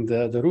telling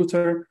the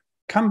router,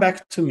 come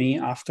back to me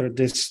after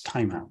this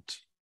timeout.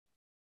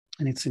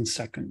 And it's in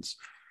seconds.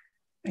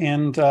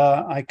 And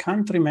I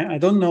can't remember, I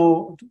don't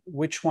know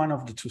which one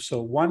of the two.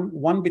 So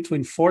one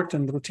between Fort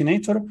and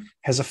Routinator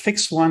has a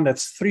fixed one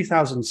that's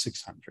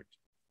 3,600.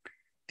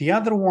 The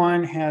other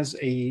one has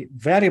a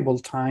variable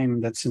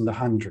time that's in the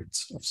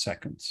hundreds of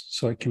seconds.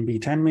 So it can be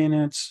 10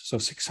 minutes, so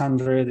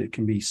 600, it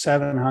can be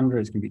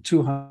 700, it can be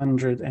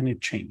 200, and it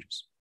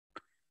changes.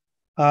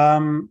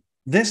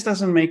 This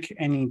doesn't make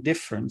any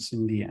difference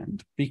in the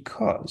end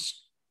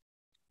because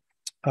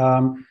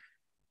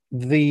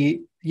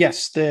the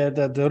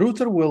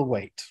router will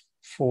wait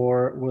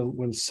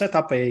will set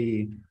up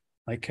a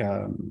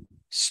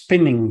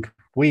spinning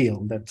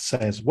wheel that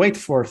says wait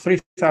for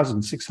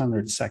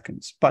 3,600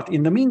 seconds. But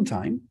in the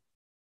meantime,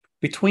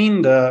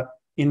 in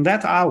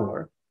that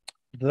hour,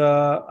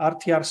 the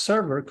RTR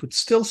server could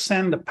still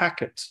send a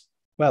packet,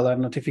 a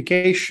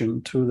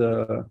notification to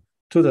the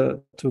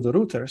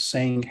router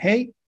saying,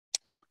 hey,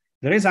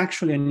 there is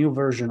actually a new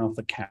version of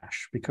the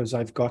cache because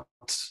I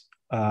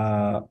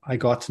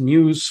got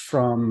news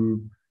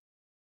from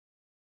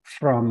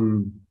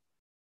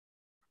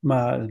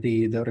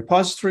the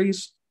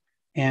repositories,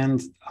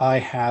 and I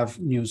have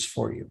news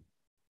for you.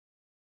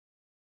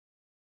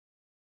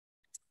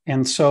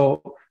 And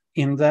so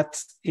in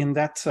that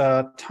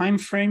time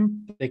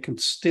frame, they can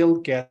still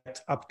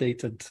get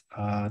updated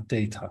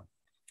data.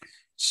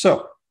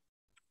 So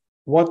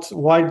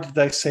why did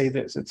I say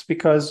this? It's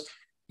because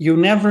you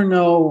never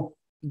know.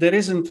 There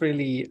isn't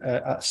really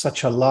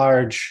such a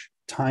large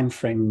time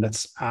frame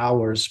that's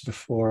hours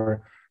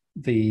before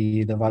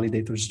the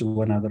validators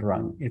do another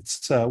run.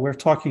 It's we're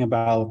talking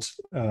about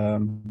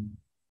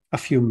a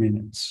few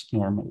minutes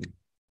normally,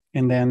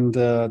 and then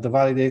the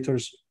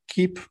validators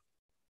keep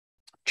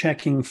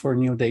checking for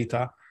new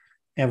data,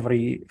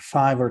 every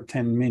 5 or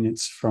 10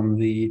 minutes from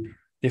the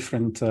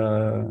different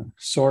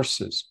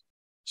sources.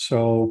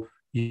 So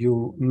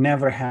you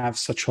never have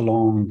such a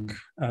long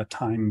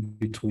time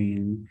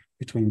between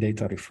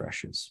data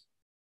refreshes.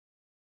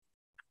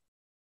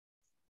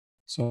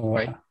 So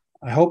Right.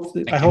 I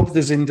hope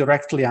this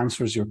indirectly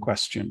answers your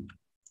question.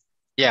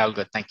 Yeah, all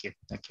good. Thank you.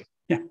 Thank you.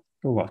 Yeah,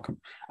 you're welcome.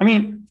 I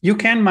mean, you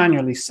can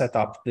manually set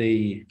up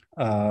the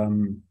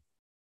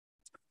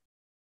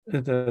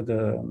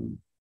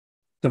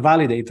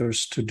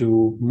validators to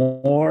do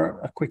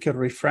a quicker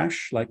refresh,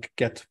 like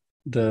get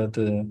the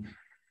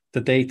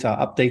data,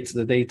 update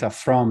the data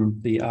from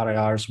the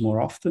RIRs more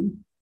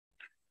often.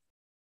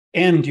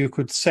 And you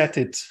could set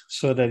it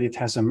so that it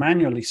has a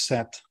manually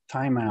set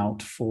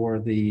timeout for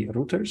the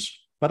routers,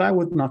 but I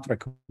would not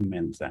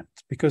recommend that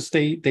because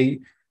they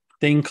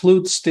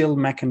include still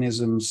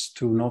mechanisms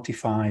to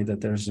notify that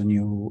there's a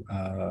new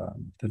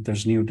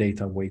new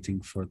data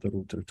waiting for the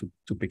router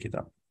to pick it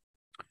up.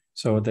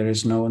 So there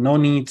is no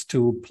need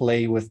to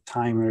play with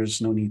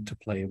timers, no need to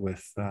play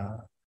with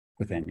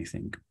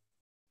anything.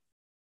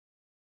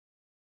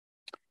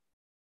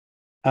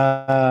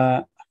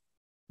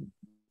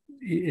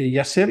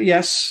 Yasir,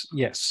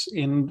 yes.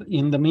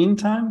 In the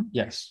meantime,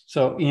 yes.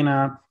 So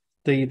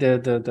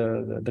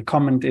the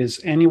comment is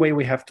anyway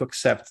we have to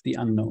accept the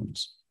unknowns.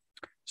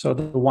 So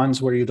the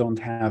ones where you don't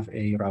have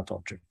a route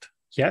object.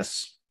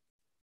 Yes.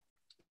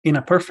 In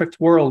a perfect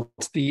world,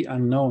 the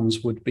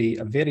unknowns would be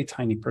a very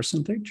tiny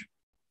percentage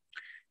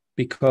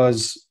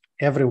because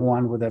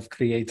everyone would have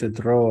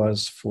created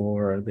ROAs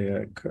for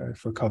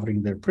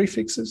covering their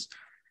prefixes.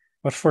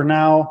 But for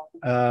now,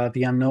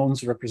 the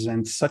unknowns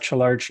represent such a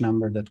large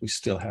number that we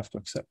still have to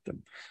accept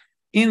them.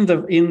 In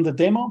the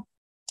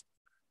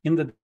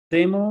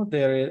demo,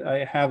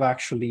 I have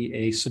actually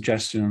a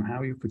suggestion on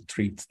how you could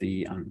treat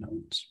the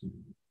unknowns.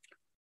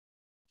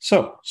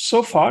 So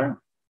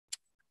far,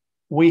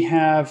 we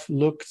have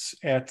looked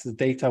at the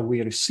data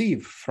we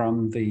receive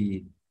from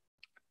the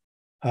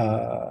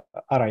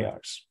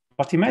RIRs.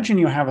 But imagine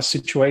you have a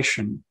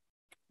situation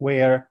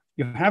where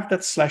you have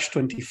that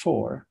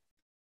 /24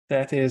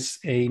 that is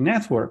a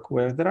network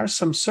where there are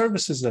some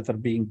services that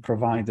are being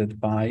provided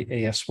by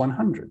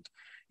AS100,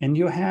 and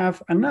you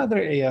have another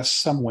AS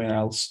somewhere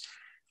else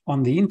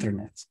on the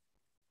internet.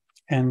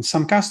 And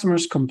some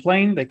customers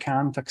complain they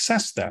can't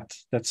access that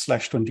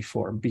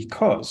 /24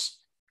 because,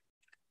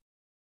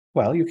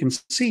 well, you can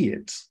see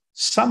it.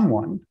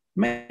 Someone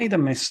made a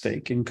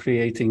mistake in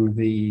creating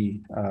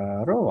the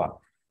ROA,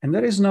 and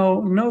there is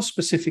no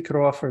specific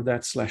ROA for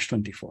that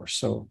 /24.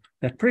 So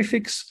that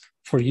prefix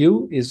for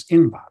you is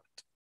invalid.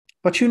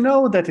 But you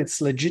know that it's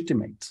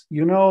legitimate.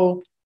 You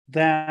know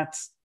that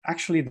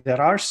actually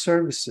there are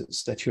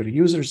services that your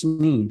users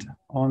need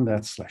on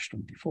that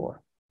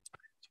 /24.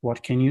 So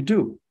what can you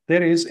do?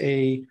 There is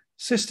a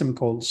system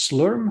called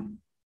Slurm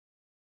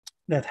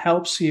that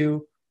helps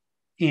you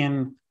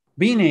in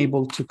being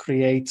able to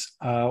create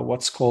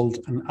what's called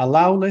an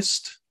allow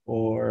list,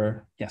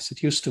 or yes,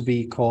 it used to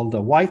be called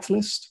a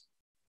whitelist.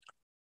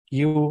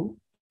 You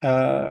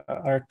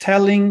are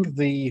telling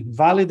the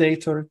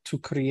validator to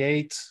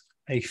create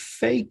a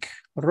fake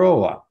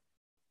ROA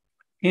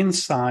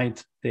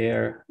inside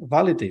their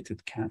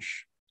validated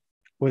cache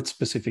with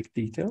specific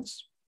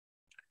details.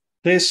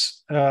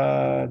 This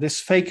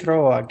fake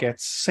ROA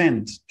gets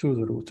sent to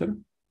the router.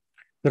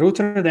 The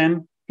router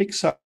then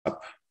picks up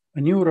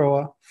a new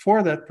ROA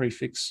for that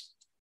prefix,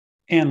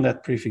 and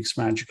that prefix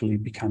magically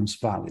becomes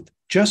valid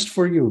just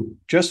for you,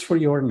 just for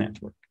your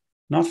network,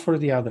 not for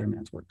the other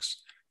networks.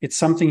 It's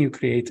something you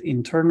create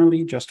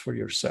internally just for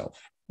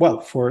yourself.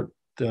 Well, for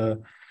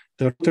the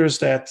routers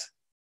that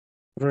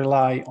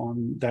rely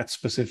on that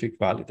specific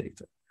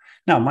validator.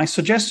 Now, my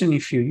suggestion,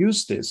 if you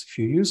use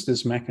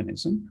this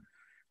mechanism,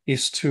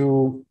 is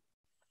to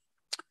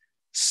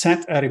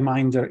set a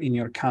reminder in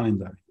your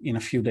calendar in a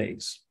few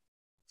days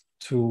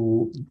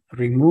to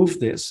remove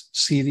this,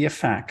 see the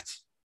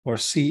effect, or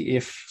see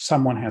if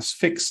someone has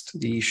fixed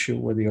the issue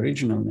with the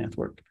original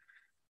network,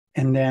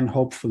 and then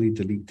hopefully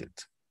delete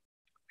it.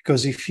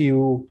 Because if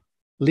you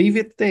leave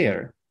it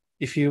there,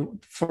 if you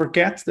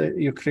forget that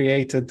you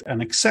created an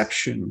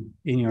exception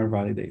in your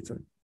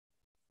validator,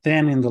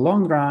 then in the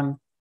long run,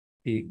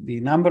 the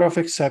number of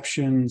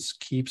exceptions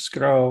keeps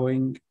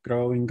growing,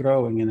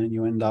 and then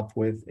you end up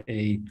with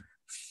a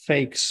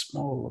fake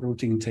small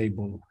routing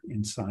table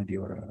inside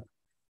your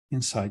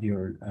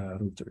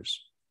routers.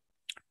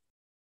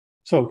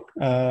 So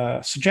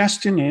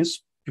suggestion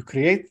is you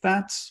create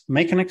that,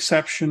 make an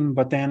exception,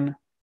 but then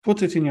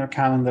put it in your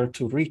calendar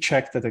to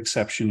recheck that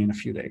exception in a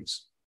few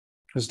days.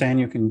 Because then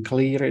you can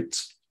clear it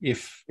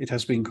if it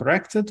has been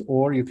corrected,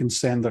 or you can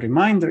send a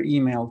reminder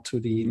email to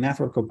the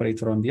network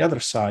operator on the other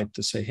side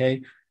to say,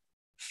 hey,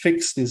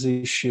 fix this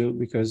issue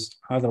because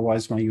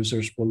otherwise my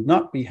users will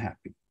not be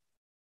happy.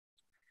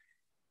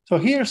 So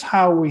here's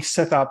how we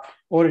set up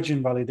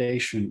origin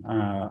validation,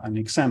 an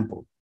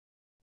example.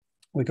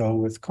 We go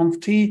with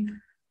conft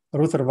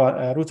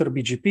router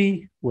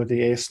BGP with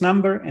the AS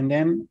number, and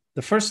then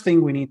the first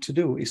thing we need to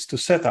do is to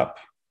set up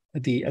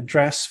the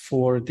address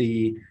for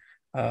the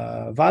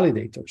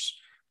validators.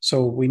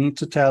 So we need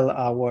to tell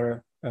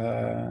our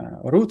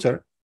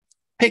router,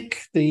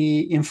 pick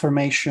the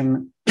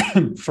information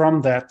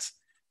from that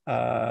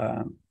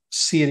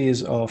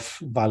series of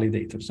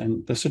validators.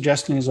 And the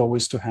suggestion is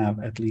always to have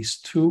at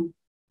least 2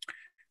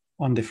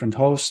 on different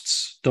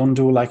hosts. Don't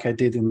do like I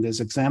did in this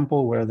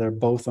example where they're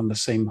both on the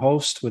same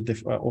host with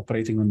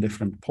operating on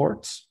different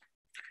ports.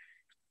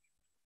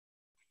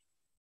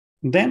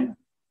 Then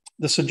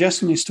the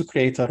suggestion is to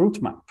create a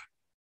route map.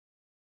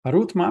 A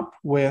route map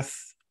with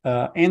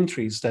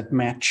entries that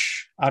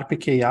match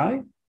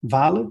RPKI,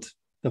 valid,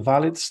 the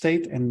valid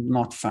state, and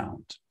not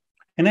found.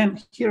 And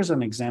then here's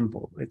an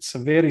example. It's a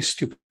very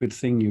stupid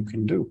thing you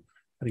can do,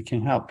 but it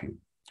can help you.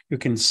 You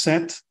can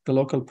set the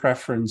local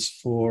preference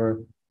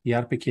for the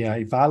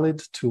RPKI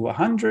valid to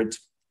 100,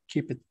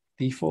 keep it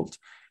default,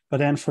 but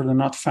then for the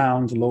not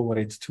found, lower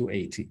it to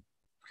 80.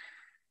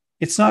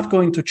 It's not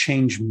going to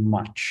change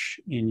much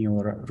in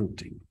your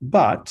routing,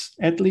 but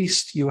at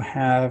least you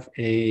have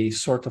a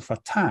sort of a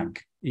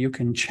tag you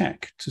can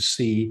check to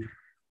see,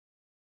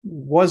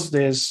 was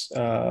this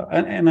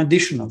an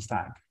additional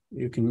tag?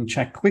 You can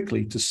check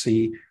quickly to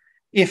see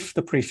if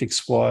the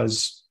prefix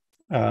was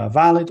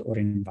valid or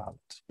invalid,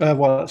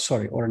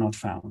 or not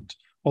found.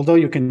 Although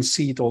you can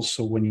see it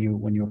also when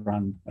you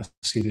run a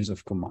series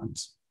of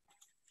commands.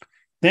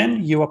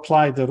 Then you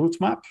apply the route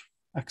map,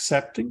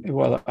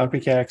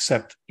 RPKI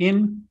accept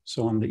in,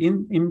 so on the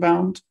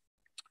inbound,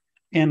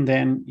 and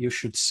then you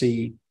should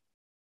see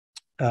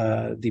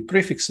the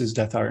prefixes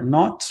that are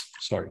not,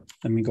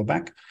 let me go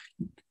back,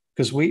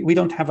 because we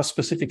don't have a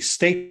specific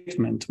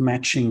statement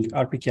matching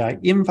RPKI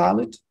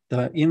invalid.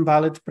 The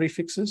invalid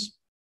prefixes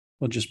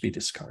will just be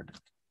discarded.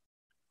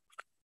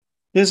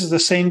 This is the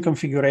same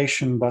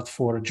configuration, but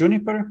for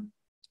Juniper.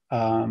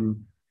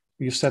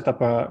 You set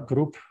up a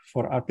group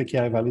for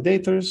RPKI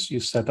validators. You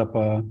set up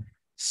a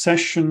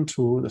session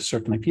to a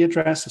certain IP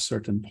address, a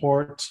certain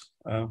port,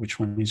 which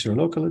one is your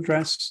local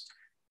address.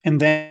 And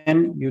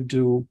then you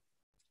do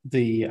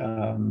the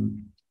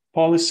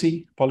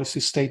policy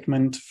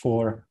statement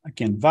for,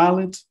 again,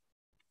 valid.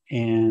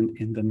 And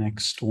in the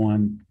next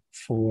one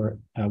for,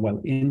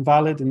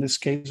 invalid in this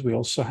case, we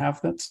also have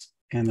that.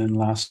 And then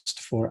last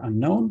for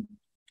unknown,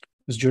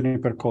 because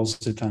Juniper calls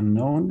it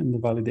unknown in the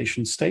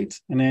validation state.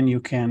 And then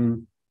you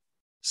can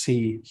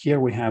see here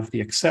we have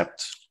the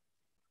accept.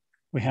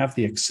 We have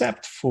the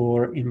accept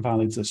for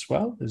invalids as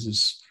well. This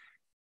is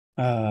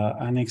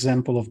an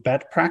example of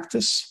bad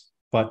practice,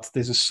 but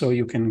this is so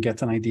you can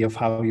get an idea of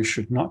how you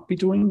should not be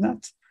doing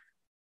that.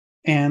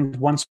 And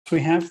once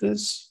we have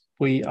this,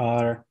 we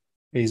are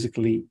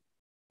basically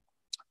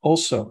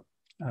also,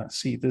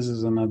 this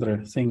is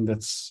another thing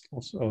that's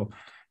also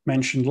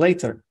mentioned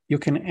later. You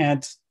can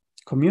add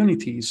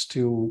communities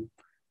to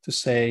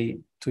say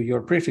to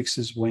your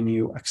prefixes when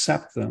you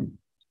accept them.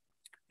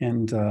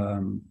 And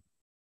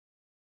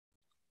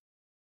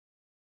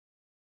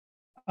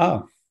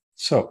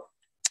so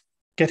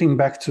getting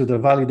back to the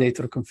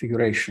validator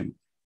configuration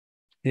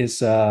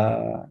is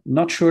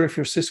not sure if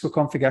your Cisco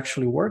config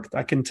actually worked.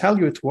 I can tell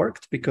you it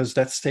worked because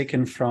that's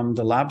taken from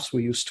the labs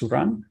we used to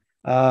run.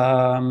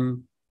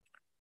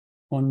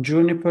 On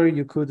Juniper,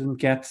 you couldn't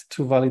get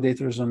 2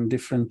 validators on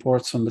different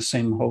ports on the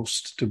same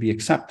host to be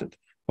accepted.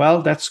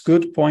 Well, that's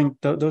good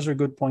point. Those are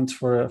good points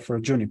for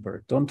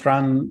Juniper. Don't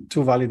run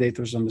 2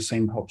 validators on the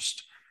same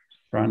host.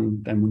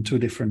 Run them on 2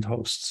 different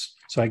hosts.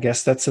 So I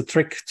guess that's a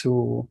trick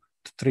to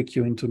trick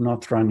you into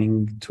not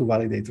running 2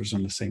 validators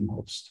on the same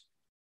host.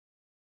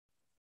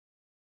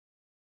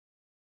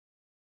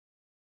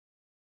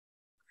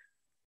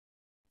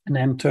 And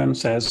then Turn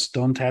says,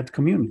 don't add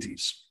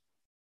communities.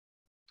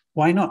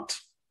 Why not?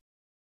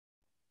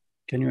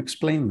 Can you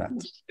explain that?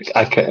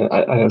 I can.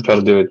 I'll try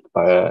to do it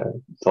by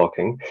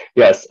talking.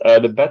 Yes,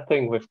 the bad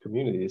thing with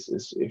communities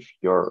is if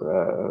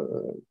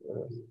your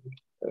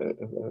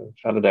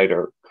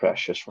validator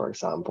crashes, for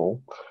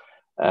example,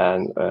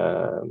 and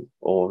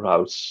all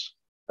routes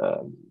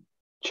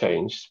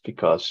change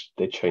because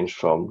they change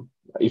from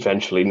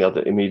eventually, not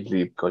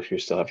immediately, because you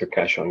still have your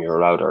cache on your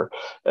router.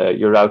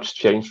 Your routes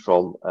change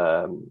from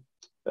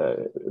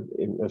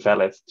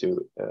valid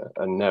to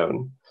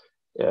unknown.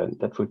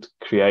 That would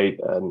create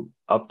an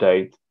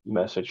update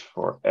message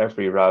for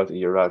every route in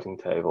your routing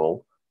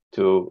table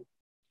to,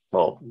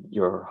 well,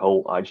 your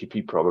whole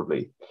IGP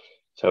probably.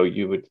 So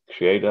you would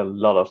create a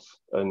lot of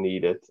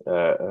unneeded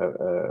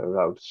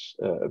routes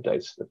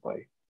updates that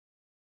way.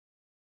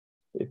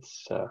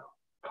 It's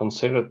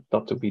considered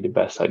not to be the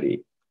best idea.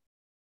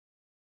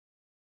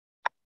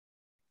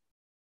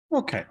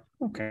 Okay,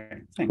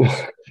 thanks.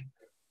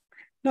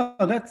 No,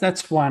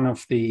 that's one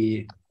of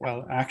the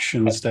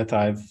actions that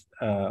I've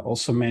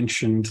also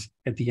mentioned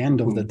at the end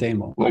of the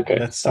demo. Okay.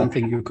 That's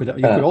something you could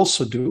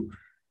also do,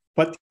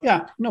 but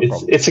yeah, no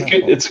problem. It's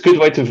a good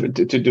way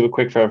to do a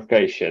quick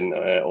verification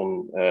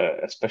on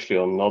especially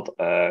on not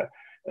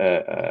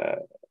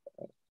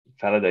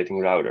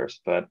validating routers,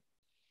 but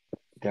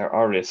there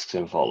are risks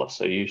involved,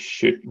 so you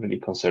should really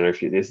consider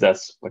if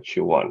that's what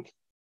you want.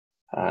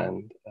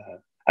 And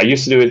I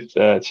used to do it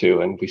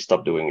too, and we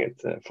stopped doing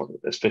it for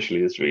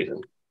especially this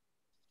reason.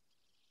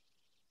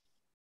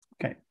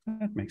 Okay,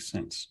 that makes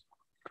sense.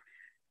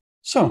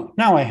 So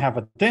now I have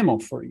a demo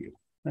for you.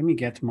 Let me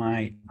get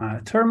my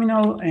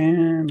terminal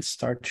and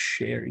start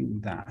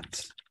sharing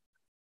that.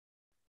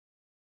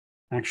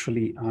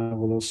 Actually, I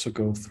will also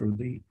go through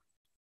the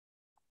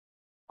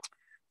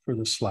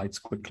slides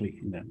quickly,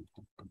 and then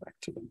I'll go back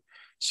to them.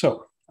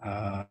 So,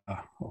 oh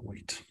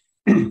wait,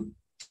 let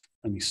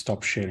me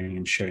stop sharing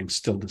and sharing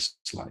still the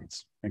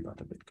slides. I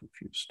got a bit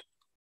confused.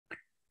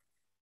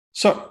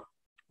 So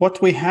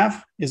what we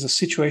have is a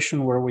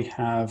situation where we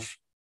have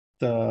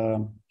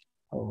the,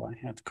 oh, I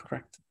had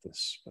corrected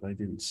this, but I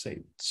didn't save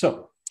it.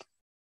 So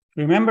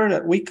remember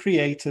that we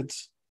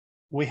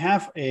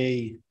have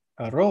a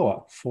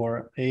ROA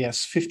for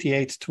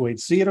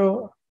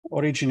AS58280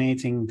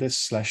 originating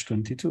this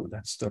 /22.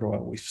 That's the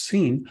ROA we've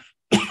seen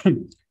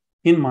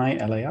in my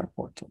LAR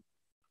portal.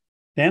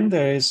 Then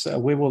there is,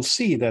 we will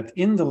see that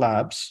in the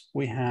labs,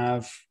 we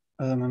have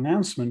an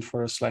announcement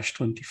for a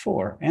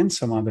 /24 and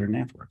some other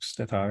networks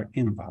that are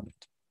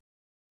invalid.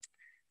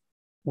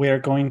 We are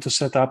going to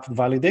set up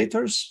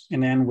validators,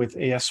 and then with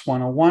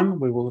AS101,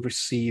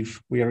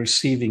 we are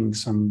receiving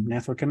some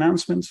network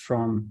announcements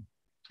from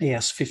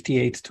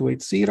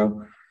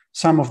AS58280.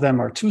 Some of them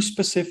are too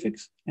specific,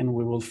 and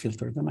we will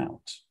filter them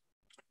out.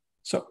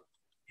 So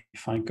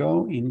if I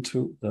go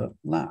into the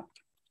lab,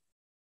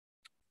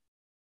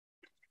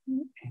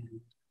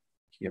 and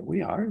here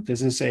we are.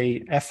 This is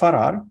a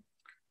FRR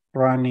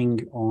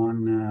running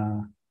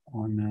on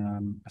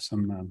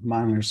some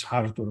MANRS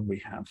hardware we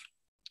have.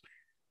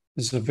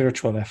 This is a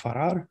virtual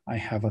FRR. I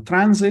have a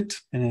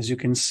transit, and as you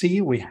can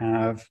see, we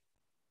have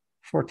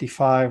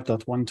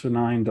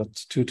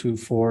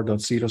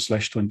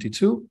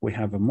 45.129.224.0/22. We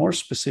have a more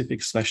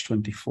specific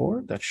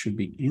 /24 that should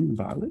be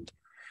invalid.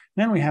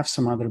 Then we have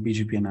some other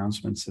BGP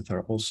announcements that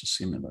are also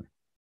similar.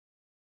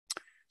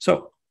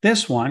 So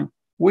this one,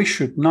 we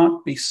should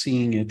not be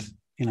seeing it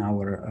in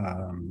our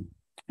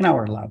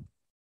lab,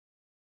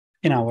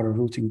 in our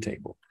routing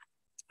table.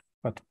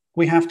 But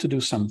we have to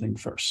do something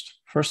first.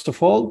 First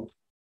of all,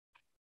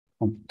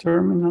 on the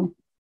terminal,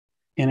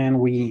 and then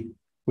we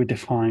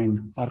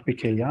define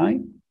RPKI.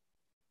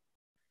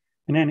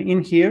 And then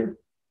in here,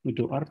 we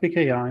do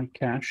RPKI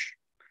cache.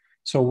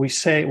 So we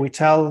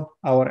tell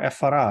our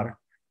FRR,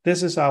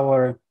 this is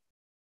our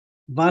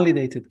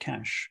validated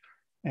cache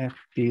at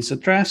this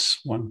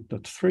address,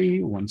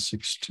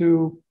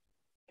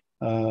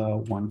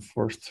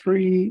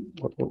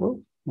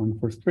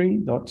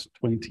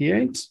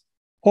 1.3.162.143.28.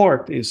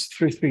 Port is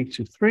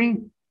 3323.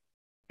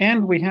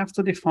 And we have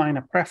to define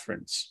a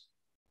preference.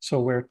 So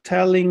we're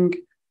telling,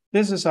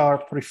 this is our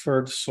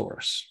preferred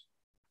source.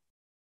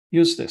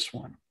 Use this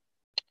one.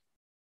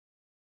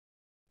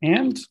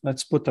 And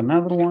let's put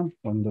another one,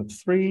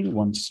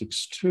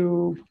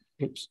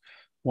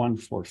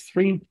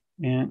 1.3.162.143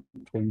 and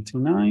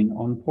 29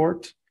 on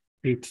port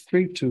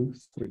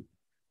 8323.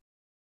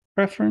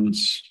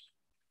 Preference,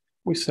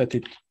 we set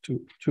it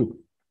to 2.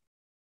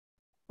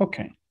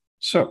 Okay,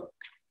 so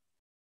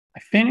I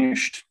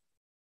finished,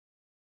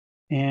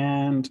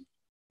 and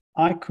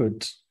I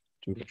could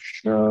do a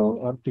show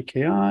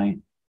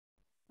RPKI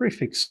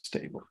prefix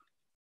table.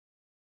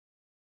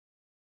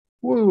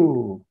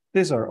 Woo!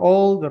 These are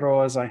all the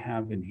ROAs I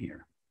have in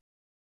here.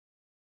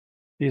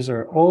 These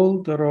are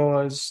all the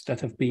ROAs that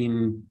have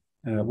been,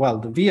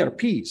 the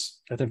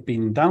VRPs that have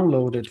been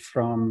downloaded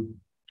from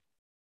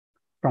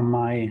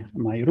my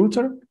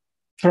router,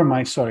 from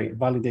my,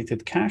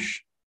 validated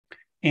cache.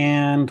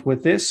 And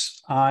with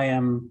this, I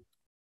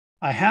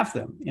have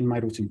them in my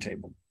routing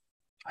table.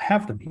 I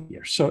have them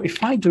here. So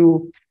if I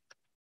do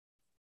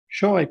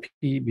show IP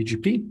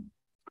BGP,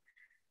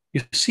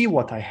 you see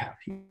what I have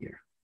here.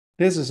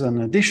 This is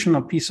an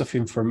additional piece of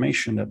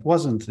information that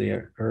wasn't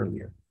there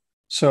earlier.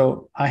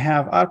 So I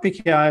have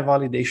RPKI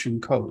validation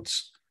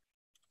codes.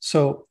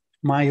 So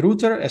my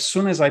router, as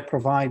soon as I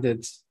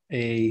provided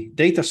a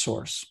data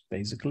source,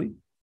 basically,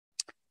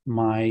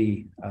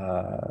 my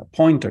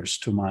pointers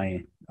to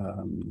my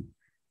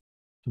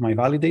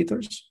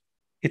validators,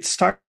 it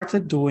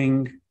started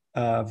doing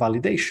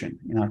validation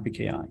in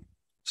RPKI.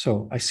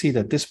 So I see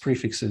that this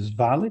prefix is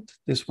valid.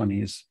 This one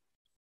is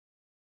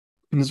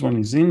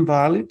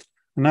invalid.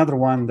 Another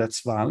one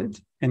that's valid,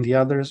 and the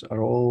others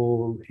are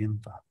all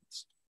invalid.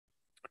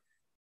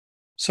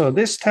 So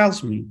this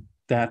tells me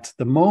that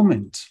the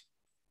moment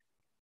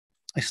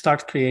I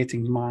start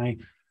creating my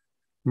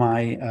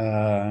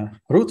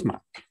route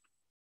map,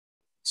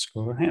 let's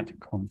go ahead,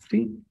 conf.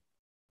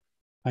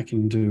 I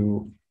can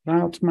do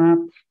route map,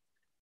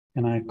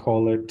 and I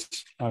call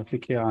it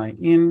RPKI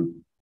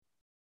in.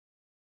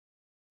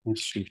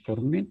 Let's see,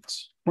 permit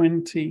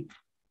 20.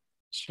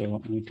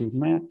 So I do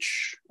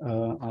match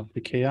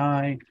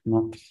RPKI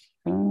not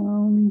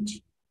found.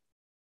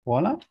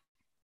 Voila.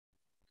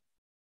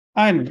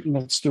 And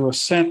let's do a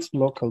set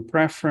local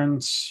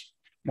preference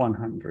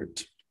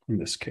 100 in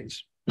this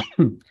case.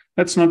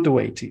 Let's not do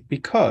 80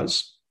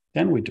 because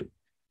then we do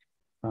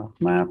route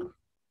map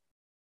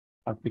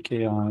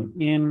RPKI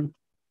in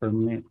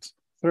permit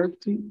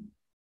 30.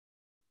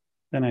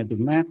 Then I do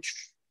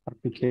match,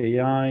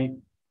 RPKI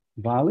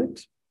valid.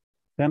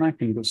 Then I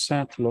can do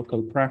set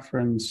local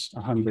preference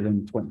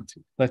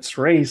 120. Let's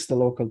raise the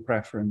local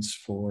preference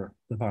for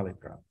the valid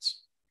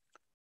routes.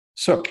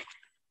 So,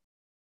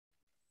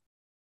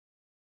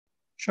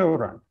 show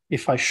run.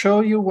 If I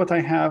show you what I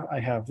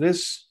have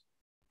this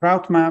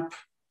route map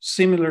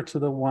similar to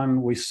the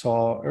one we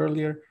saw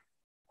earlier.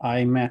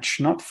 I match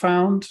not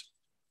found,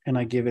 and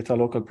I give it a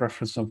local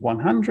preference of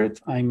 100.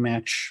 I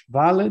match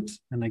valid,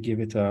 and I give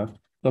it a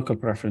local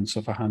preference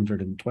of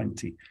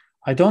 120.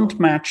 I don't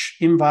match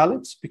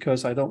invalids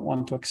because I don't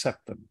want to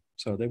accept them.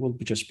 So they will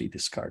just be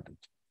discarded.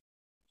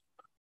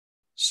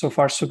 So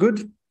far, so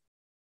good.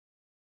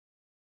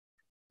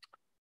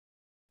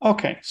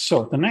 Okay,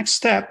 so the next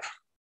step,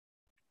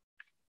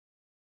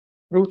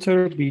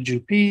 router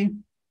BGP.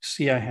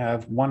 See, I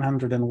have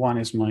 101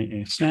 is my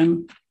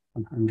ASN,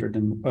 100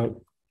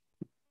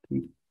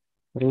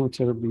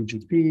 router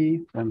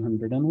BGP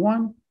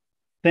 101.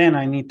 Then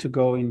I need to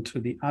go into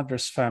the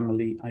address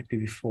family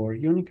IPv4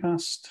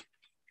 unicast.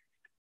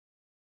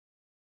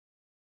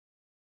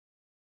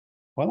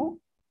 Voila.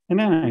 And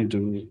then I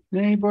do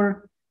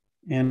neighbor,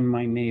 and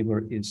my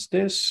neighbor is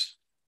this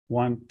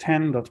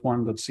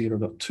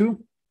 110.1.0.2.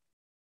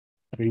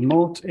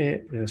 Remote,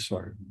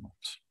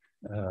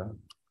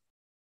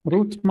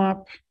 route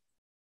map,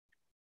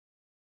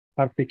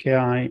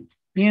 RPKI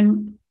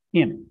in.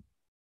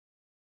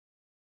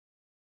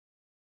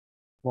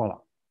 Voila.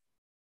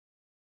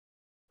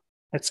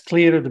 Let's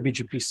clear the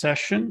BGP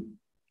session.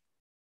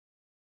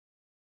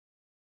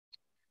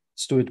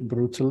 Let's do it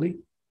brutally.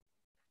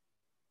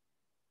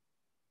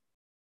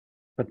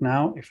 But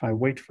now, if I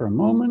wait for a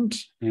moment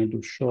and I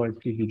do show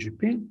IP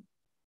BGP,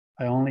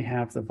 I only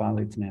have the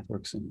valid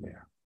networks in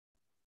there.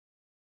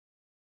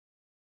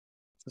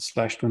 The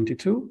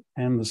 /22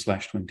 and the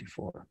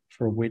 /24,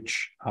 for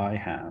which I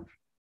have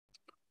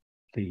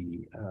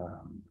the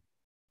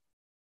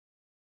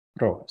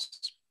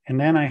ROAS. And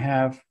then I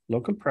have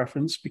local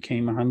preference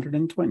became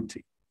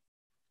 120.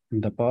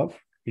 And above,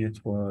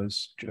 it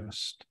was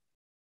just,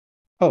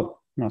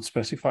 not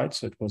specified,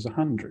 so it was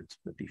 100,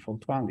 the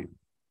default value.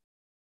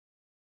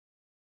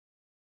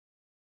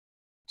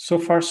 So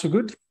far, so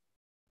good.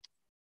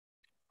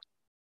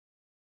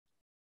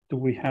 Do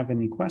we have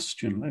any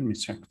question? Let me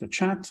check the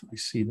chat. I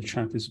see the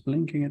chat is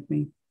blinking at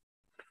me.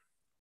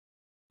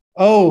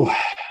 Oh,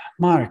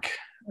 Mark,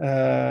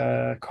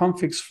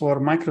 configs for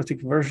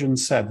MikroTik version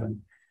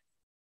 7.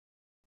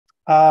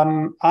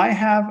 I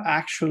have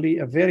actually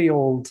a very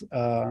old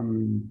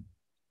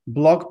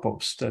blog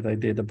post that I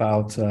did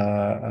about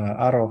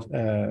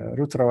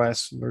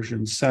RouterOS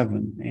version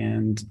 7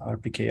 and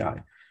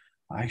RPKI.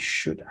 I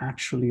should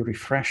actually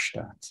refresh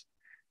that.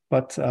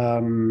 But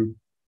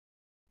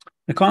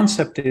the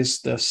concept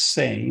is the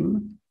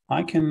same.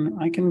 I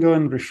can go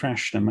and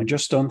refresh them. I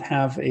just don't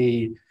have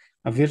a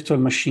virtual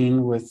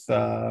machine with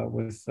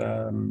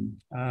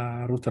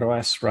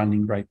RouterOS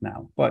running right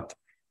now. But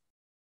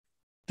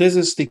this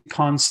is the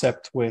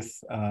concept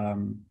with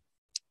on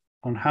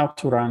how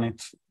to run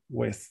it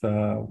with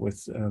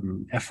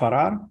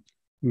FRR. Let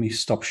me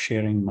stop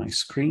sharing my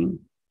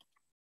screen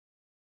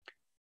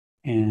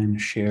and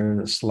share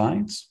the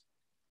slides.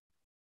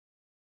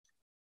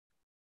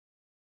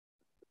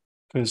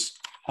 Because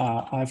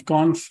I've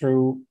gone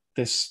through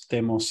this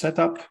demo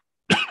setup.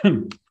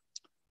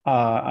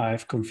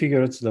 I've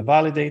configured the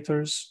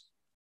validators.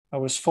 I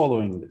was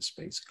following this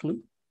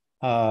basically.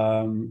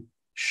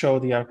 Show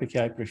the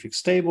RPKI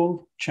prefix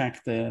table,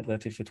 check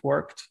that if it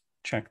worked,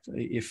 checked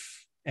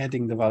if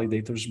adding the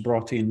validators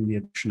brought in the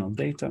additional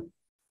data.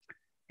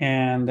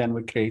 And then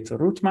we create a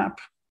route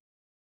map.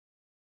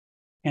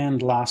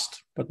 And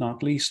last but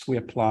not least, we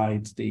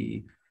applied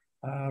the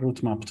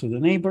route map to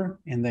the neighbor,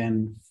 and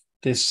then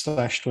this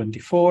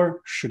 /24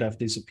 should have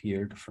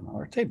disappeared from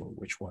our table,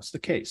 which was the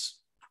case.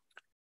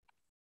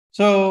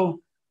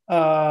 So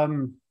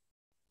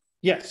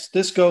yes,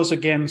 this goes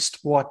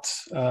against what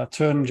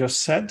Tern just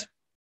said.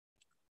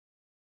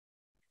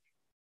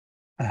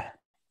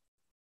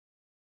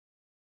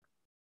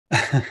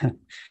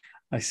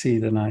 I see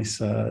the nice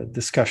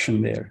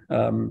discussion there.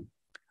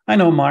 I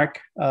know,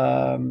 Mark.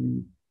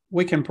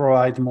 We can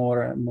provide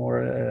more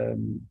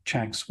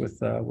checks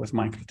with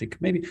MikroTik.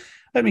 Maybe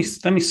let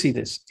me see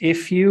this.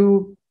 If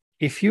you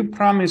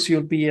promise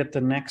you'll be at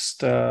the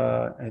next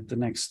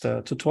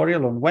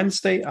tutorial on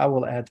Wednesday, I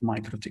will add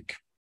MikroTik.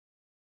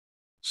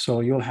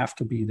 So you'll have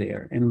to be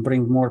there and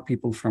bring more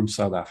people from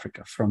South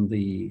Africa, from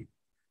the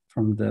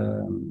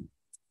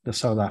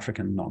South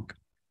African NOG.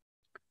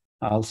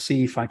 I'll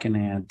see if I can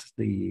add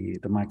the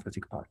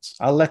MikroTik parts.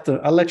 I'll let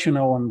you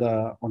know on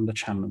the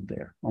channel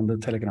there, on the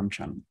Telegram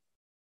channel.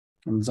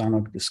 And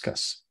Zanog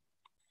discuss.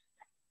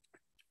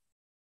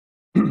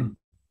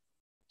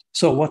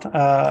 So what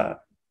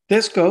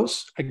this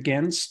goes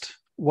against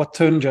what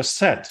Tern just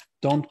said.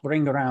 Don't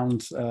bring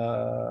around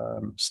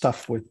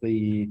stuff with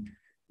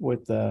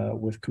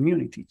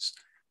communities.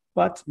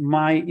 But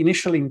my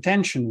initial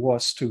intention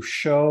was to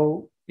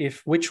show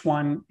which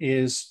one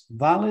is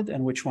valid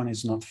and which one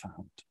is not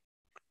found.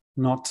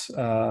 not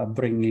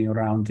bringing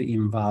around the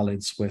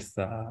invalids with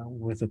a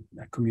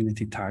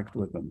community tagged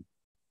with them.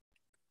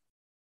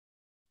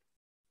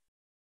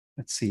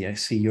 Let's see, I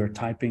see you're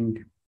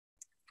typing.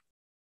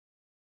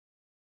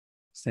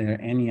 Is there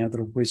any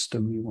other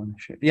wisdom you want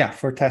to share? Yeah,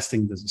 for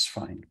testing, this is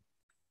fine.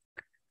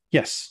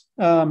 Yes,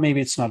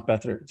 maybe it's not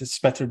better. It's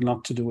better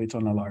not to do it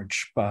on a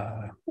large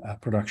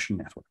production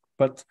network.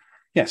 But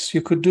yes,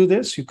 you could do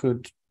this. You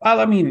could, well,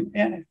 I mean,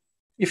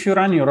 if you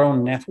run your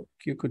own network,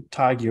 you could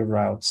tag your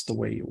routes the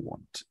way you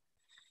want.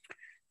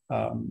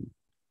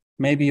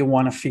 Maybe you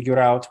want to figure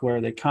out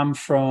where they come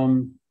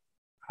from,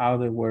 how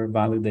they were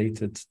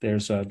validated.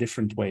 There's a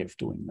different way of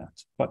doing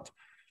that. But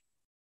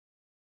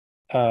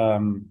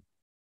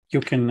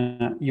you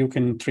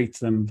can treat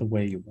them the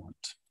way you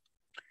want.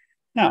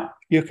 Now,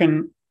 you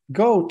can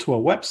go to a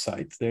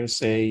website.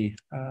 There's a,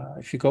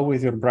 if you go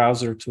with your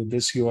browser to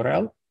this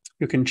URL,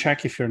 you can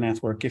check if the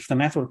network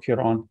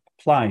you're on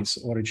applies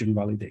origin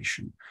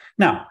validation.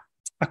 Now,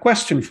 a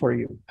question for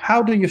you.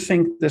 How do you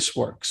think this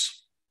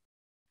works?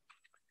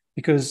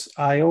 Because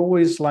I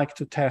always like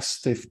to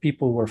test if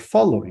people were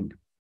following.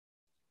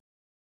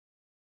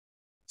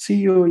 See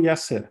you,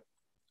 Yasser.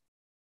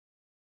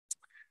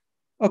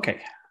 Okay.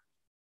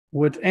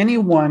 Would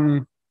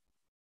anyone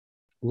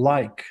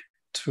like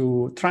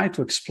to try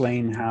to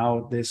explain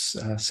how this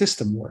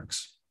system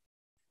works?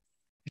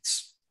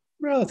 It's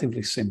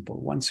relatively simple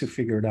once you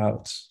figured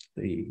out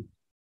the...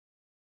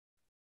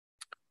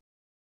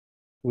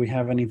 We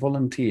have any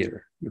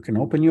volunteer. You can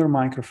open your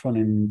microphone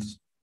and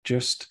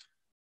just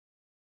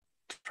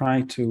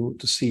try to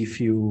see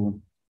if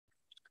you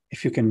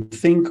can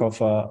think of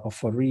a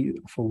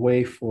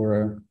way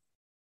for...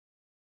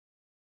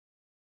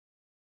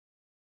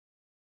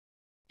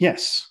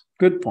 Yes,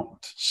 good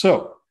point.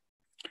 So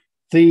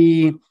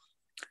there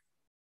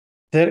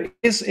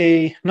is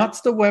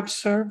not the web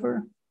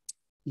server.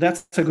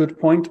 That's a good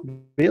point,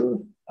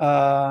 Bill.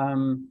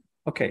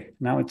 Okay,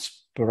 now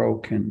it's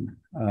broken.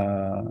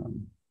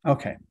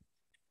 Okay.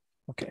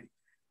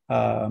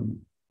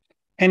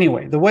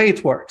 Anyway, the way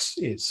it works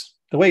is,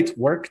 the way it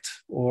worked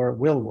or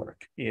will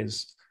work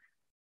is,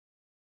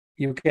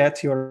 you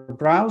get your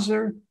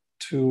browser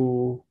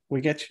to,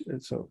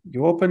 so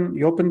you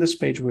open this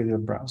page with your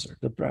browser.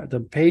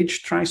 The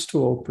page tries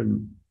to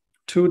open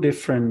two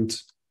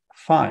different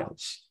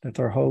files that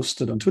are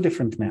hosted on two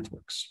different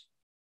networks.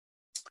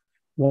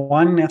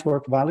 One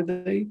network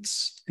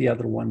validates, the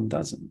other one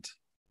doesn't.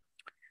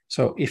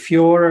 So if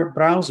your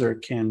browser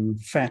can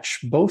fetch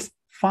both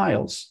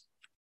files,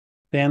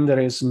 then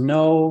there is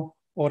no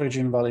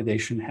origin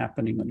validation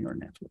happening on your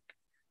network.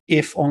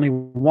 If only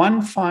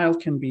one file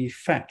can be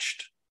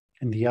fetched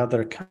and the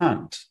other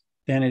can't,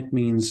 then it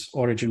means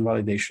origin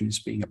validation is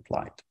being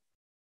applied.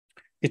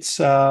 It's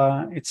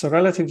a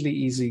relatively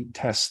easy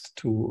test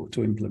to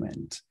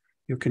implement.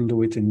 You can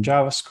do it in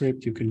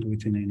JavaScript. You can do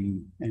it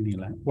in any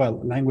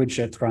language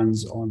that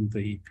runs on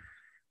the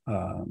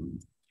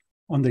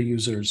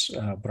user's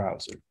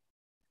browser.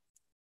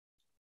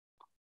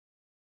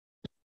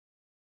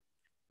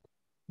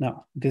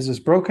 Now, this is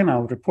broken.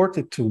 I'll report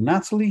it to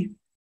Natalie,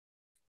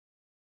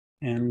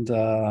 and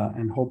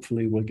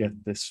hopefully we'll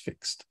get this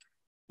fixed.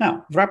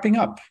 Now, wrapping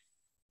up.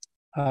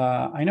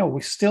 I know we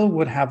still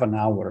would have an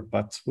hour,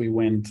 but we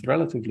went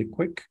relatively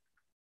quick.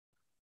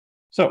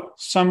 So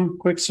some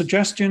quick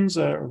suggestions: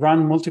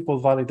 run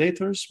multiple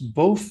validators,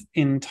 both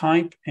in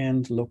type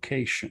and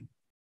location.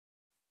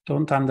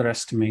 Don't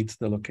underestimate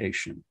the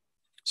location.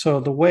 So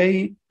the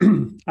way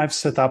I've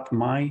set up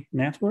my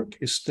network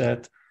is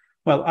that,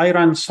 well, I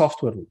run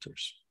software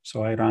routers.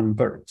 So I run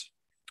BERT,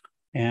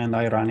 and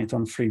I run it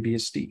on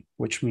FreeBSD,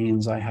 which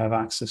means I have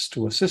access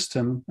to a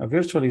system,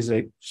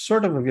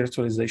 sort of a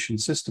virtualization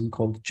system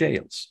called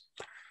jails.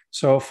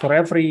 So for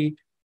every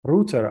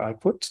router I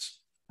put,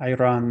 I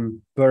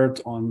run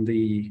BERT on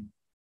the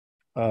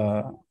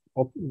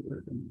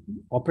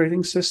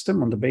operating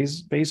system, on the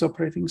base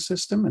operating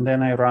system, and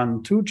then I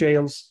run two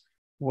jails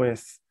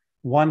with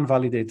one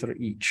validator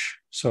each.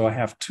 So I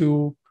have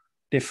two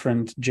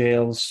different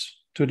jails,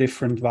 two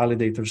different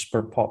validators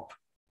per POP,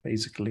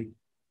 basically.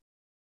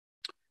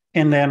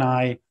 And then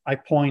I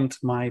point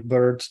my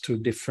BERT to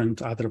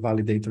different other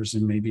validators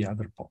and maybe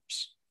other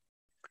POPs.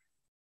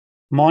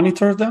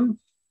 Monitor them.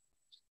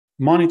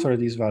 Monitor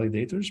these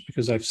validators,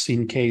 because I've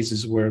seen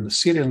cases where the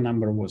serial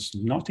number was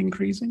not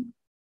increasing,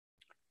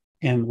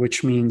 and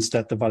which means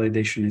that the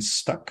validation is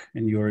stuck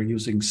and you're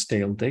using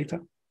stale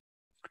data.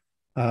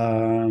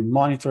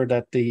 Monitor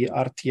that the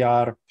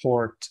RTR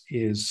port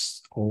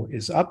is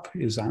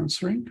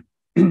answering.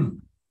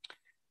 And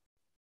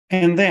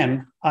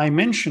then I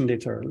mentioned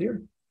it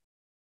earlier.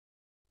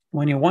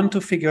 When you want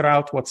to figure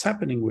out what's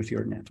happening with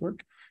your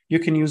network, you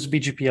can use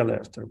BGP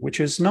Alerter, which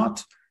is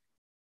not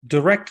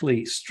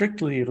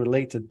strictly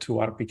related to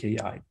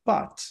RPKI,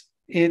 but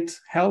it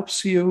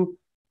helps you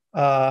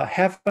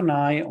have an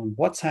eye on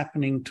what's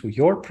happening to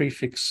your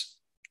prefixes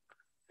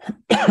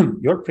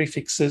in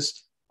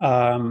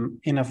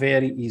a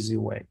very easy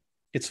way.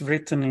 It's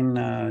written in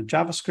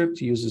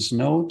JavaScript, uses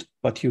Node,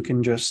 but you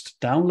can just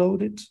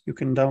download it. You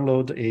can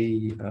download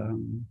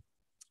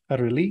a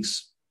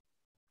release.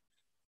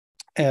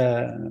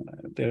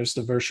 There's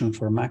the version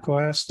for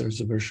macOS,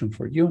 there's a version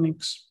for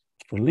Unix,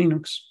 for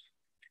Linux,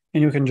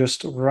 and you can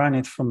just run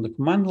it from the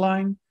command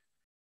line.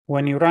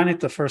 When you run it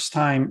the first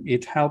time,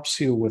 it helps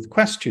you with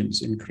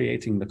questions in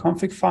creating the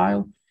config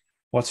file.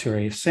 What's your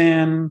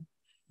ASN?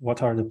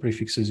 What are the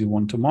prefixes you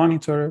want to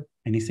monitor?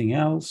 Anything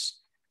else?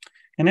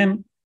 And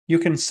then you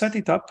can set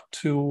it up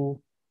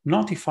to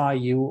notify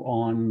you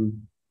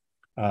on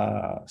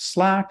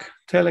Slack,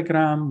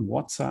 Telegram,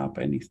 WhatsApp,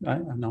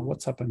 anything. No,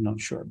 WhatsApp, I'm not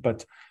sure,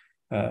 but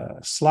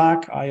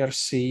Slack,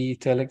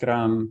 IRC,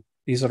 Telegram,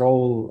 these are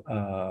all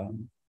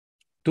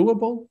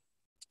doable.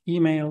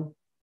 Email,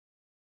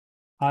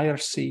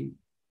 IRC,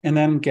 and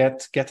then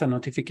get a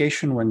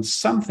notification when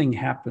something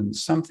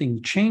happens,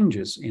 something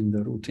changes in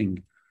the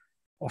routing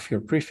of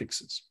your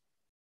prefixes.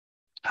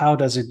 How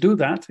does it do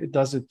that? It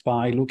does it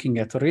by looking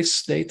at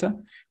RIS data.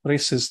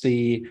 RIS is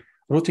the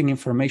routing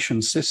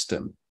information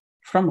system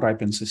from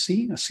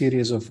RoutingMANRS, a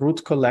series of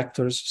root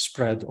collectors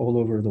spread all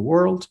over the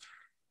world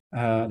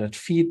that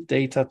feed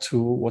data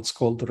to what's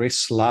called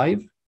RIS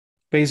Live.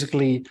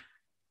 Basically,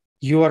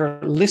 you are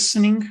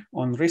listening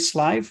on RIS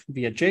Live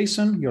via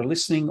JSON. You're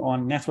listening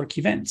on network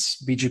events,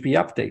 BGP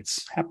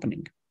updates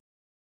happening.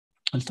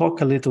 I'll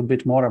talk a little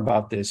bit more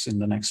about this in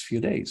the next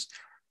few days.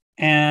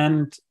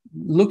 And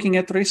looking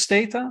at RIS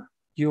data,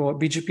 your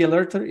BGP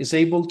alerter is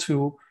able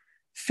to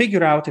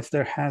figure out if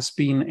there has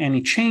been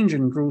any change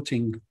in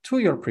routing to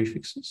your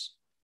prefixes,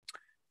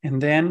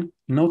 and then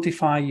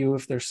notify you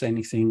if there's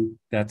anything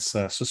that's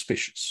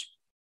suspicious.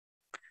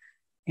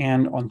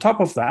 And on top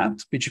of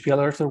that, BGP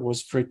Alerter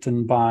was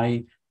written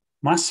by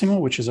Massimo,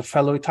 which is a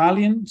fellow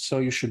Italian, so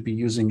you should be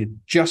using it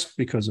just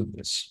because of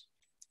this.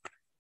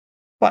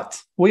 But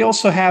we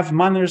also have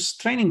MANRS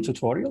training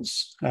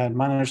tutorials at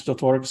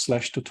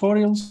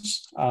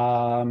manners.org/tutorials.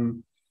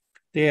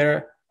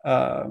 They're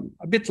a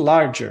bit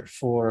larger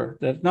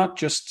they're not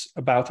just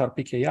about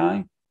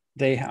RPKI,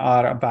 they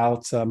are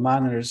about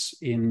MANRS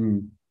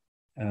in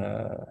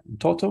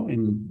toto,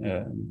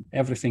 in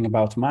everything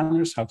about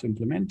MANRS, how to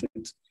implement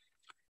it.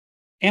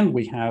 And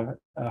we have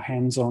a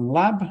hands-on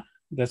lab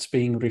that's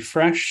being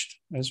refreshed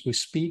as we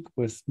speak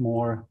with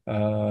more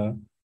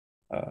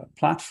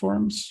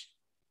platforms,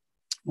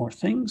 more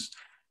things.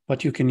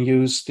 But you can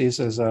use this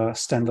as a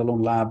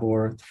standalone lab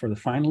or for the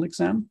final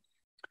exam.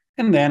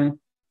 And then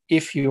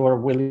if you are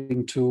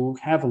willing to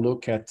have a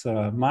look at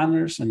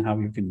MANRS and how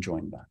you can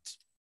join that.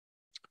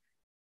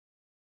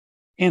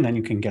 And then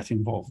you can get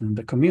involved in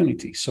the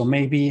community. So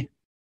maybe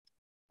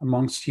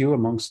amongst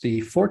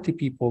the 40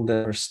 people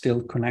that are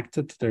still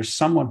connected, there's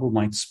someone who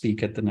might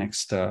speak at the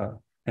next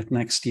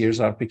year's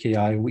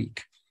RPKI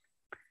week.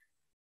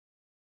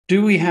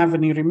 Do we have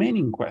any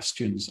remaining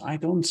questions? I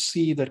don't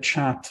see the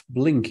chat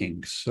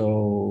blinking,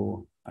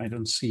 so I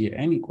don't see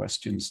any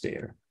questions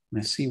there. And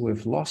I see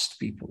we've lost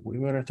people. We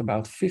were at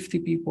about 50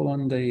 people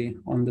on the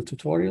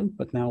tutorial,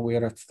 but now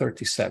we're at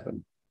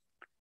 37.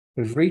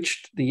 We've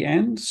reached the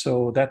end,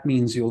 so that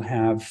means you'll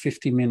have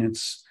 50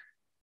 minutes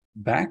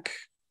back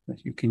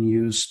that you can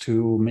use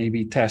to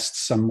maybe test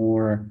some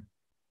more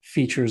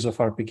features of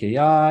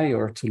RPKI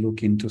or to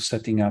look into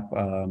setting up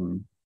a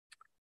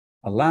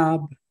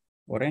lab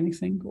or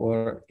anything.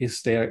 Or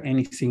is there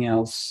anything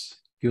else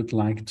you'd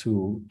like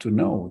to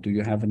know? Do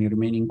you have any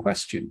remaining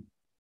question?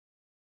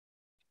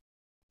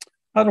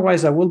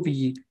 Otherwise, I will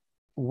be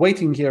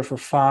waiting here for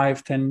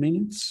 5-10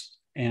 minutes,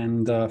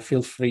 and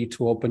feel free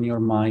to open your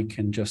mic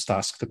and just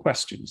ask the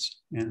questions.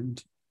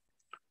 And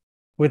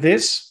with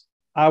this,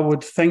 I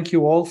would thank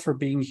you all for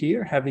being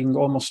here. Having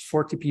almost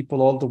 40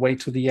 people all the way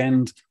to the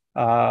end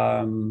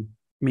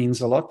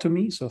means a lot to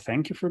me. So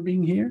thank you for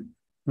being here.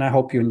 And I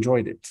hope you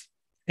enjoyed it.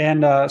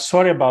 And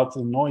sorry about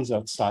the noise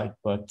outside,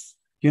 but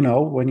you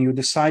know, when you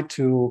decide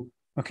to,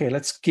 okay,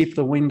 let's keep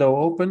the window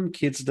open,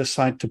 kids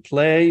decide to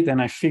play, then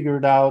I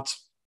figured out,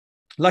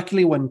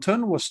 luckily when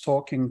Tön was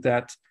talking,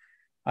 that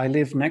I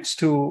live next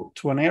to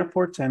an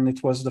airport, and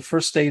it was the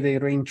first day they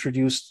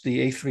reintroduced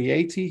the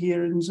A380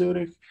 here in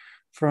Zurich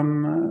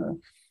from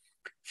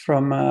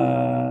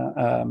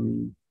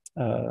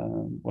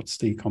what's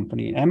the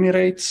company?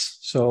 Emirates.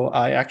 So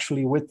I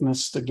actually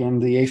witnessed again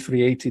the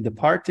A380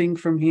 departing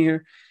from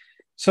here.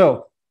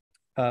 So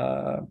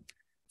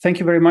thank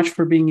you very much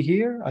for being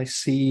here. I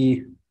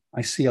see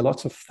a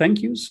lot of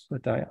thank yous,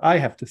 but I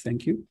have to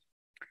thank you.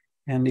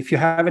 And if you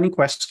have any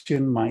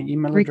question, my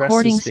email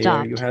address is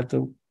there.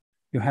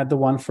 You had the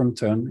one from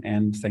Tön,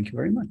 and thank you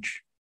very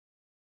much.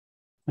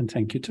 And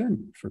thank you,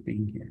 Tön, for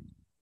being here.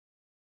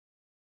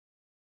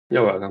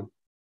 You're welcome.